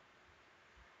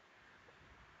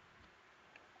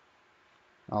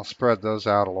 I'll spread those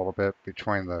out a little bit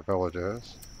between the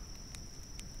villages.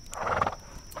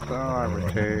 So I would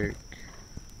take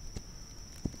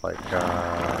like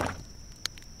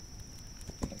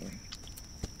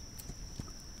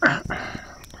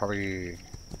probably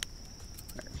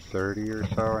 30 or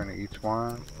so in each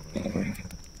one.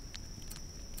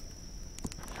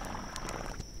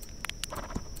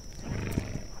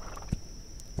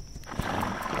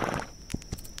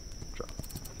 Drop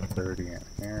 30 in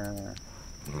here.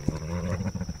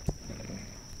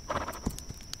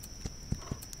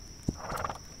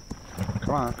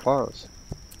 Come on, close.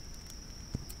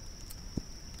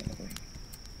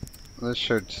 This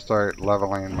should start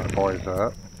leveling my boys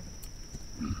up.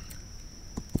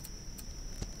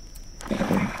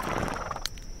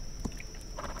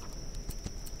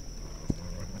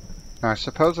 Now I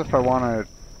suppose if I wanted,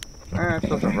 it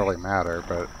doesn't really matter,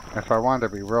 but if I wanted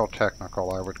to be real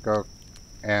technical, I would go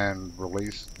and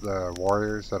release the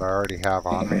warriors that I already have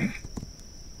on me.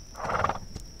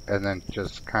 And then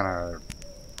just kind of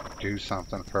do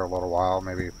something for a little while,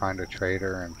 maybe find a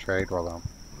trader and trade with them.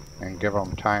 And give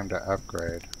them time to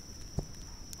upgrade.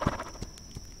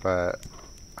 But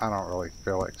I don't really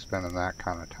feel like spending that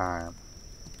kind of time.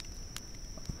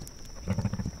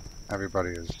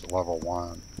 Everybody is level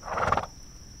 1.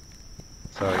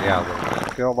 So yeah, the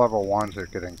skill level 1s are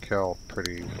getting killed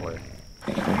pretty easily.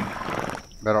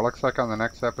 But it looks like on the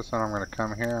next episode I'm going to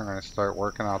come here, I'm going to start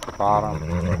working out the bottom.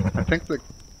 I think the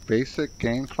basic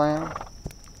game plan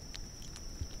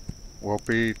will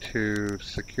be to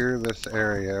secure this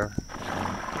area.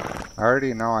 I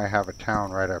already know I have a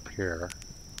town right up here.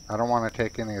 I don't want to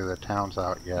take any of the towns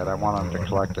out yet. I want them to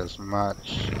collect as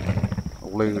much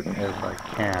loot as I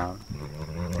can.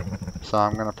 So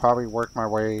I'm going to probably work my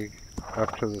way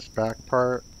up to this back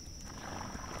part.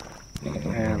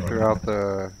 And throughout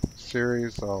the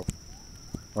series, I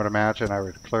would imagine I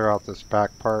would clear out this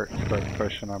back part and start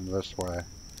pushing them this way.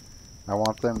 I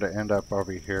want them to end up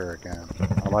over here again.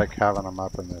 I like having them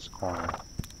up in this corner.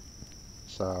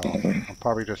 So I'll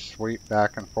probably just sweep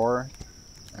back and forth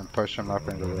and push them up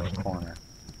into this corner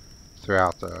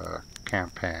throughout the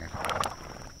campaign.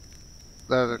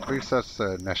 At least that's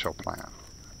the initial plan.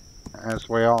 As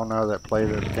we all know that play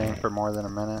this game for more than a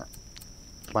minute,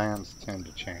 plans tend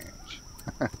to change.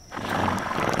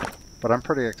 But I'm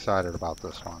pretty excited about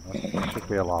this one. This should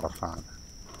be a lot of fun.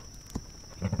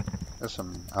 There's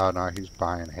some, oh no, he's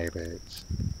buying hay baits.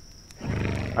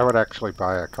 I would actually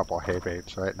buy a couple hay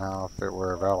baits right now if it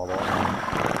were available.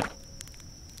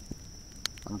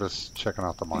 I'm just checking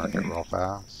out the market real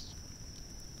fast.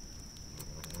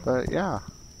 But yeah,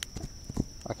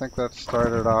 I think that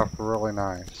started off really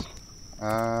nice.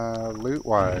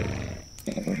 Loot-wise.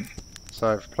 So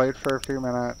I've played for a few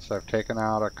minutes. I've taken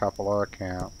out a couple of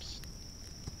camps.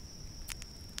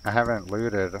 I haven't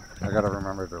looted. I gotta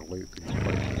remember to loot these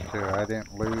places too. I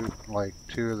didn't loot like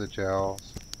 2 of the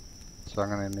gels. So I'm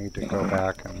gonna need to go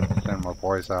back and send my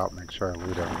boys out and make sure I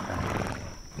loot everything.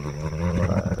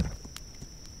 But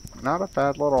not a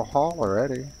bad little haul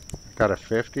already. I got a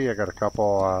 50. I got a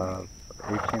couple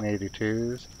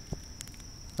 1882s.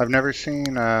 I've never seen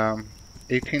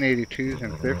 1882s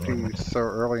and 50s so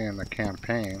early in the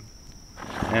campaign.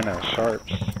 And a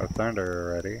Sharps, a Thunder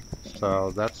already.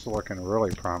 So that's looking really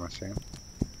promising.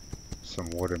 Some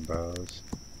wooden bows.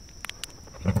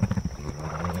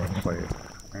 Actually,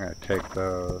 I'm going to take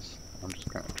those. I'm just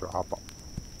going to drop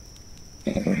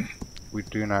them. We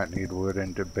do not need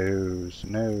wooden bows.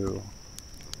 No.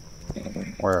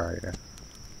 Where are you?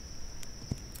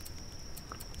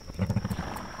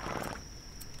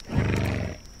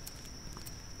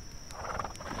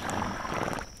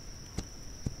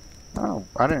 Oh,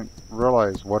 I didn't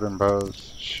realize wooden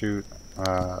bows shoot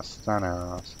stun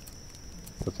arrows.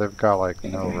 But they've got like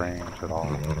no range at all.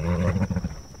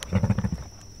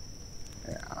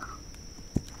 Yeah.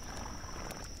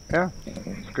 Yeah,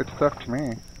 it's good stuff to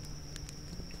me.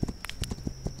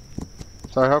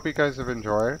 So I hope you guys have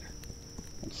enjoyed.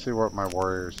 Let's see what my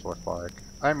warriors look like.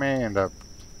 I may end up...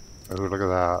 Ooh, look at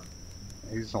that.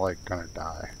 He's like gonna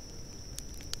die.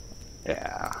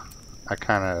 Yeah. I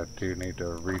kinda do need to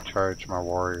recharge my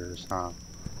warriors, huh?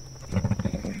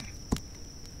 7.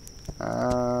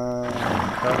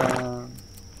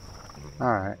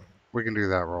 Alright. We can do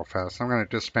that real fast. I'm gonna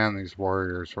disband these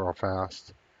warriors real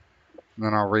fast. And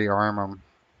then I'll rearm them.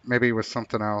 Maybe with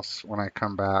something else when I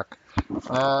come back.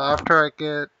 After I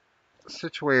get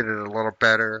situated a little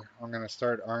better, I'm going to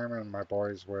start arming my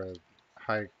boys with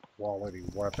high quality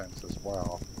weapons as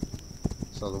well.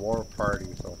 So the war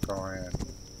parties will go in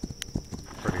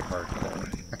pretty hardcore.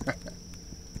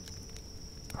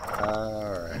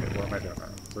 Alright, what am I doing?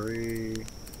 3.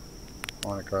 I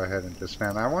want to go ahead and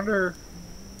disband. I wonder,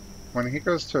 when he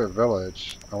goes to a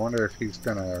village, I wonder if he's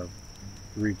going to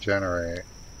regenerate.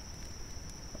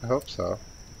 I hope so.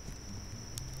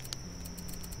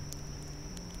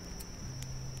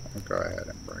 I'll go ahead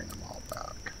and bring them all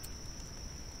back.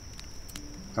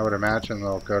 I would imagine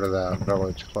they'll go to that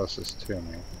village closest to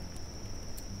me,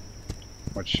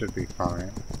 which should be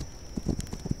fine.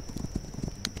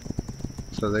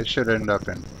 So they should end up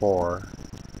in 4.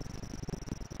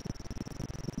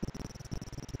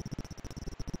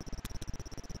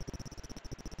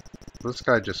 This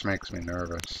guy just makes me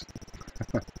nervous.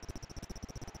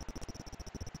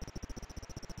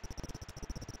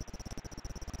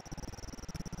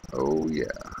 Oh yeah.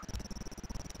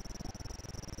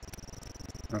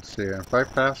 Let's see, if I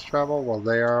fast travel, will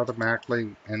they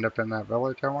automatically end up in that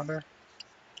village, I wonder?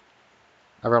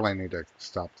 I really need to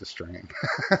stop the stream.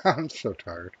 I'm so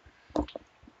tired.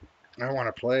 I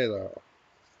want to play though.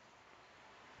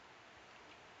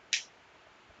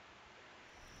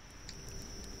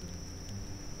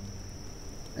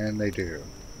 And they do.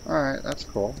 Alright, that's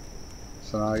cool.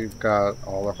 So now you've got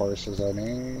all the horses I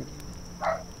need.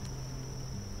 I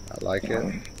like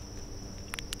it.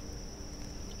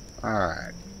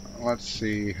 Alright, let's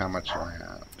see how much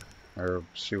land. Or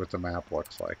see what the map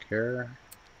looks like here.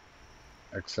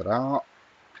 Exit out.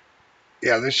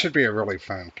 Yeah, this should be a really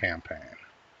fun campaign.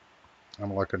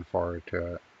 I'm looking forward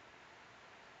to it.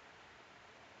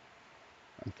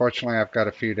 Unfortunately, I've got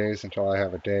a few days until I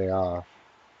have a day off.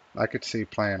 I could see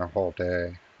playing a whole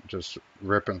day. Just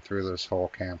ripping through this whole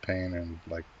campaign in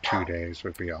like 2 days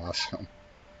would be awesome.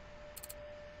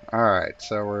 Alright,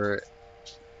 so we're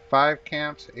 5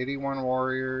 camps, 81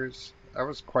 warriors. That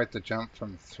was quite the jump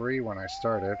from 3 when I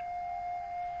started.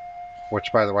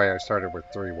 Which, by the way, I started with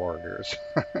 3 warriors.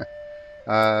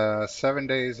 7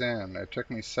 days in. It took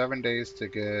me 7 days to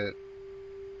get.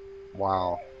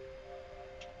 Wow.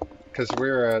 Because we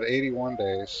were at 81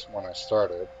 days when I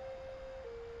started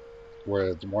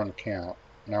with 1 camp.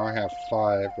 Now I have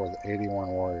 5 with 81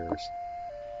 warriors.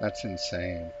 That's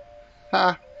insane.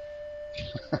 Ha!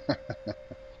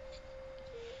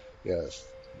 Yes.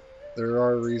 There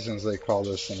are reasons they call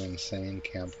this an insane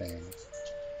campaign.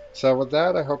 So with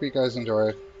that, I hope you guys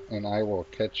enjoyed, and I will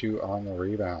catch you on the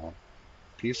rebound.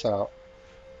 Peace out.